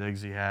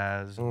shindigs he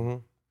has. Mm-hmm.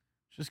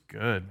 It's just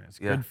good, man. It's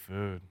Yeah. good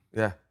food.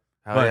 Yeah.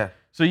 Hell But yeah.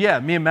 So yeah,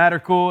 me and Matt are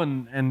cool,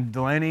 and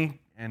Delaney,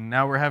 and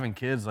now we're having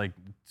kids. Like,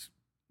 it's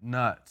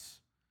nuts.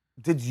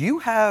 Did you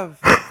have?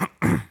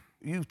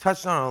 You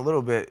touched on it a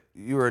little bit.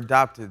 You were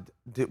adopted.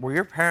 Were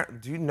your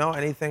parents? Do you know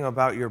anything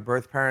about your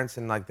birth parents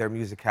and like their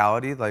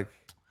musicality? Like,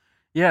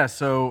 Yeah.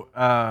 So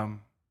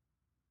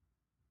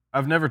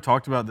I've never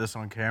talked about this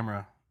on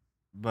camera,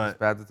 but it's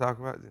bad to talk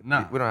about.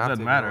 no, we don't it have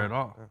doesn't to. matter at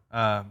all.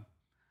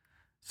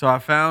 So I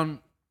found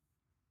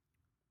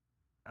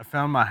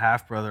my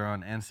half brother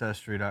on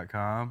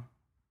Ancestry.com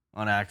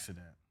on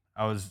accident.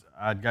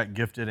 I got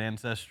gifted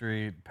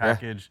Ancestry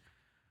package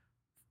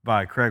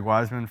by Craig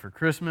Wiseman for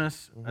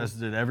Christmas, as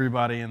did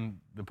everybody in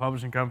the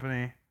publishing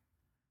company.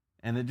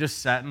 And it just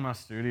sat in my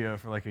studio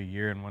for like a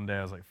year, and one day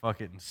I was like,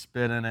 fuck it, and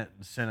spit in it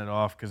and sent it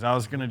off, because I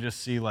was going to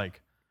just see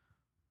like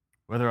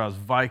whether I was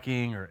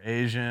Viking or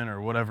Asian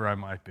or whatever I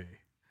might be.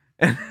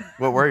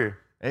 What were you?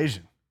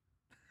 Asian.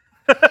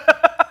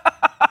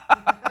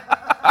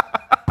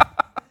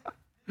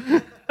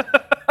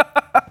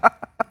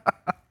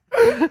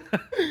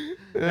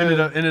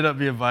 ended up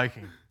being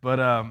Viking,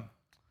 but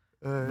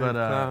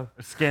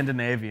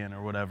Scandinavian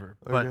or whatever.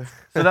 But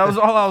so that was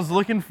all I was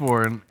looking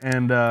for,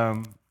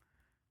 and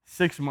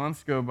 6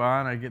 months go by,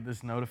 and I get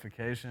this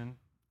notification.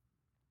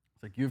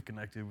 It's like, you've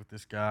connected with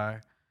this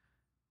guy,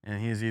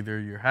 and he's either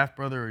your half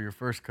brother or your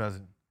first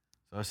cousin.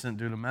 So I sent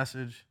dude a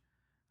message.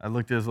 I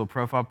looked at his little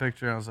profile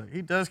picture, and I was like,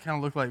 he does kind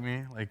of look like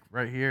me, like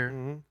right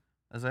here.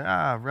 I was like,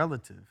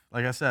 relative.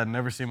 Like I said, I'd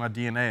never seen my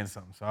DNA in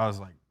something, so I was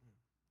like,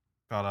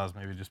 thought I was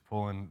maybe just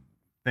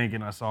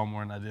thinking I saw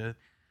more than I did.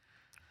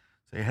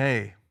 Say,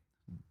 hey,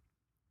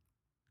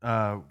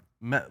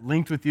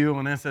 linked with you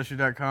on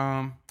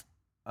Ancestry.com.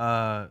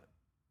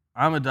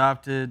 I'm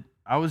adopted.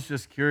 I was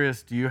just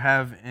curious, do you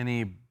have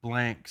any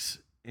blanks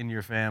in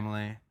your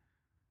family?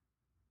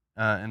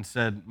 And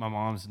said my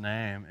mom's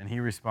name. And he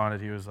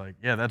responded, he was like,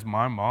 yeah, that's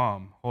my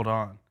mom. Hold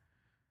on.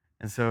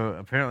 And so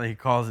apparently he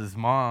calls his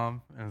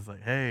mom and was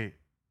like, hey,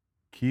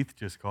 Keith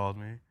just called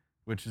me,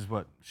 which is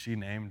what she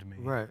named me.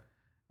 Right.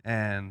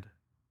 And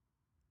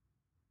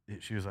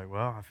she was like,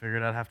 well, I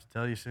figured I'd have to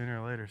tell you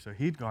sooner or later. So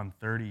he'd gone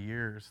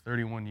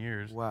 31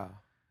 years. Wow.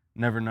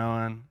 Never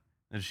knowing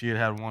that she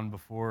had one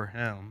before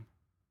him,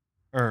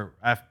 or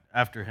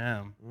after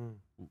him,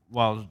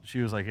 while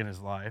she was like in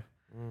his life.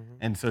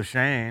 And so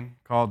Shane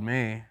called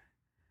me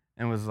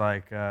and was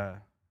like,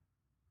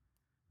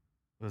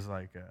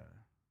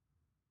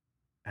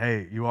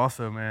 hey, you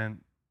also, man,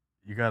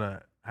 you got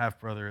a half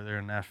brother there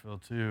in Nashville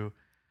too,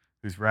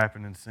 who's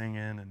rapping and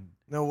singing, and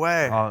No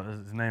way.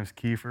 his name's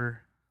Kiefer.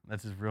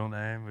 That's his real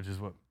name, which is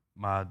what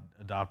my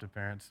adopted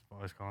parents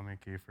always call me,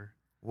 Kiefer.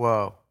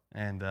 Whoa.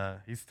 And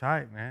he's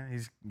tight, man.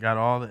 He's got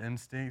all the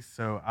instincts.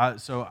 So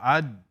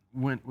I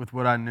went with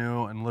what I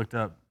knew and looked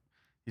up.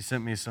 He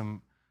sent me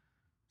some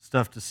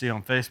stuff to see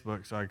on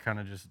Facebook, so I kind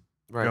of just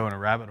go in a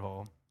rabbit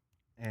hole.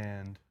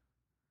 And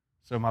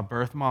so my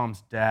birth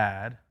mom's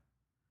dad,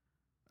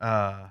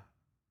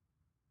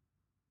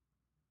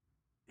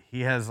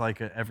 he has like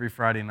a every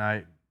Friday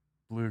night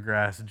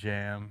bluegrass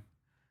jam.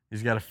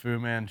 He's got a Fu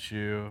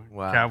Manchu,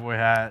 cowboy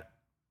hat.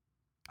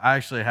 I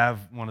actually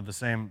have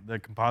the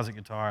composite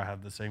guitar. I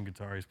have the same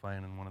guitar he's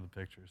playing in one of the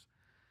pictures.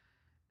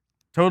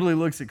 Totally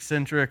looks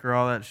eccentric or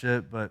all that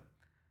shit, but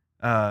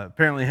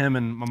apparently him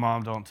and my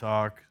mom don't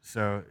talk.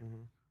 So,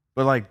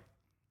 but like,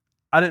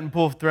 I didn't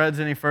pull threads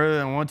any further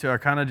than I want to. I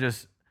kind of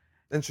just,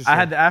 I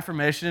had the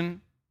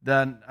affirmation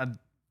that I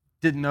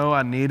didn't know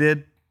I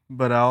needed,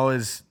 but I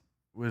always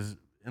was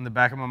in the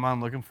back of my mind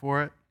looking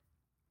for it.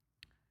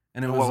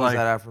 And what was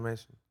that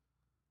affirmation?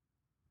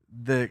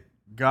 That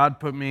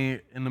God put me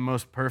in the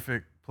most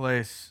perfect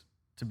place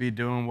to be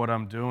doing what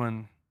I'm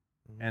doing,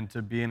 and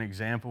to be an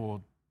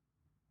example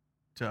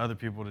to other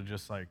people, to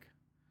just like,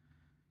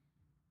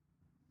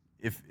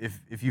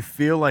 if you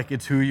feel like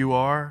it's who you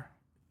are,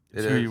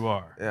 it's who you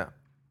are. Yeah.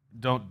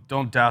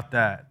 Don't doubt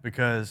that,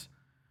 because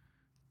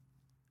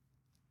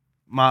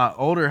my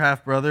older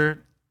half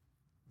brother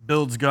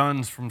builds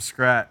guns from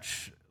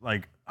scratch,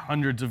 like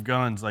hundreds of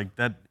guns, like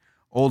that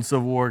old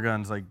Civil War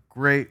guns, like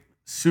great,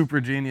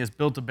 super genius,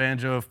 built a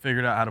banjo,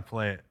 figured out how to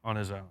play it on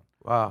his own.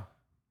 Wow.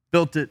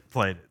 Built it,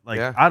 played it. Like,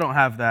 I don't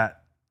have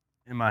that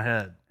in my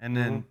head. And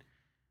then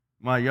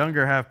my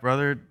younger half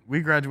brother, we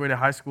graduated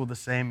high school the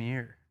same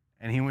year.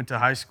 And he went to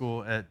high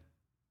school at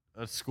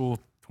a school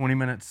 20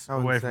 minutes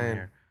away from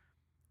here.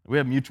 We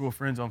have mutual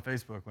friends on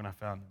Facebook when I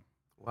found him.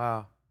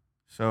 Wow.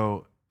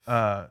 So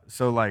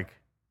like,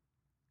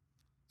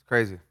 it's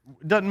crazy.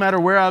 It doesn't matter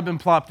where I've been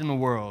plopped in the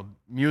world,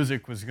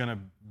 music was gonna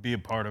be a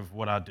part of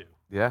what I do.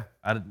 Yeah.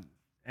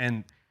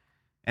 And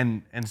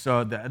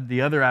so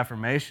the other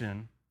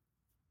affirmation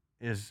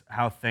is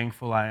how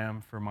thankful I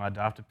am for my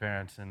adopted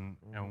parents, and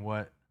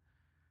what,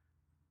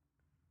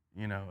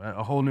 you know,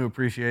 a whole new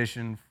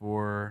appreciation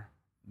for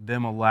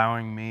them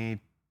allowing me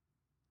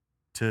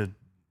to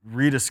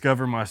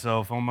rediscover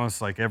myself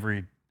almost like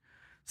every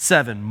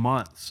 7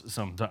 months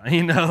sometimes,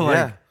 you know, like.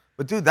 Yeah.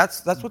 But dude,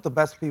 that's what the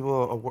best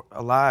people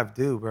alive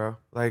do, bro.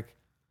 Like,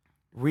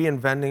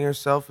 reinventing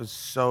yourself is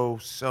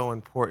so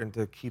important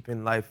to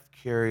keeping life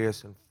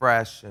curious and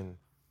fresh,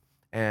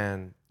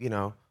 and you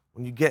know,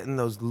 when you get in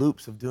those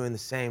loops of doing the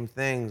same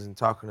things and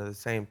talking to the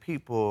same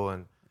people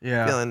and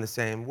feeling the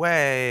same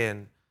way,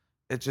 and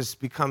it just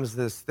becomes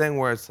this thing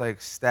where it's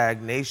like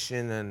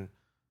stagnation. And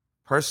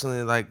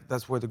personally, like,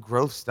 that's where the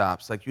growth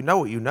stops. Like, you know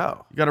what you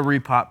know. You got to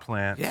repot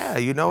plants. Yeah,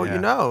 you know what you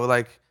know.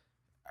 Like,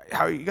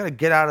 how you got to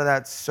get out of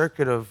that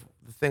circuit of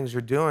the things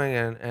you're doing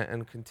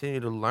and continue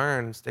to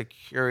learn and stay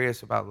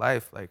curious about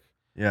life. Like,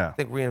 I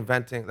think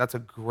reinventing, that's a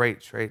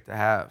great trait to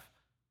have.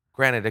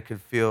 Granted, it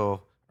could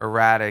feel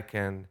erratic,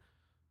 and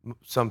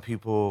some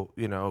people,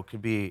 you know,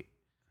 could be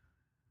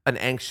an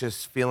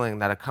anxious feeling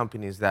that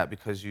accompanies that,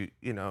 because you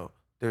know,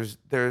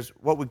 there's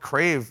what we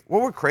crave.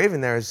 What we're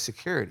craving there is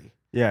security.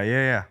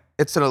 Yeah.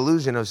 It's an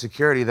illusion of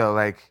security, though.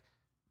 Like,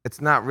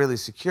 it's not really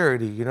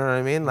security. You know what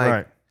I mean?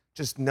 Like,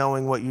 just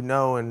knowing what you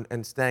know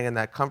and staying in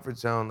that comfort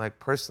zone. Like,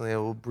 personally, it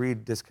will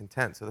breed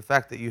discontent. So the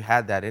fact that you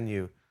had that in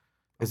you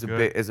is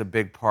a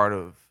big part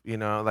of, you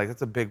know, like,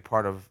 that's a big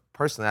part of,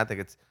 personally, I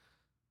think it's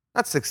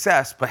not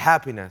success, but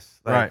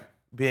happiness. Like,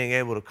 being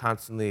able to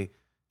constantly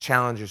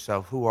challenge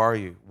yourself. Who are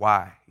you?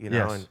 Why? You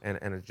know,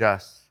 and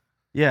adjust.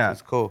 Yeah. So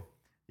it's cool.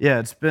 Yeah,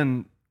 it's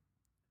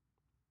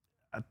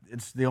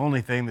the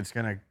only thing that's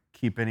going to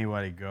keep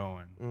anybody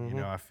going. You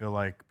know, I feel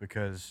like,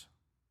 because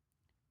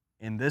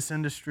in this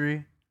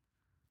industry,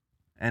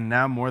 and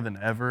now more than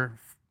ever,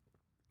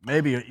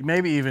 maybe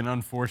even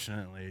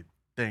unfortunately,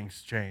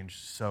 things change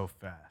so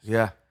fast.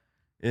 Yeah.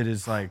 It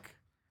is like,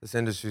 this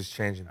industry's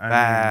changing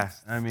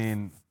fast. I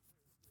mean,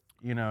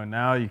 you know,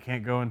 now you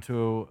can't go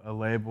into a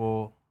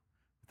label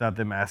without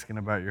them asking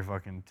about your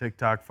fucking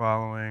TikTok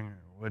following,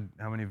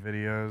 how many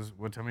videos,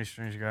 how many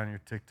streams you got on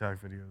your TikTok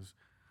videos.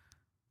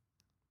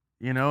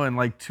 You know, and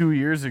like 2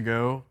 years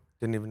ago,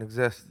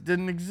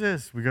 Didn't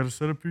exist. We got to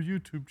set up your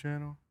YouTube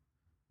channel.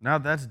 Now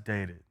that's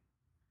dated.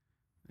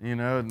 You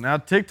know, now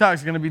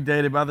TikTok's going to be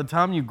dated. By the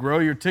time you grow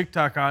your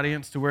TikTok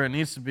audience to where it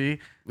needs to be,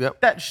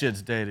 that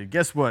shit's dated.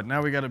 Guess what?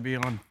 Now we got to be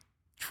on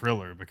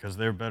Triller because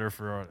they're better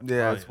for our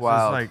audience. It's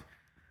wild. So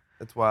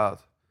it's wild.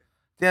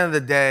 At the end of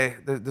the day,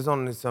 there's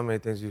only so many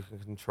things you can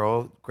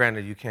control.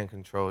 Granted, you can't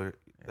control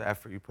the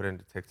effort you put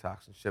into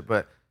TikToks and shit,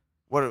 but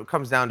what it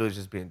comes down to is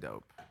just being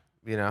dope,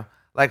 you know?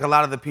 Like, a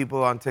lot of the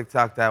people on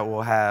TikTok that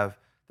will have,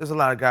 there's a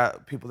lot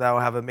of people that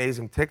will have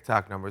amazing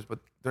TikTok numbers, but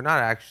they're not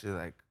actually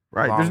like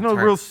there's no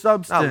real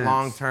substance. Not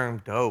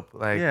long-term dope.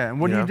 Like,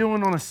 and what are you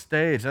doing on a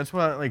stage? That's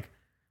what, like,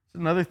 it's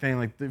another thing.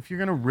 Like, if you're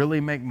gonna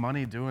really make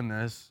money doing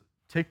this,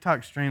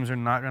 TikTok streams are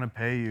not gonna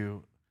pay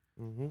you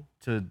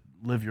to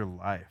live your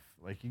life.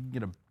 Like, you can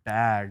get a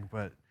bag,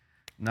 but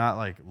not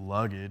like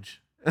luggage.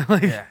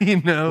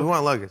 You know, we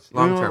want luggage,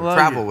 long-term,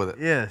 travel with it.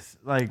 Yes,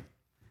 like.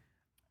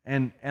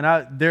 And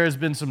there has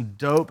been some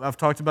dope, I've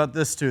talked about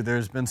this too,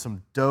 there's been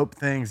some dope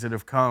things that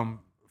have come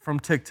from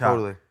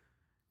TikTok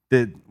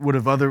that would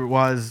have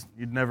otherwise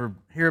you'd never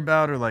hear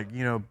about, or, like,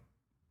 you know,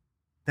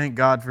 thank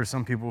God for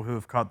some people who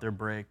have caught their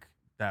break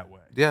that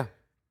way. Yeah.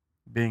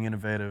 Being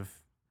innovative.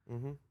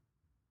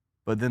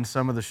 But then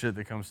some of the shit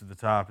that comes to the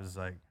top is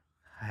like,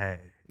 hey.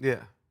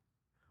 Yeah.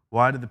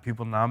 Why did the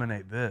people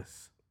nominate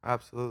this?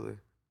 Absolutely.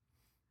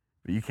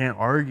 But you can't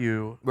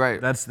argue.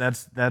 Right. That's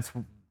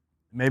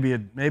maybe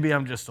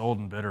I'm just old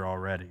and bitter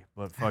already,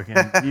 but fucking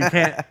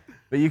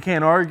you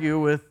can't argue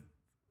with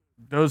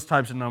those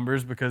types of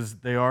numbers because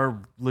they are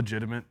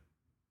legitimate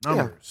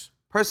numbers.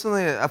 Yeah.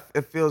 Personally,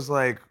 it feels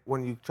like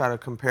when you try to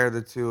compare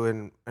the two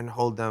and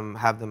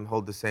have them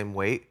hold the same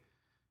weight,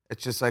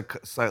 it's just like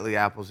slightly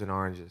apples and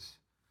oranges.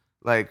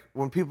 Like,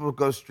 when people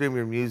go stream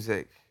your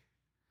music,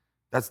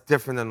 that's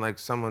different than like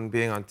someone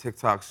being on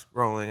TikTok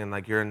scrolling and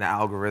like you're in the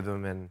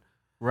algorithm and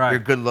you're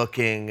good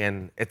looking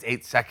and it's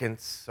 8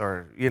 seconds,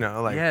 or, you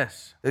know, like,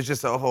 there's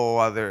just a whole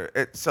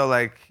other, so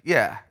like,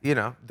 yeah, you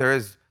know,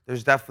 there's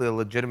definitely a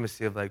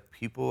legitimacy of like,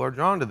 people are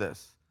drawn to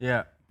this.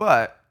 Yeah.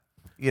 But,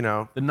 you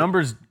know, the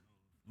numbers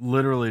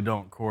literally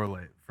don't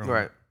correlate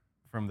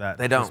from that.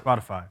 They don't.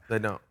 Spotify. They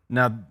don't.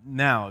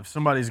 Now, if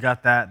somebody's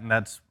got that and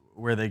that's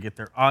where they get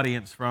their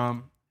audience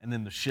from, and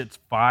then the shit's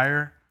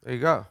fire. There you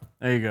go.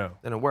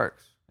 Then it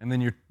works. And then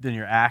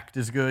your act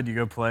is good. You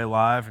go play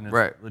live and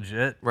it's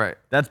legit. Right.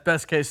 That's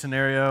best case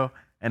scenario,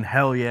 and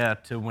hell yeah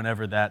to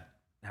whenever that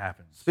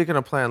happens. Speaking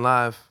of playing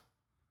live,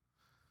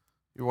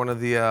 you're one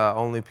of the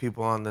only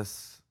people on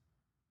this,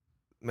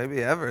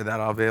 maybe ever, that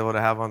I'll be able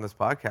to have on this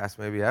podcast,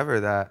 maybe ever,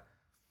 that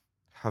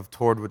have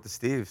toured with the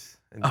Steves.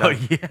 And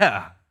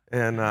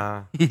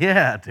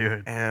yeah,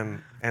 dude.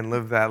 And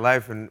lived that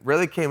life and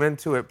really came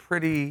into it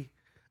pretty.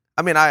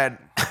 I mean, I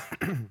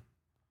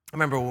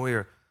remember when we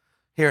were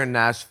here in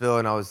Nashville,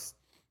 and I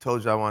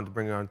told you I wanted to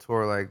bring you on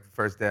tour, like, the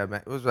first day I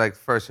met. It was like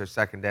first or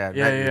second day I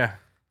met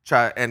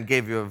you. And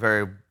gave you a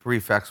very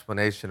brief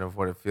explanation of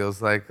what it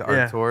feels like,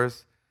 our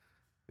tours.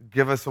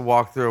 Give us a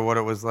walkthrough of what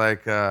it was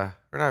like, or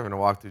not even a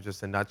walkthrough,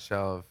 just a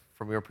nutshell of,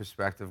 from your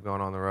perspective,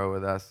 going on the road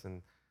with us.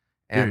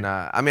 And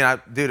I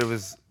mean, dude, it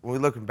was, when we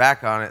looking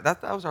back on it,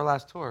 that was our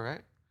last tour,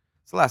 right?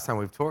 It's the last time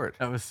we've toured,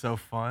 That was so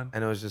fun.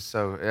 and it was just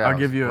so. Yeah, I'll it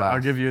give was a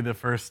you blast. the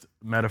first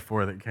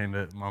metaphor that came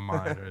to my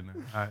mind right now.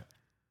 All right.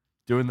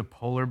 Doing the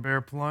polar bear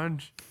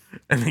plunge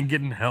and then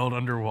getting held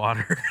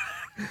underwater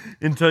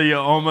until you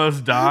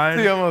almost died.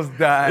 He almost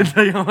died.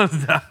 Until you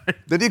almost died.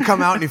 Then you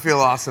come out and you feel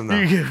awesome though.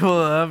 You get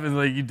pulled up and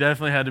like you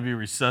definitely had to be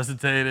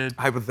resuscitated.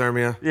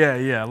 Hypothermia.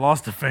 Yeah.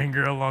 Lost a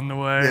finger along the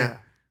way.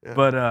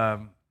 Yeah.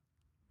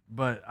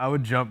 But I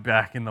would jump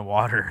back in the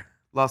water.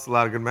 Lost a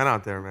lot of good men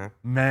out there, man.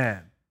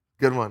 Man.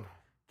 Good one.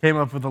 Came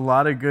up with a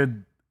lot of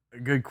good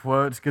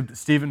quotes. Good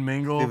Stephen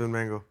Mingle. Stephen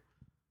Mingle.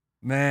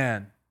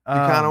 Man. You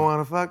kind of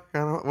want to fuck?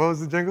 What was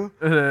the jingle?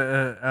 Sing Kind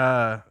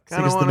us of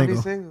the want to be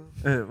Mingle. single.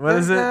 What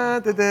is it?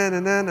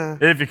 Da-da-da-da-da-da.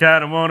 If you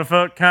kind of want to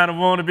fuck, kind of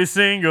want to be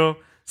single,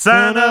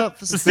 sign up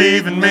for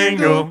Stephen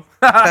Mingle.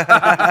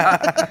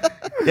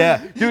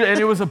 Yeah, dude, and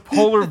it was a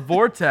polar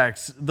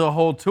vortex the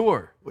whole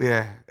tour.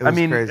 Yeah, it was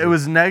crazy. It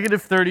was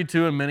negative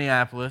 32 in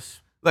Minneapolis.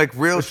 like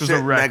real was shit.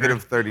 a record.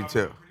 Negative 32.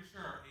 Pretty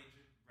sure our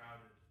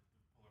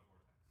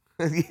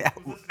agent routed Yeah.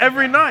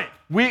 Every night.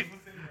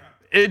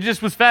 It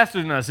just was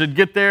faster than us. It'd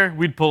get there,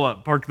 we'd pull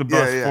up, park the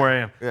bus, Yeah, 4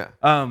 a.m. Yeah.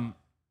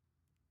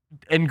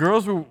 And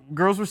girls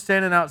were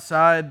standing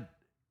outside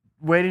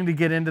waiting to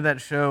get into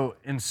that show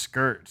in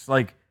skirts.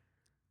 Like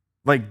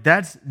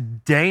that's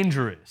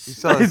dangerous. You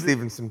saw the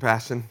Stevenson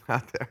passion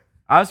out there.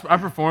 I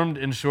performed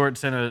in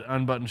shorts and an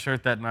unbuttoned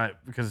shirt that night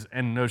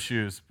and no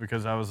shoes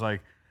because I was like,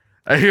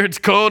 I hear it's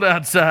cold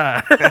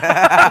outside.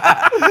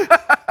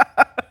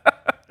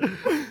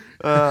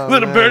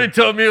 Little birdie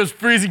told me it was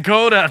freezing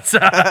cold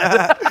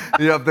outside.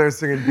 You're up there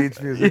singing beach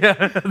music.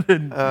 Yeah.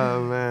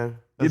 Oh man.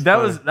 That's that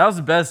funny. was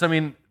the best. I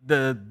mean,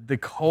 the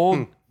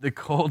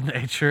cold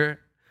nature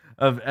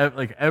of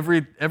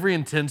every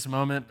intense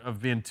moment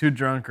of being too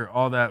drunk or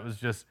all that was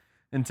just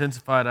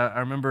intensified. I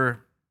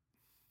remember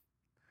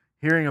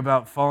hearing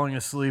about falling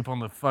asleep on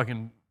the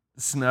fucking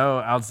snow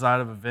outside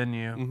of a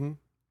venue, Mm-hmm.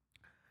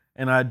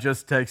 and I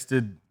just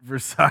texted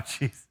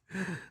Versace's.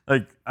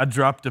 Like I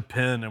dropped a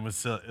pin and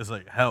was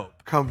like,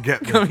 help. Come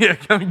get me.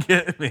 Come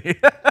get me.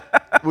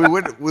 we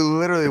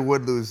literally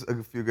would lose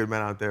a few good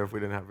men out there if we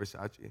didn't have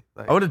Versace.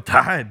 Like, I would have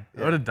died.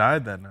 I would have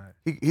died that night.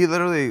 he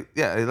literally,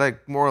 yeah, he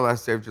like more or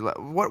less saved your life.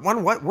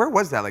 Where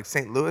was that? Like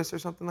St. Louis or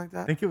something like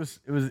that? I think it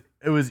was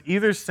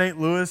either St.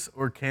 Louis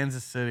or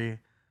Kansas City.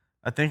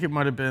 I think it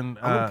might have been.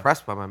 I'm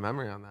impressed by my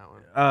memory on that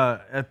one.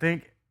 I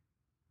think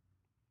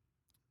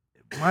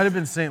it might have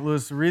been St.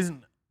 Louis. The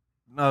reason,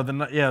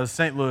 it was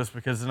St. Louis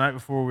because the night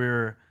before we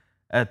were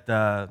at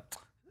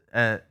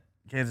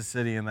Kansas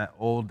City in that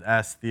old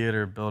ass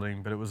theater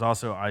building, but it was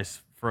also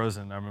ice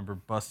frozen. I remember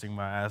busting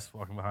my ass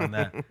walking behind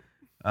that.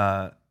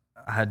 I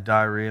had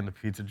diarrhea in the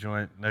pizza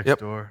joint next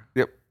door.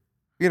 Yep.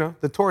 You know,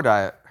 the tour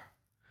diet.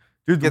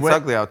 Dude, Gets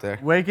ugly out there.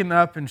 Waking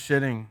up and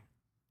shitting.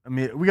 I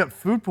mean, we got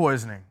food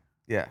poisoning.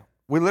 Yeah.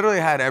 We literally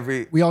had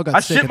every We all got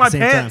I sick shit at my the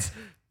same pants. time.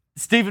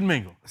 Stephen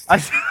Mingle.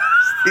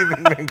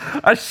 Stephen Mingle.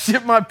 I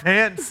shit my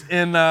pants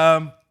in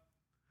as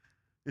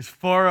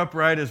far up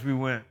right as we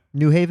went.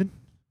 New Haven?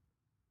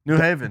 New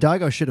Haven.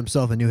 Dago shit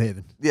himself in New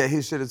Haven. Yeah,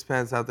 he shit his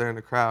pants out there in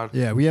the crowd.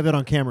 Yeah, we have it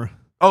on camera.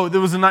 Oh,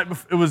 there was a night.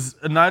 It was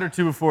a night or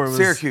two before. It was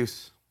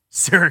Syracuse.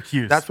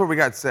 Syracuse. That's where we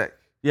got sick.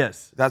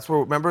 yes. That's where.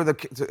 Remember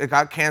it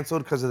got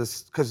canceled because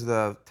of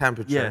the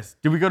temperature. Yes.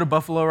 Did we go to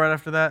Buffalo right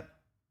after that?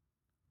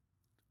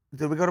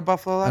 Did we go to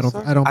Buffalo last don't-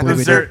 time? I don't believe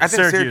we did. I think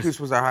Syracuse. Syracuse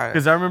was our highest.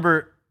 Because I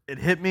remember it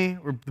hit me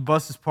where the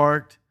bus is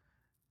parked,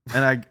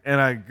 and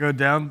I go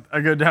down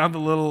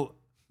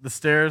the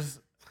stairs.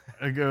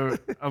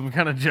 I'm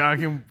kind of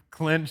jogging,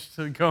 clenched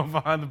to go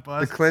behind the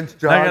bus. The clinch And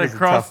jog I got is to a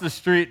cross tough- the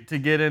street to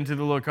get into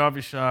the little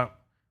coffee shop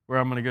where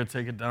I'm gonna go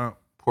take a dump.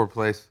 Poor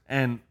place.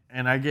 And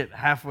I get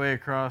halfway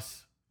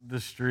across the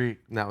street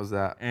And that was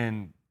that.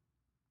 and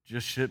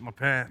just shit my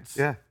pants.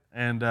 Yeah.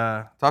 And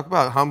Talk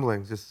about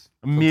humbling. Just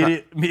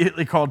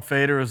immediately called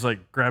Fader. Was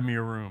like, grab me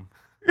a room.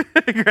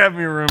 Grab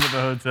me a room at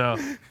the hotel.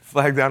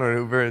 flag down on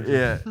Uber. And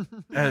Yeah.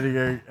 I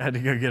had to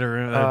go get a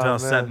room at the hotel,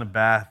 sat man. in the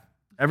bath.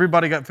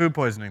 Everybody got food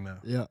poisoning though.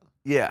 Yeah.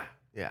 yeah.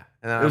 Yeah.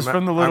 And It was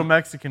from the little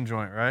Mexican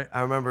joint, right?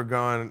 I remember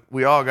going.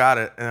 We all got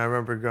it, and I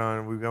remember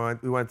going.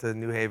 We went to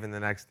New Haven the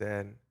next day,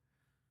 and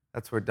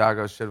that's where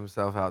Dago shit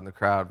himself out in the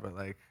crowd. But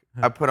like,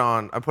 I put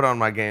on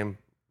my game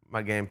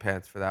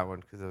pants for that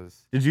one because it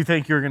was Did you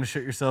think you were gonna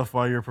shit yourself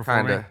while you were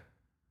performing?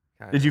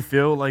 kinda. Did you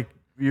feel like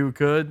you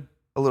could?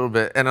 A little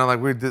bit, and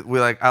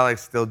I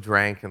still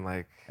drank and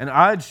like And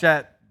I had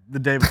shat the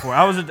day before.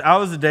 I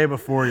was the day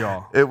before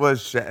y'all. it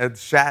was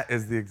shat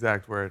is the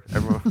exact word.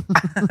 Everyone,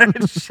 I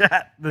had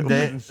shat the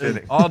day, wasn't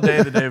shitting. all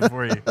day the day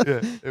before you.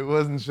 yeah, it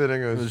wasn't shitting.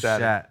 It It was, was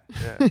shatting.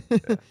 shat.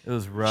 Yeah. It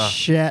was rough.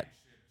 Shit.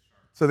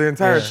 So the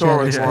entire Yeah. tour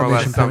was Shat more or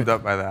less exclamation summed point.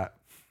 up by that.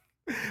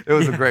 It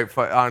was a great,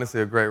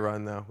 honestly, a great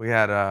run though. We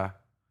had a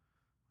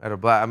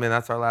blast. I mean,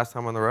 that's our last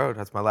time on the road.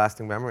 That's my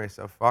lasting memory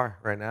so far,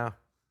 right now.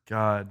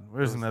 God,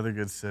 where's another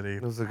good city?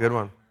 It was a good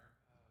one.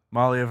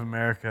 Mali of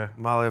America.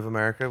 Mali of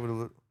America with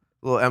a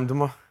little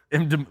Emdema.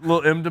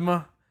 Little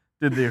Imdama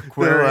did the Little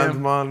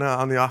aquarium. Emdema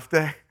on the off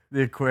day.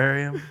 The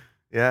aquarium.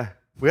 Yeah,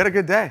 we had a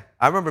good day.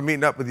 I remember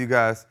meeting up with you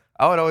guys.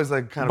 I would always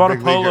like kind of Bought a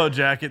big league polo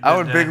jacket. I that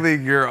would day. big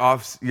league your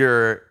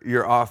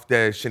off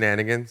day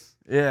shenanigans.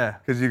 Yeah.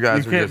 'Cause you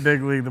guys You were can't just-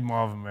 big league the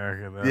Mall of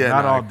America though. Yeah,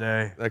 Not no, all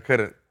day. I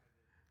couldn't.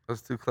 I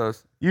was too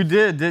close. You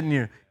did, didn't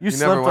you? You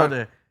slept never all went?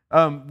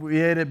 day.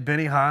 We ate at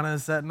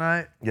Benihana's that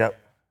night. Yep.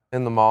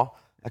 In the mall.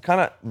 I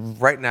kind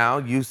of right now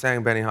you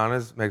saying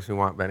Benihana's makes me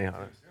want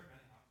Benihana's.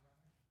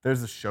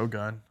 There's a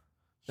Shogun.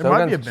 There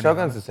might be a Benihana's.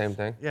 Shogun's the same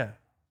thing. Yeah.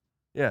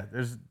 Yeah,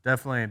 there's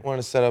definitely Want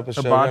to set up a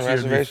Shogun hibachi would be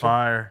reservation?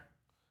 fire.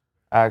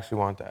 I actually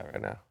want that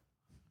right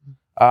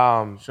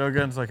now.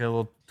 Shogun's like a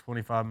little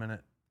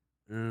 25-minute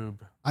oob.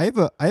 I have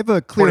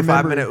a clear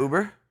 25-minute memory.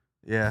 Uber.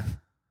 Yeah.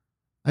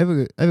 I have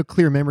a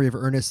clear memory of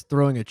Ernest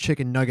throwing a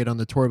chicken nugget on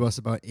the tour bus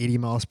about 80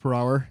 miles per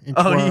hour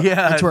into Oh,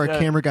 yeah, into our yeah.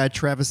 camera guy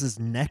Travis's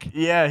neck.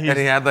 Yeah, And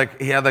he had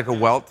like a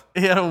welt.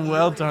 he had a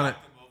welt on it.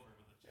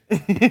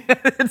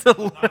 It's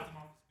a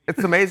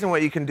It's amazing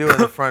what you can do in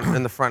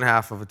the front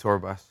half of a tour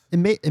bus. It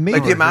made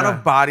Like the amount God.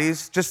 of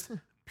bodies, just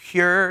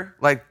pure,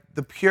 like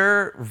the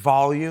pure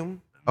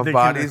volume of They can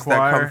bodies that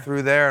come acquire.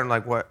 through there, and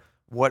like what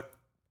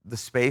the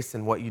space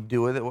and what you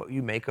do with it, what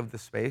you make of the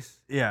space.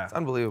 Yeah. It's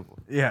unbelievable.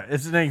 Yeah,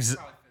 it's an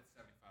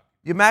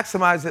You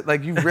maximize it,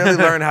 like you really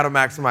learn how to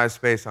maximize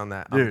space on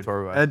that on the dude.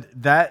 tour bus.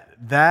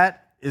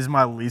 That is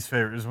my least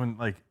favorite. Is when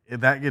like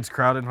if that gets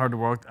crowded and hard to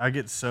walk. I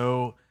get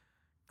so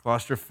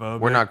claustrophobic.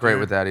 We're not great dude.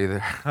 with that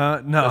either. No,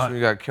 Especially when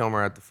you got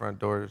Kilmer at the front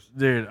doors.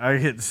 dude. I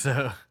get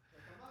so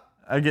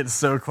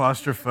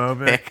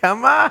claustrophobic. Hey,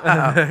 come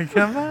on.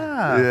 Come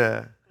on.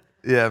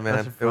 Yeah,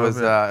 man. It was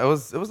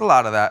a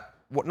lot of that.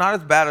 Not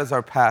as bad as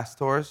our past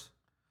tours,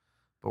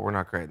 but we're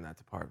not great in that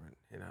department.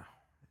 You know,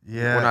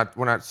 Yeah.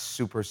 we're not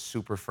super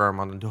firm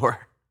on the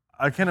door.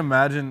 I can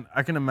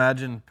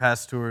imagine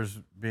past tours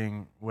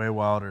being way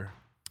wilder.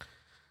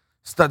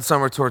 Stud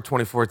Summer Tour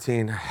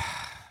 2014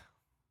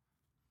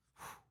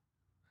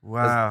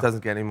 Wow.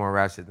 doesn't get any more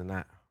ratchet than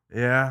that.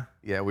 Yeah.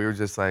 Yeah, we were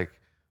just like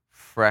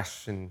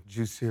fresh and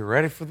juicy,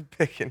 ready for the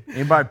picking.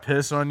 Anybody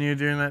piss on you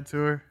during that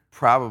tour?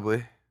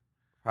 Probably.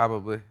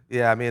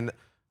 Yeah, I mean,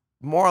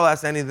 more or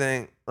less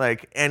anything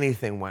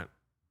went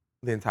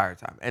the entire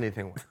time.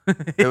 Anything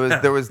went.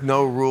 There was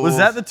no rules. Was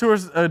that the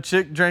tour's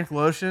chick drank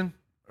lotion?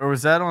 Or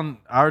was that on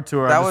our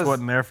tour? That I just was-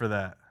 wasn't there for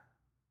that.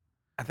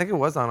 I think it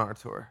was on our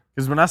tour.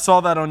 Because when I saw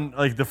that on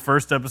like the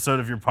first episode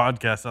of your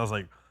podcast, I was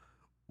like,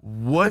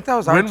 "What? I think that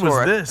was our when tour.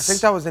 was this?" I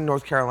think that was in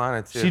North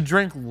Carolina too. She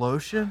drank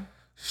lotion.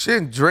 She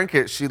didn't drink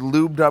it. She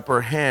lubed up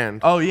her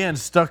hand Oh yeah, and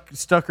stuck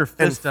her and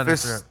fist down her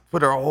throat.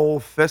 put her whole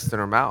fist in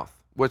her mouth.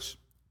 Which,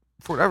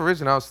 for whatever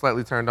reason, I was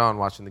slightly turned on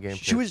watching the game.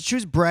 She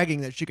was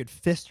bragging that she could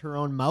fist her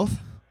own mouth.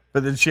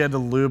 But then she had to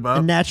lube up.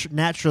 And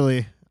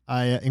naturally,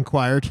 I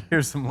inquired.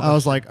 Here's some I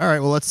was like, all right,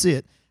 well, let's see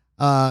it.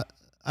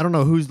 I don't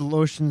know whose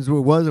lotions it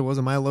was. It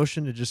wasn't my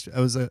lotion. It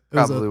was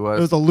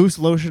a loose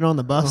lotion on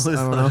the bus. I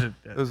don't know. lotion.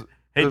 It was-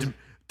 Hey, it was-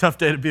 tough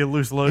day to be a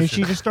loose lotion. And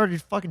she just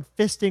started fucking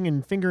fisting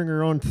and fingering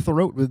her own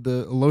throat with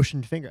the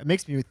lotioned finger. It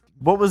makes me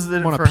what was in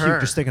it want for to puke her?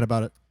 just thinking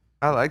about it.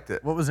 I liked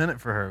it. What was in it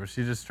for her? Was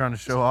she just trying to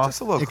show off? Just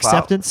a little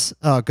Acceptance.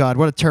 Oh God,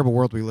 what a terrible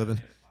world we live in.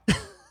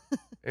 clout.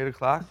 8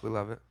 o'clock. We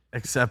love it.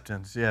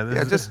 Acceptance. Yeah.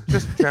 Yeah, just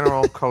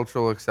general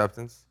cultural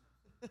acceptance.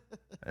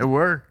 it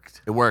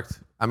worked. It worked.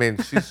 I mean,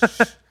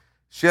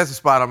 she has a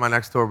spot on my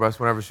next tour bus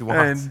whenever she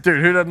wants. And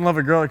dude, who doesn't love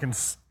a girl that can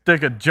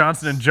stick a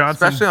Johnson &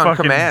 Johnson Especially on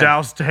fucking command.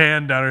 doused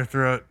hand down her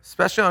throat?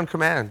 Especially on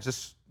command.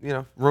 Just,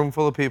 room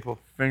full of people.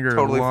 Finger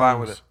Totally fine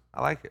with lungs. it.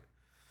 I like it.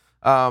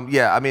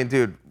 Yeah, I mean,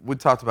 dude, we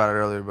talked about it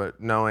earlier,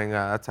 but knowing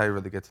that's how you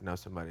really get to know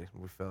somebody.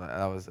 We feel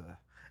that was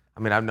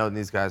I've known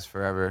these guys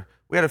forever.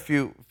 We had a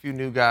few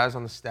new guys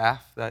on the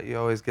staff that you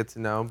always get to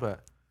know, but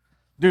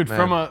Dude,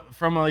 Man.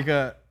 from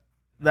the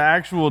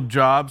actual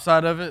job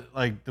side of it,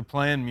 like the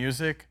playing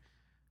music,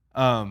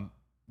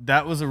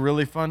 that was a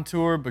really fun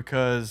tour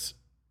because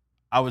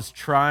I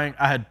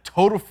had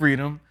total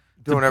freedom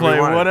Do to whatever you play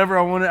wanted. whatever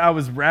I wanted. I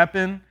was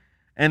rapping,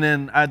 and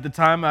then at the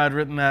time I had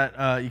written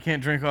that you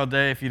can't drink all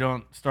day if you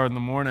don't start in the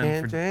morning.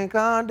 can't for- drink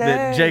all day.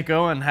 that Jake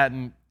Owen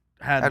hadn't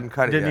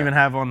cut it didn't yet. even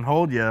have on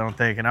hold yet, I don't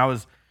think. And I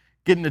was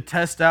getting to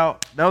test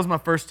out. That was my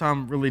first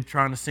time really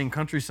trying to sing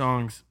country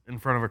songs in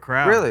front of a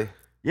crowd. Really?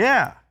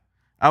 Yeah.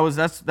 That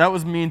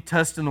was me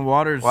testing the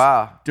waters.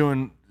 Wow. I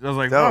was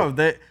like, Dope.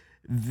 oh,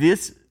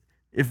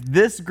 if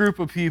this group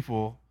of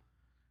people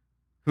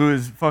who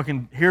is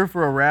fucking here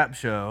for a rap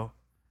show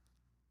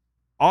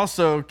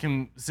also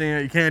can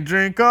sing, you can't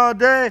drink all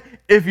day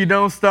if you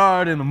don't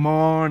start in the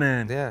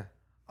morning. Yeah.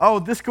 Oh,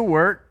 this could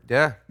work.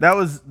 Yeah. That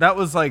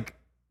was like,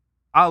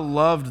 I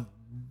loved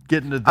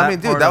getting to that. I mean,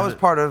 dude, part that of was it.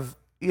 part of,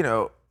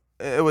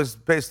 it was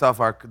based off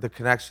the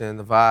connection,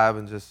 the vibe,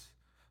 and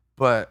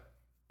but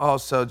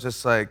also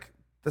just like,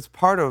 it was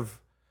part of,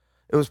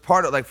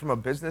 like, from a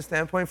business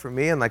standpoint for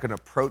me and like an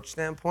approach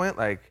standpoint,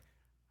 like,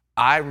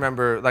 I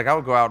remember, like, I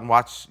would go out and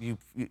watch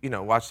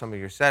watch some of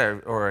your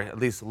set or at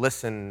least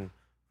listen,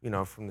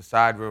 from the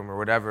side room or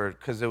whatever,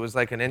 because it was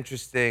like an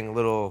interesting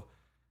little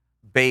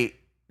bait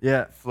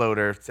Yeah.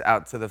 floater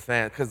out to the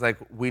fan, because like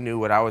we knew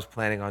what I was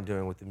planning on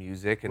doing with the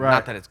music, and Right.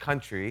 not that it's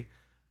country,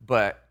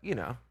 but you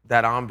know,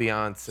 that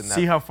ambiance and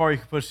See that, how far you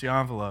can push the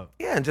envelope.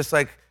 yeah, and just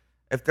like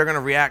if they're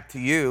gonna react to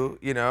you,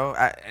 you know,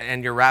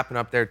 and you're rapping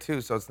up there too,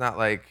 so it's not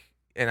like,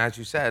 and as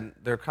you said,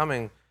 they're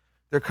coming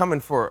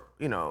for,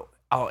 you know,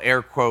 I'll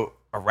air quote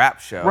a rap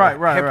show, Right.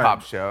 hip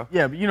hop show,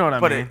 Yeah, but you know what I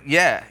but mean.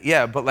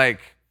 yeah, but like,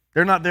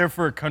 They're not there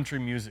for a country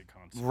music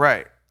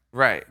concert.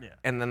 right, Yeah.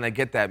 and then they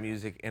get that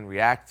music and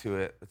react to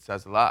it. It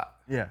says a lot.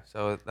 Yeah.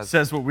 So that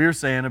Says what we were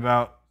saying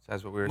about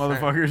says what we were saying.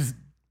 motherfuckers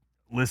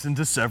listen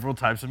to several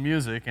types of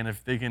music, and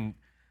if they can,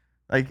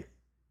 like,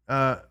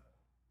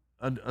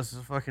 a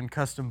fucking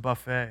custom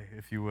buffet,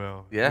 if you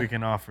will, Yeah. we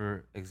can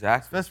offer,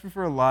 Exactly. especially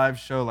for a live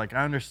show. Like,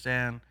 I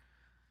understand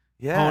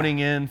Yeah. honing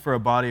in for a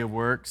body of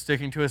work,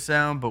 sticking to a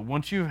sound, but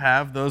once you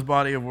have those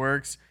body of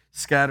works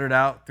scattered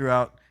out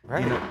throughout,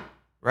 Right. you know,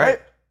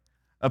 Right.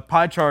 a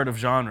pie chart of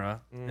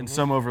genre and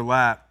some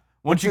overlap.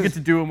 Once Which you get is- to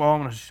do them all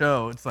on a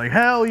show, it's like,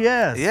 hell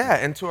yes. Yeah,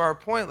 and to our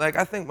point, like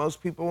I think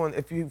most people,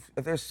 if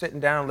they're sitting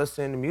down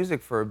listening to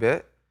music for a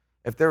bit,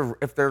 if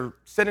they're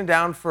sitting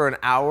down for an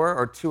hour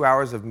or 2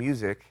 hours of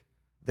music,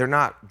 they're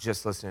not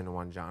just listening to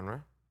one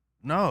genre,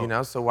 No. you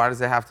know. So why does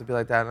it have to be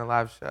like that in a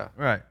live show?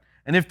 Right.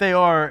 And if they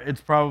are, it's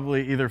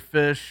probably either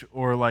Fish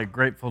or like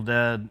Grateful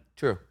Dead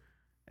True.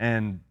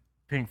 and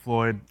Pink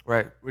Floyd,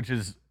 Right. which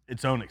is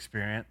its own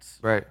experience.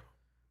 Right.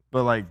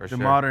 But like For the sure.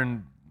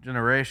 modern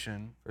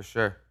generation, For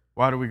sure.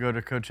 why do we go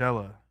to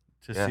Coachella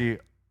to Yeah. see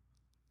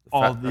The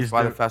all That's these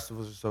why the different-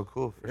 festivals are so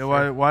cool. For Yeah,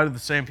 sure. why do the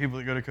same people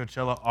that go to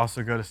Coachella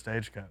also go to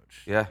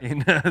Stagecoach? Yeah. You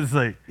know, it's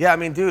like, Yeah, I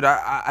mean, dude,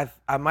 I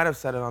might have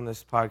said it on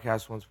this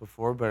podcast once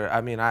before, but I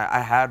mean, I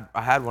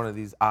had one of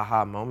these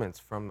aha moments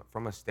from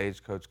a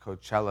Stagecoach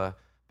Coachella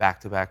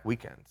back-to-back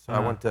weekend. So I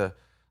went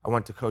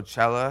to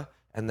Coachella,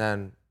 and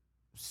then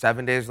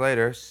 7 days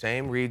later,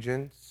 same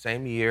region,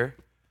 same year,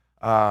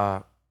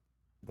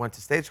 went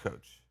to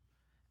Stagecoach,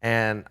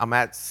 and I'm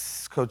at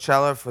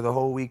Coachella for the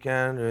whole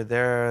weekend. Or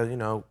there, you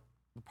know,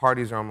 the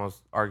parties are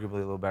almost arguably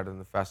a little better than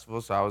the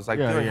festival. So I was like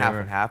Yeah, doing yeah, half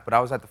right. and half, but I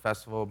was at the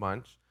festival a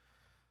bunch.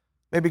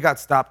 Maybe got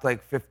stopped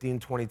like 15,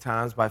 20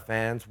 times by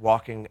fans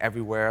walking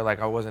everywhere.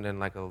 Like I wasn't in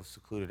like a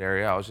secluded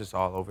area. I was just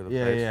all over the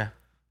yeah, place. yeah.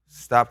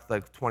 Stopped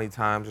like 20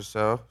 times or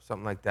so,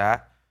 something like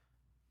that.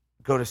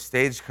 Go to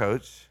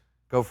Stagecoach,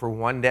 go for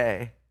one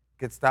day,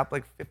 get stopped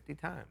like 50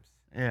 times,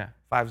 Yeah.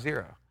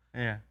 5-0.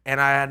 Yeah. And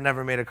I had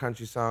never made a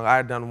country song. I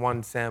had done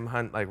one Sam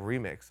Hunt like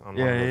remix on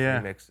one of those Yeah.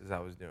 remixes I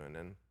was doing,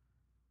 and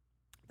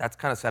that's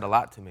kind of said a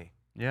lot to me,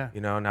 Yeah.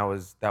 you know. And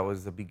that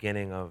was the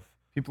beginning of,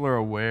 People are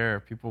aware.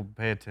 People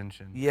pay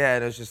attention. yeah.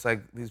 And it's just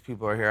like these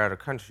people are here at a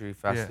country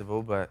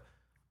festival, but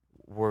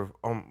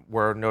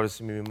we're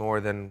noticing me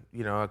more than,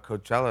 you know, at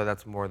Coachella.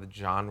 That's more the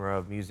genre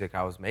of music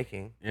I was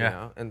making, Yeah. you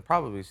know, and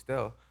probably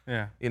still,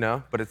 Yeah. you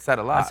know. But it said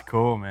a lot. That's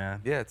cool,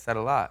 man. Yeah, it said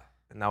a lot,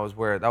 and that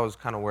was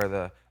kind of where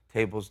the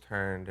tables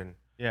turned. And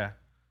Yeah.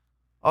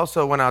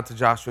 also went out to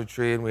Joshua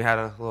Tree, and we had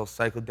a little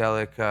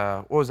psychedelic.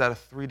 What was that? A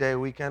 3-day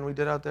weekend we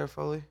did out there,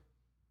 Foley.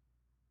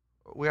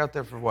 We out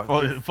there for what?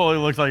 Fully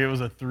looked like it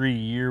was a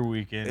 3-year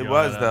weekend. It y'all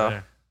was, had out though.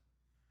 there.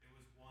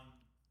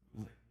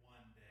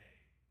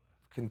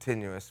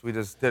 Continuous. We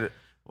just did it.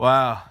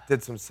 Wow.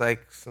 Did some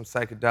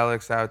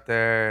psychedelics out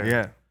there.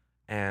 Yeah.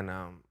 And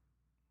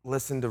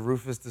listened to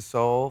Rufus Du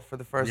Sol for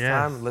the first Yes.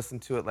 time.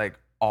 Listened to it like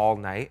all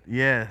night.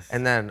 Yes.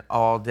 And then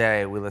all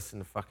day we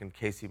listened to fucking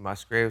Casey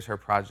Musgraves, her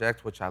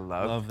project, which I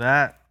love. Love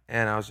that.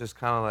 And I was just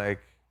kind of like,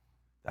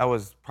 that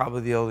was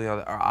probably the only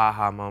other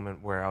aha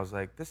moment where I was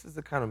like, this is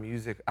the kind of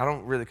music. I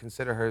don't really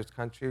consider her as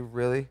country,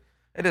 really.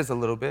 It is a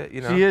little bit, you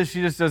know. She is.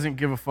 She just doesn't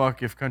give a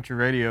fuck if country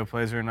radio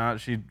plays her or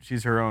not.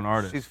 She's her own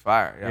artist. She's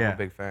fire. Yeah, I'm Yeah. a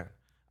big fan.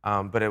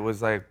 But it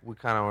was like, we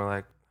kind of were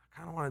like, I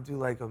kind of want to do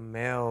like a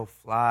male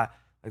fly.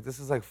 Like, this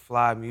is like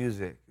fly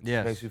music. It Yes.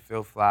 just makes you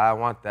feel fly. I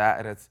want that.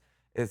 And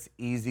it's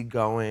easy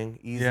going,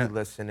 easy Yeah.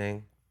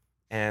 listening.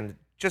 And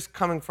just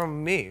coming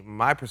from me,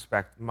 my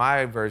perspective,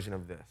 my version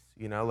of this,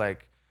 you know,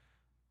 like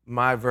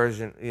my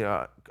version, you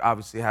know,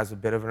 obviously has a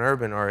bit of an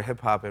urban or a hip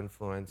hop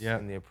influence Yeah.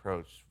 in the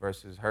approach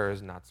versus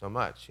hers, not so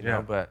much, you Yeah.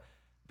 know, but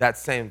that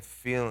same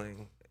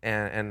feeling.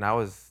 And that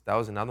was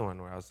another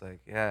one where I was like,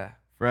 yeah,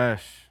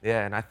 Fresh.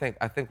 yeah, and I think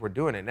we're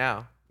doing it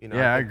now. You know.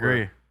 Yeah, I think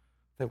we're- agree.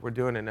 I think we're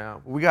doing it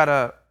now. We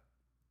gotta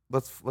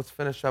let's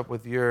finish up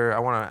with your. I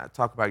want to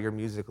talk about your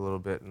music a little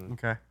bit and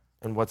Okay.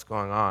 what's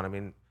going on. I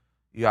mean,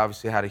 you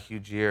obviously had a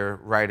huge year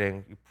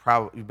writing.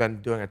 You've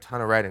been doing a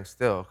ton of writing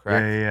still,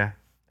 correct? Yeah, yeah.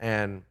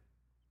 And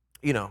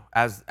you know,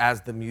 as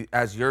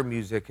your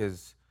music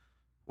is,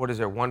 what is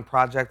there? One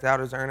project out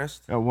as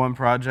Ernest. Got one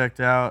project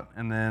out,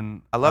 and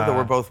then I love that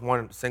we're both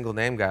one single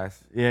name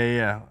guys. Yeah,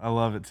 yeah. I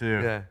love it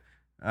too.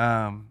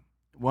 Yeah.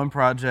 One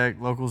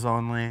project, locals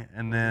only,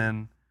 and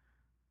then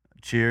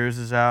Cheers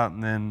is out,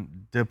 and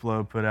then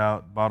Diplo put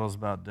out Bottles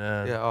About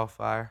Dead. Yeah, all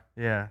fire.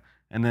 Yeah.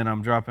 And then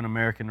I'm dropping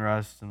American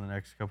Rust in the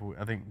next couple.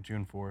 I think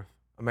June 4th.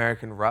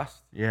 American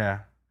Rust. Yeah.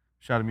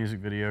 Shot a music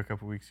video a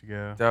couple weeks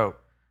ago. Dope.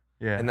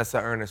 Yeah. And that's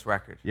the Ernest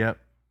record. Yep.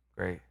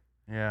 Great.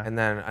 Yeah. And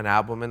then an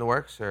album in the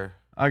works, or?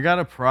 I got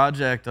a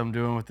project I'm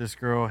doing with this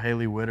girl,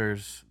 Haley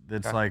Witters,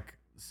 that's Okay. like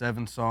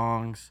 7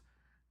 songs,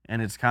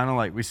 And it's kind of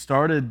like we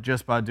started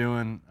just by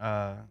doing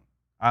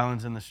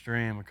Islands in the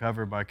Stream, a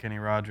cover by Kenny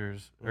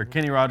Rogers. Or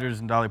Kenny Rogers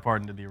and Dolly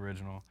Parton did the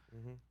original.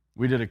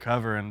 We did a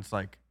cover, and it's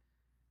like,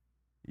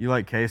 you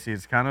like Casey,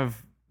 it's kind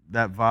of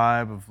that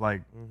vibe of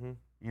like,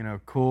 you know,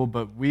 cool.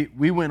 But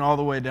we went all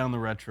the way down the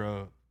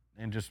retro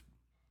and just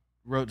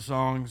wrote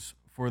songs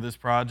for this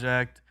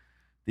project.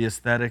 The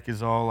aesthetic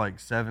is all like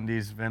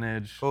 70s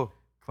vintage,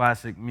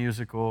 classic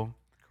musical.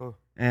 Cool.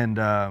 And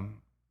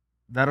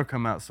that'll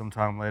come out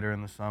sometime later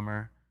in the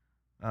summer.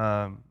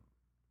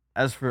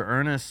 As for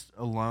Ernest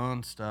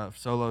alone stuff,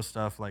 solo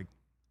stuff, like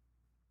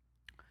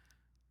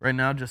right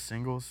now just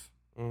singles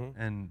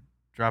and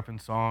dropping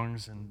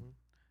songs. And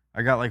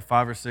I got like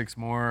 5 or 6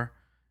 more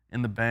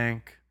in the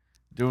bank,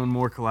 doing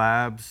more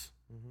collabs.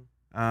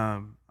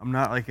 I'm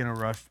not like in a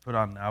rush to put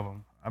out an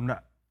album.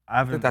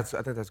 I think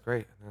that's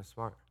great. That's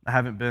smart. I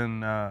haven't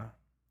been.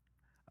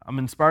 I'm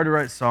inspired to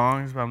write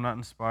songs, but I'm not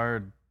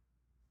inspired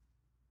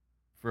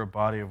for a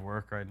body of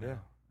work right now. Yeah.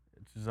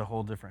 It's just a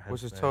whole different headspace.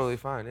 Which is totally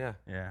fine. Yeah.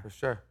 Yeah. For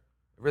sure.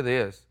 It really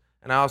is.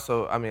 And I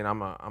also, I mean,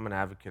 I'm an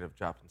advocate of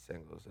dropping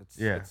singles.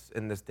 It's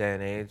in this day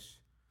and age,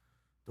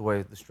 the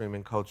way the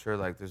streaming culture,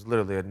 like there's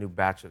literally a new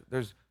batch of,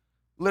 there's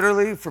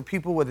literally for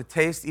people with a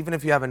taste, even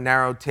if you have a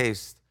narrow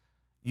taste,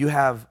 you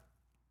have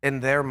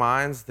in their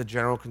minds, the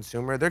general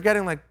consumer, they're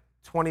getting like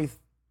 20,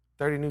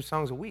 30 new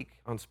songs a week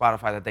on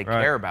Spotify that they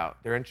care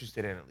about, they're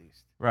interested in at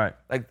least. Right.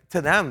 Like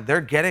to them,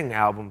 they're getting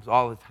albums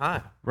all the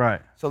time.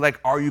 Right. So like,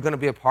 are you gonna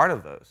be a part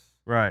of those?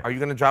 Right. Are you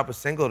gonna drop a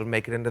single to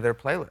make it into their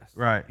playlist?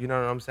 Right. You know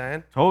what I'm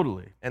saying?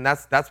 Totally. And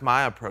that's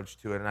my approach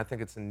to it, and I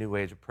think it's a new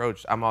age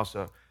approach.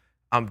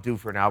 I'm due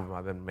for an album.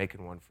 I've been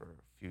making one for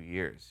a few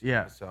years.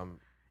 Yeah. So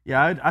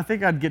I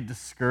think I'd get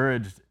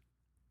discouraged,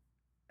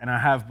 and I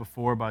have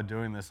before by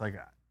doing this, like,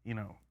 you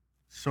know,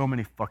 so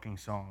many fucking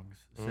songs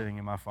sitting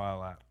in my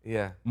file app.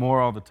 Yeah. More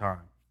all the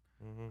time.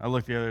 I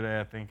looked the other day,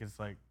 I think it's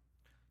like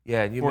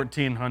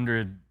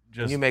 1,400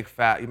 just. You make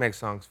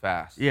songs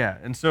fast. Yeah,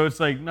 and so it's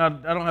like, I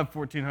don't have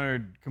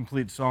 1,400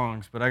 complete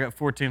songs, but I got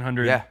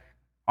 1,400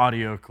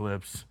 audio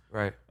clips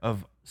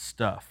of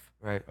stuff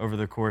over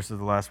the course of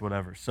the last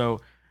whatever.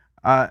 So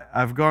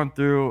I've gone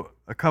through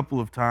a couple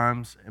of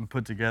times and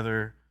put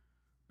together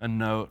a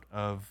note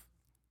of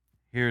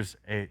here's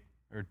 8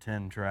 or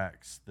 10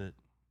 tracks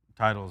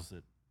titles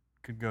that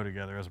could go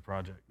together as a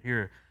project.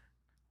 Here,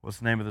 what's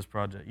the name of this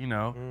project? You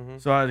know,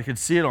 so I could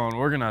see it all and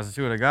organize it,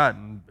 see what I got.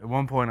 And at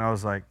one point, I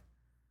was like,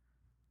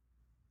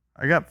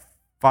 I got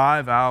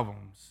 5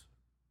 albums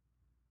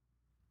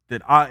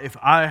that if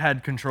I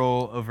had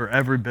control over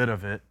every bit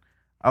of it,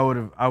 I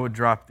would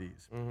drop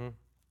these.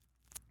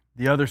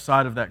 The other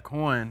side of that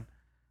coin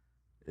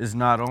is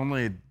not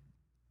only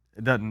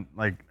it doesn't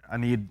like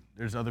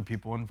there's other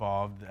people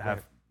involved that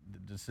have the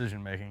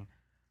decision making.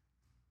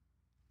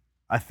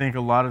 I think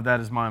a lot of that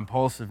is my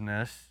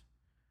impulsiveness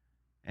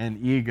and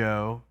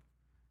ego,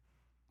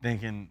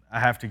 thinking I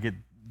have to get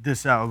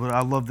this out, but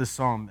I love this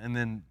song, and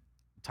then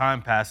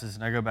time passes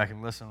and I go back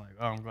and listen, like,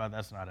 oh, I'm glad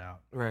that's not out.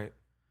 Right.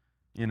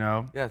 You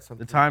know? Yeah. It's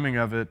something. The timing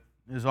of it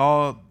is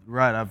all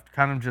right. I've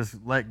kind of just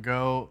let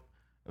go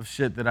of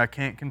shit that I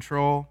can't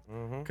control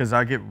because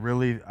I got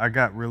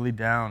really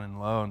down and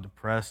low and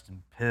depressed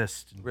and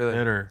pissed and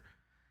bitter.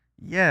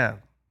 Yeah,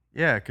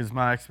 because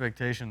my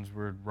expectations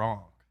were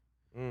wrong.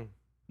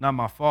 Not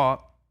my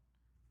fault.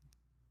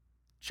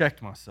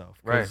 Checked myself.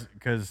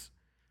 Because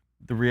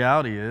the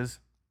reality is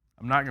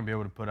I'm not going to be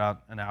able to put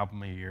out an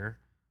album a year.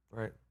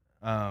 Right.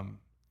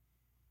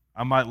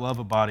 I might love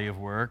a body of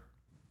work,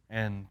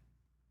 and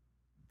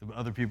the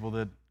other people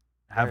that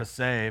have a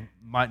say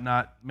might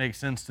not make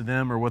sense to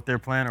them or what their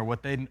plan or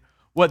what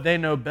they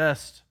know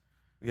best.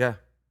 Yeah.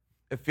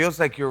 It feels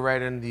like you're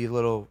right in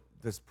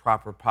this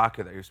proper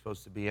pocket that you're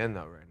supposed to be in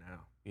though right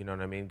now. You know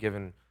what I mean?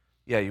 Given,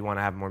 you want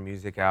to have more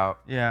music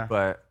out. Yeah.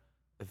 But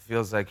it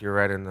feels like you're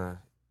right in the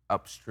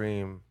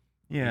upstream.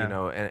 Yeah. You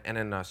know, and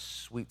in a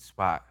sweet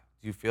spot.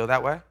 Do you feel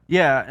that way?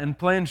 Yeah, and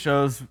playing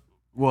shows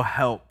will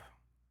help,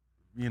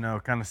 you know,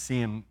 kind of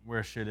seeing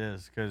where shit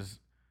is. Because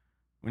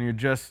when you're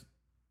just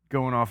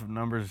going off of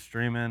numbers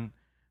streaming,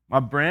 my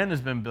brand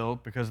has been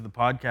built because of the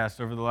podcast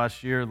over the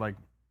last year. Like,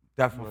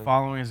 definitely, my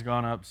following has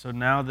gone up. So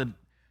now that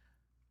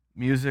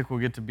music will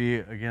get to be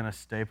again a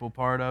staple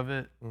part of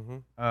it,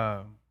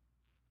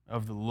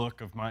 of the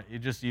look of my, it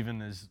just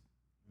even as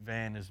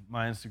vain as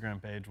my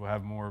Instagram page will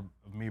have more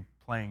of me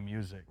playing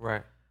music.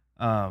 Right.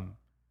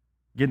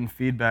 Getting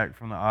feedback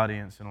from the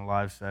audience in a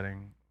live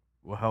setting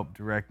will help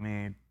direct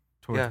me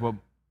towards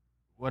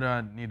what do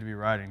I need to be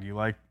writing. Do you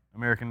like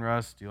American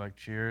Rust? Do you like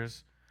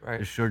Cheers?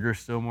 Right. Is Sugar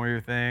still more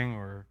your thing,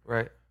 or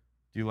do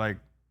you like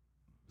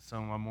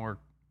some of my more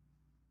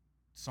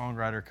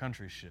songwriter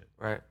country shit?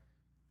 Right.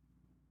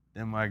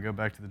 Then when I go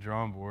back to the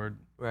drawing board.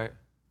 Right.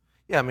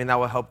 Yeah, I mean that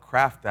will help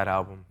craft that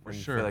album when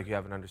sure. you feel like you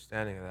have an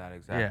understanding of that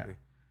exactly.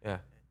 Yeah.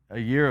 A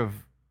year of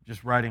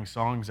just writing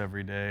songs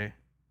every day.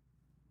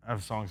 I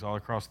have songs all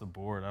across the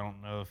board. I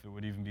don't know if it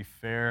would even be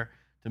fair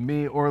to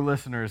me or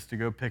listeners to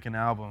go pick an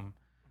album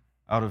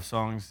out of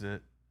songs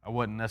that I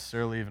wasn't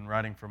necessarily even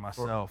writing for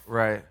myself.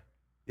 Right.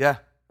 Yeah,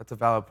 That's a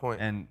valid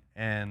point.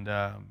 And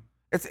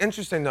It's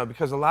interesting though,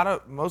 because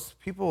most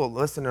people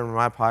listening to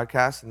my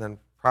podcast and then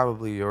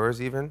probably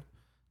yours even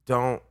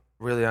don't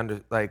really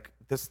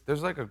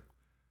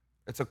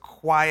it's a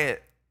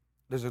quiet,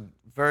 there's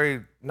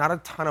not a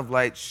ton of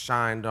light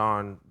shined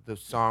on the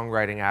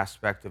songwriting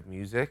aspect of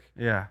music.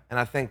 yeah, And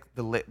I think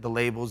the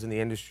labels in the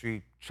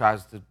industry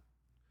tries to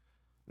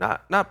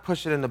not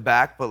push it in the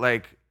back, but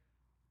like,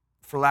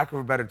 for lack of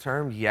a better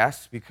term,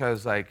 yes,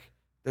 because like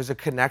there's a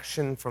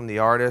connection from the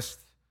artist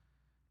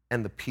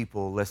and the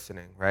people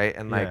listening, right?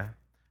 And like, Yeah.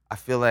 I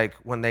feel like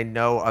when they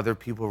know other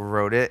people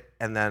wrote it,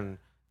 and then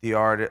the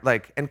artist,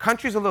 like, and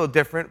country's a little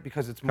different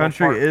because it's more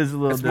Country is a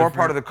little it's more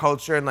part of different. the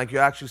culture, and like you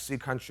actually see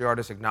country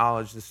artists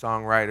acknowledge the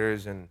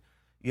songwriters, and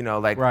you know,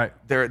 like Right.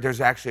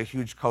 there's actually a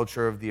huge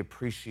culture of the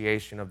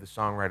appreciation of the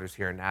songwriters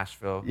here in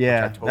Nashville.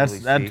 yeah. which I totally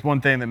That's see.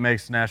 one thing that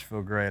makes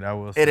Nashville great. I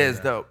will say It is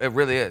that. though. It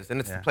really is, and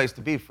it's Yeah. the place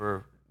to be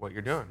for what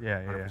you're doing.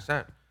 Yeah, yeah, yeah.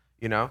 100%.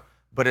 You know,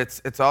 but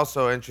it's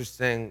also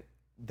interesting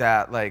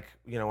that, like,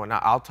 you know, when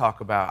I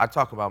talk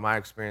about my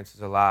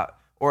experiences a lot,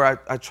 or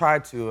I try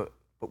to,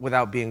 but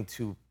without being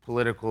too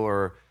political,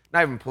 or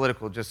not even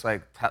political, just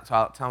like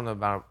telling them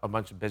about a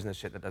bunch of business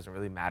shit that doesn't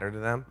really matter to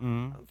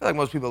them. I feel like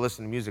most people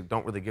listen to music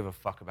don't really give a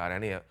fuck about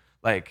any of,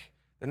 like,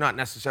 they're not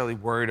necessarily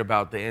worried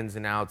about the ins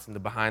and outs and the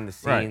behind the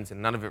scenes, Right.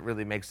 and none of it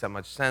really makes that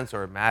much sense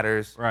or it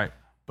matters. Right.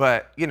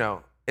 But you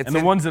know, it's And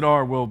the ones that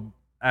are will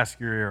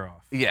ask your ear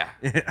off. yeah,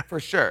 for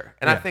sure.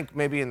 And I Yeah. think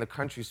maybe in the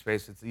country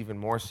space, it's even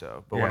more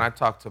so. But when Yeah. I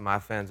talk to my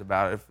fans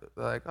about it,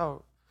 they're like,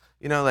 oh,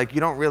 you know, like,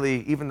 you don't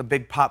really, even the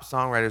big pop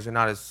songwriters are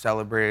not as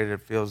celebrated, it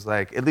feels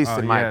like, at least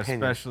in my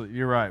opinion. Especially,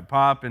 you're right.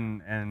 Pop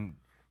and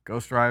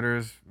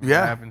ghostwriters,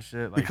 Yeah, rap and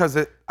shit. Like, because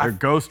they're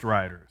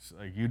ghostwriters.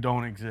 Like, you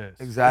don't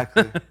exist.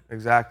 exactly,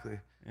 exactly.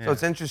 So Yeah.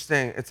 it's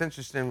interesting. It's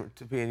interesting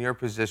to be in your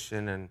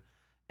position,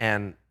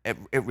 and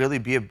it really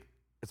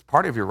it's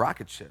part of your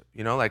rocket ship.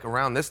 You know, like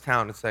around this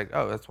town, it's like,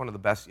 oh, that's one of the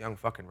best young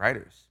fucking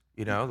writers.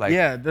 You know, like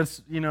Yeah,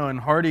 that's and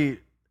Hardy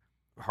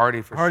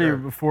Hardy for sure.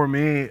 before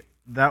me,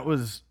 that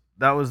was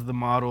the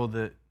model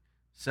that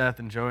Seth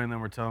and Joey and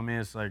them were telling me.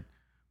 It's like,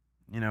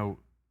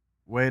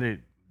 wait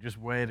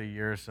a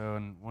year or so,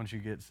 and once you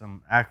get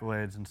some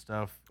accolades and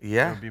stuff,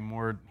 Yeah. there'll be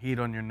more heat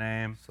on your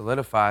name.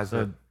 Solidifies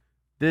it. So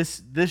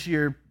this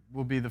year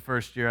will be the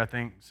first year, I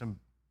think.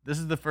 This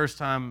is the first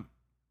time.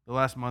 The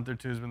last month or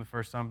two has been the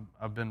first time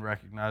I've been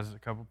recognized at a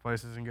couple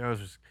places and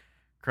goes. It's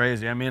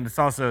crazy. I mean, it's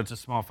a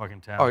small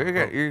fucking town. Oh,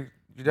 you're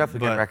definitely getting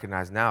But-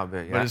 recognized now a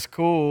bit. Yeah. But it's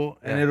cool,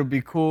 and Yeah. it'll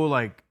be cool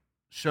like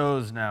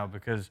shows now,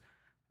 because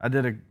I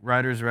did a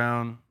writers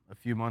round a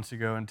few months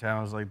ago in town.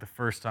 It was like the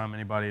first time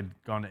anybody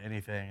had gone to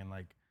anything, and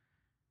like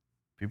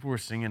people were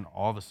singing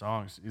all the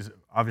songs. These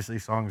obviously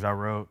songs I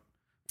wrote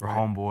for Right.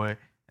 Homeboy,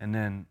 and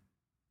then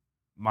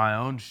my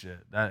own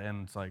shit.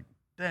 And it's like,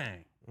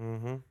 dang,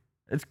 Mm-hmm.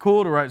 it's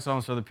cool to write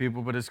songs for other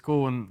people, but it's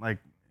cool when like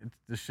it's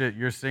the shit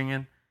you're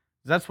singing.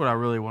 That's what I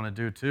really want to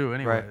do too.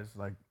 Anyways,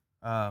 like,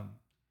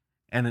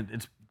 and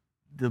it's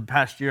the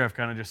past year I've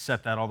kind of just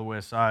set that all the way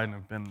aside and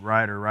I've been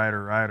writer.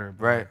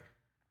 But Right. like,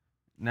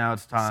 now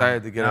it's time.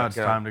 Excited to get now out- it's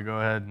get out. time to go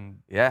ahead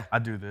and Yeah. I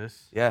do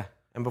this. Yeah.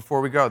 And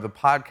before we go, the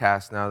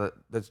podcast now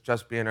that's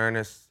Just Being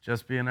Earnest.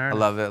 Just being I earnest.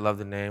 love it. Love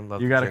the name.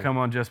 Love You the got to jingle. come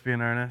on. Just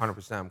being earnest.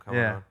 100%. I'm coming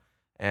Yeah. on.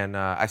 And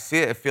I see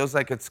it. It feels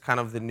like it's kind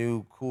of the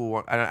new cool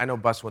one. I know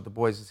Bustin' with the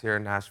Boys is here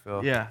in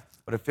Nashville. Yeah.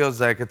 But it feels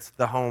like it's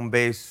the home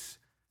base.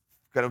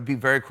 Going to be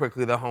very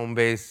quickly the home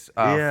base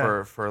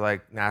Yeah. for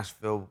like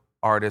Nashville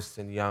artists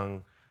and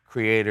young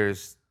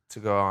creators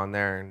to go on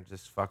there and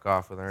just fuck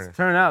off with Ernest.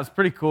 Turning out it's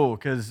pretty cool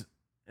because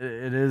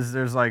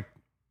there's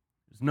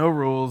no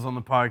rules on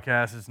the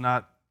podcast. It's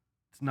not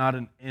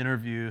an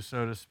interview,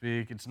 so to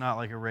speak. It's not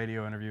like a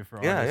radio interview for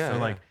artists. Yeah, so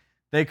yeah. like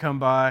they come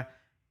by.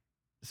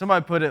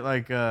 Somebody put it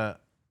like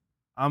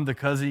I'm the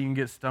cousin you can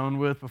get stoned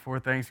with before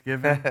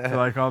Thanksgiving to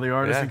like all the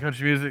artists Yeah. in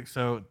country music.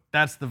 So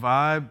that's the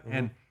vibe.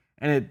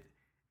 And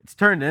it's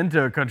turned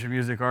into a country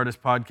music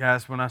artist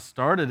podcast when I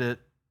started it.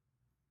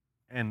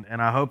 And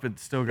I hope it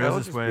still Yeah, goes it'll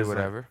this just way. be It's like,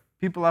 whatever.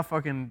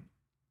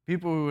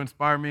 people who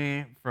inspire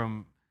me,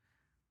 from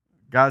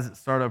guys that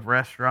start up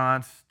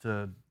restaurants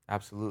to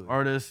Absolutely.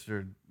 artists,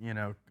 or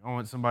I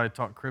want somebody to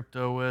talk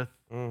crypto with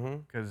Mm-hmm.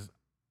 because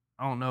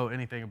I don't know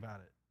anything about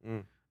it.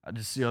 Mm. I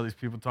just see all these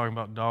people talking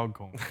about dog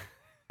corn.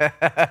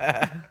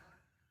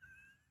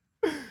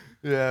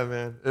 Yeah,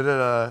 man.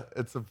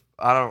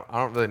 I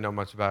don't really know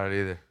much about it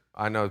either.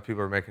 I know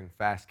people are making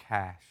fast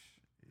cash,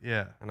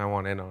 Yeah, and I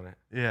want in on it.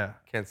 yeah.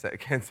 Can't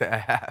say I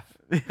have.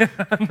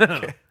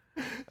 No.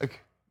 Okay.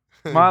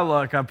 My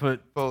luck,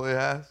 fully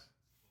has.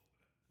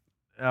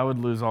 I would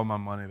lose all my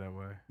money that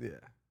way. Yeah.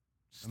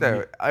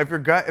 Stay.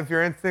 If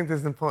your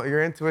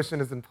intuition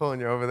isn't pulling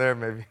you over there,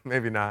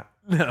 maybe not.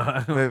 No,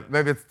 I don't,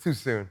 Maybe it's too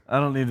soon. I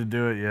don't need to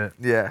do it yet.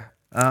 Yeah.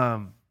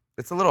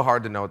 It's a little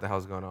hard to know what the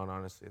hell's going on,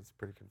 honestly. It's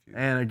pretty confusing.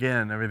 And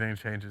again, everything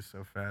changes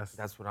so fast.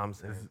 That's what I'm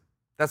saying.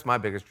 That's my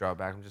biggest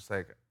drawback. I'm just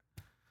like,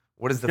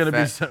 what is It's the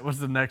gonna Fed? be. What's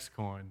the next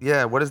coin?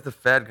 Yeah, what is the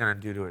Fed gonna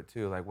do to it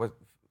too? Like,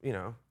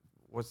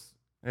 what's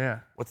Yeah.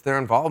 What's their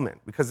involvement?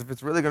 Because if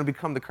it's really going to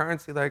become the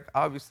currency, like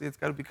obviously it's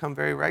got to become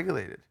very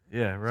regulated.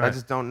 Yeah, So right. I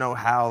just don't know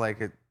how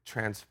like it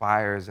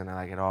transpires and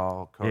like it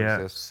all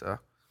coexists. So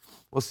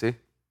we'll see.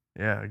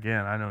 Yeah,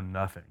 again, I know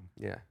nothing.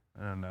 Yeah.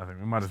 I know nothing.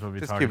 We might as well be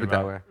Just talking keep it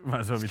about that way. Might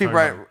as well be Just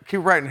talking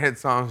keep writing hit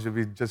songs. You'll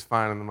be just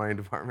fine in the money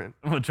department.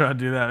 We'll try to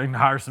do that. I can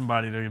hire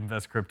somebody to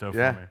invest crypto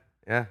Yeah. for me.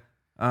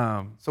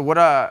 Yeah. So what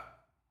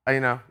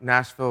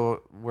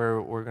Nashville, where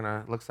we're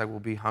gonna looks like we'll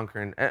be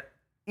hunkering.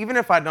 Even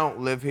if I don't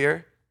live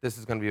here, this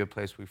is gonna be a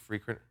place we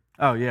frequent.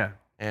 Oh yeah.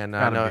 And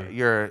I know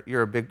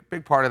you're a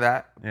big part of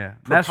that. Yeah.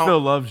 Nashville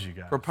loves you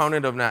guys.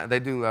 Proponent of that. They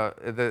do love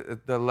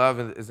the love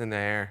is in the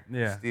air.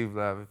 Yeah. Steve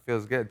love. It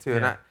feels good too.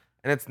 Yeah.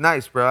 And it's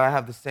nice, bro. I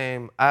have the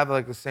same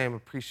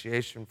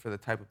appreciation for the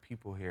type of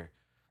people here.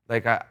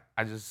 Like I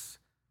don't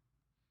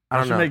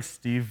should know. make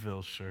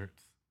Steveville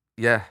shirts.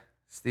 Yeah,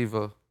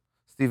 Steveville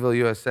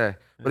USA.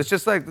 But it's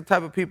just like the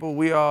type of people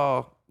we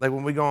all like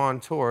when we go on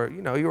tour.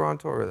 You know, you were on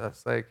tour with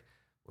us. Like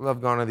we love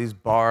going to these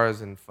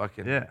bars and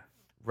fucking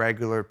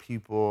regular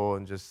people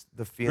and just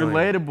the feeling.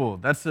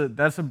 Relatable.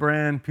 That's a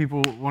brand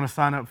people want to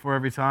sign up for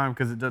every time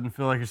because it doesn't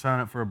feel like you're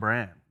signing up for a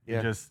brand. Yeah.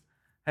 You just,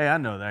 hey, I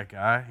know that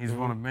guy. He's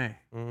one of me.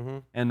 Mm-hmm.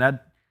 And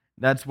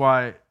that's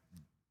why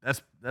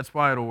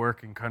it'll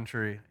work in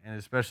country and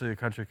especially the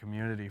country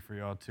community for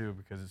y'all too,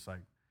 because it's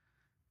like,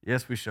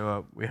 yes, we show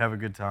up, we have a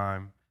good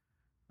time.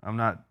 I'm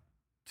not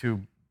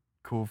too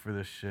cool for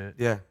this shit.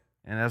 Yeah.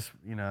 And that's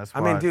why.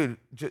 I mean, dude,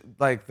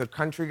 like the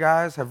country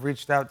guys have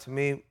reached out to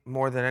me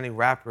more than any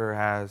rapper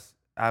has.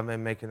 I've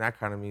been making that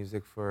kind of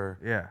music for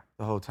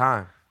the whole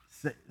time.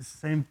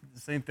 Same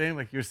thing.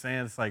 Like you're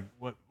saying, it's like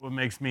what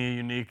makes me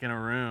unique in a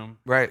room.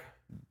 Right.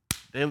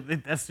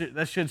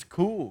 That shit's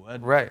cool.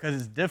 Right. Because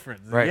it's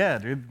different. Right. Yeah,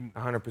 dude.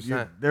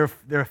 100%.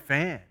 They're a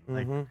fan.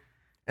 Like,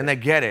 and they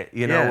get it.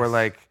 You know, we're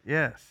like.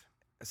 Yes.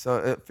 So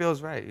it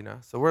feels right. You know.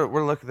 So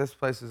we're looking. This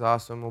place is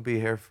awesome. We'll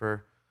be here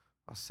for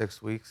about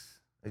 6 weeks.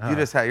 You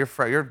just had you're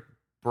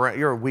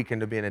a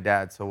weekend to being a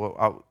dad,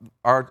 so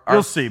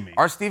you'll see me.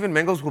 Our Stephen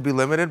Mingles will be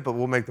limited, but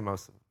we'll make the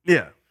most of it.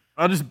 Yeah,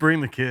 I'll just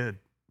bring the kid.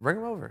 Bring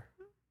him over.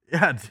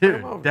 Yeah,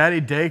 dude. Daddy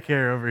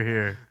daycare over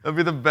here. That'd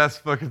be the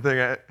best fucking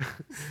thing.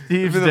 Steve's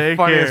It'd be the daycare.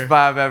 funniest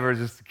vibe ever.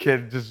 Just a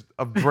kid, just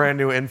a brand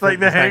new infant. It's like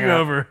The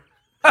Hangover.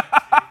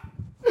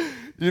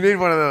 You need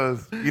one of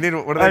those. You need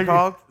what are they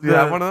called? Do you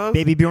have one of those?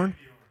 Baby Bjorn?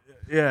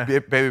 Yeah.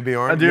 Baby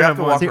Bjorn. I do you have have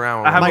to one. walk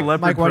around with I have one. a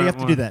leopard Mike, why do you have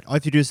print to do one. that? All you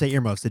have to do is say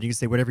earmuffs. Then you can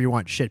say whatever you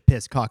want. Shit,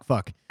 piss, cock,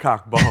 fuck.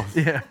 Cock balls.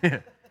 Yeah.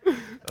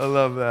 I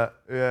love that.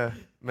 Yeah,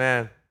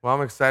 man. Well,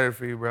 I'm excited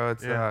for you, bro.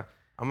 It's Yeah.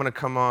 I'm gonna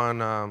come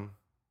on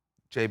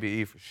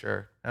JBE for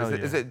sure.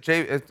 Is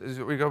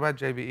it we go by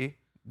JBE?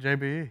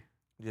 JBE.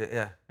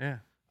 Yeah. Yeah.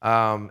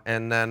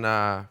 And then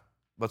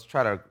let's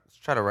try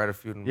to write a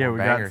few more Yeah, we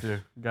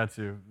bangers. got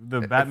to. The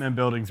Batman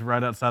building's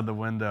right outside the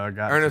window. I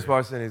got Ernest to.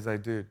 Barson, he's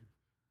like, dude,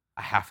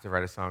 I have to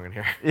write a song in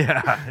here.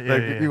 Yeah.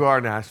 Like you are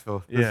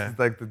Nashville. This Yeah. is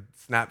like the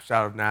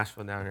snapshot of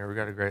Nashville down here. We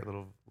got a great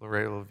little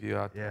view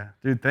out there.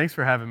 Yeah. Dude, thanks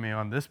for having me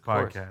on this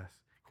course. podcast.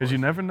 Because you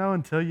never know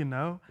until you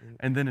know.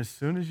 And then as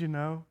soon as you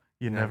know,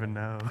 you never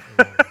know.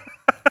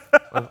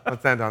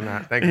 Let's end on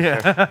that. Thank you,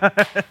 Yeah.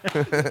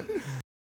 Chef.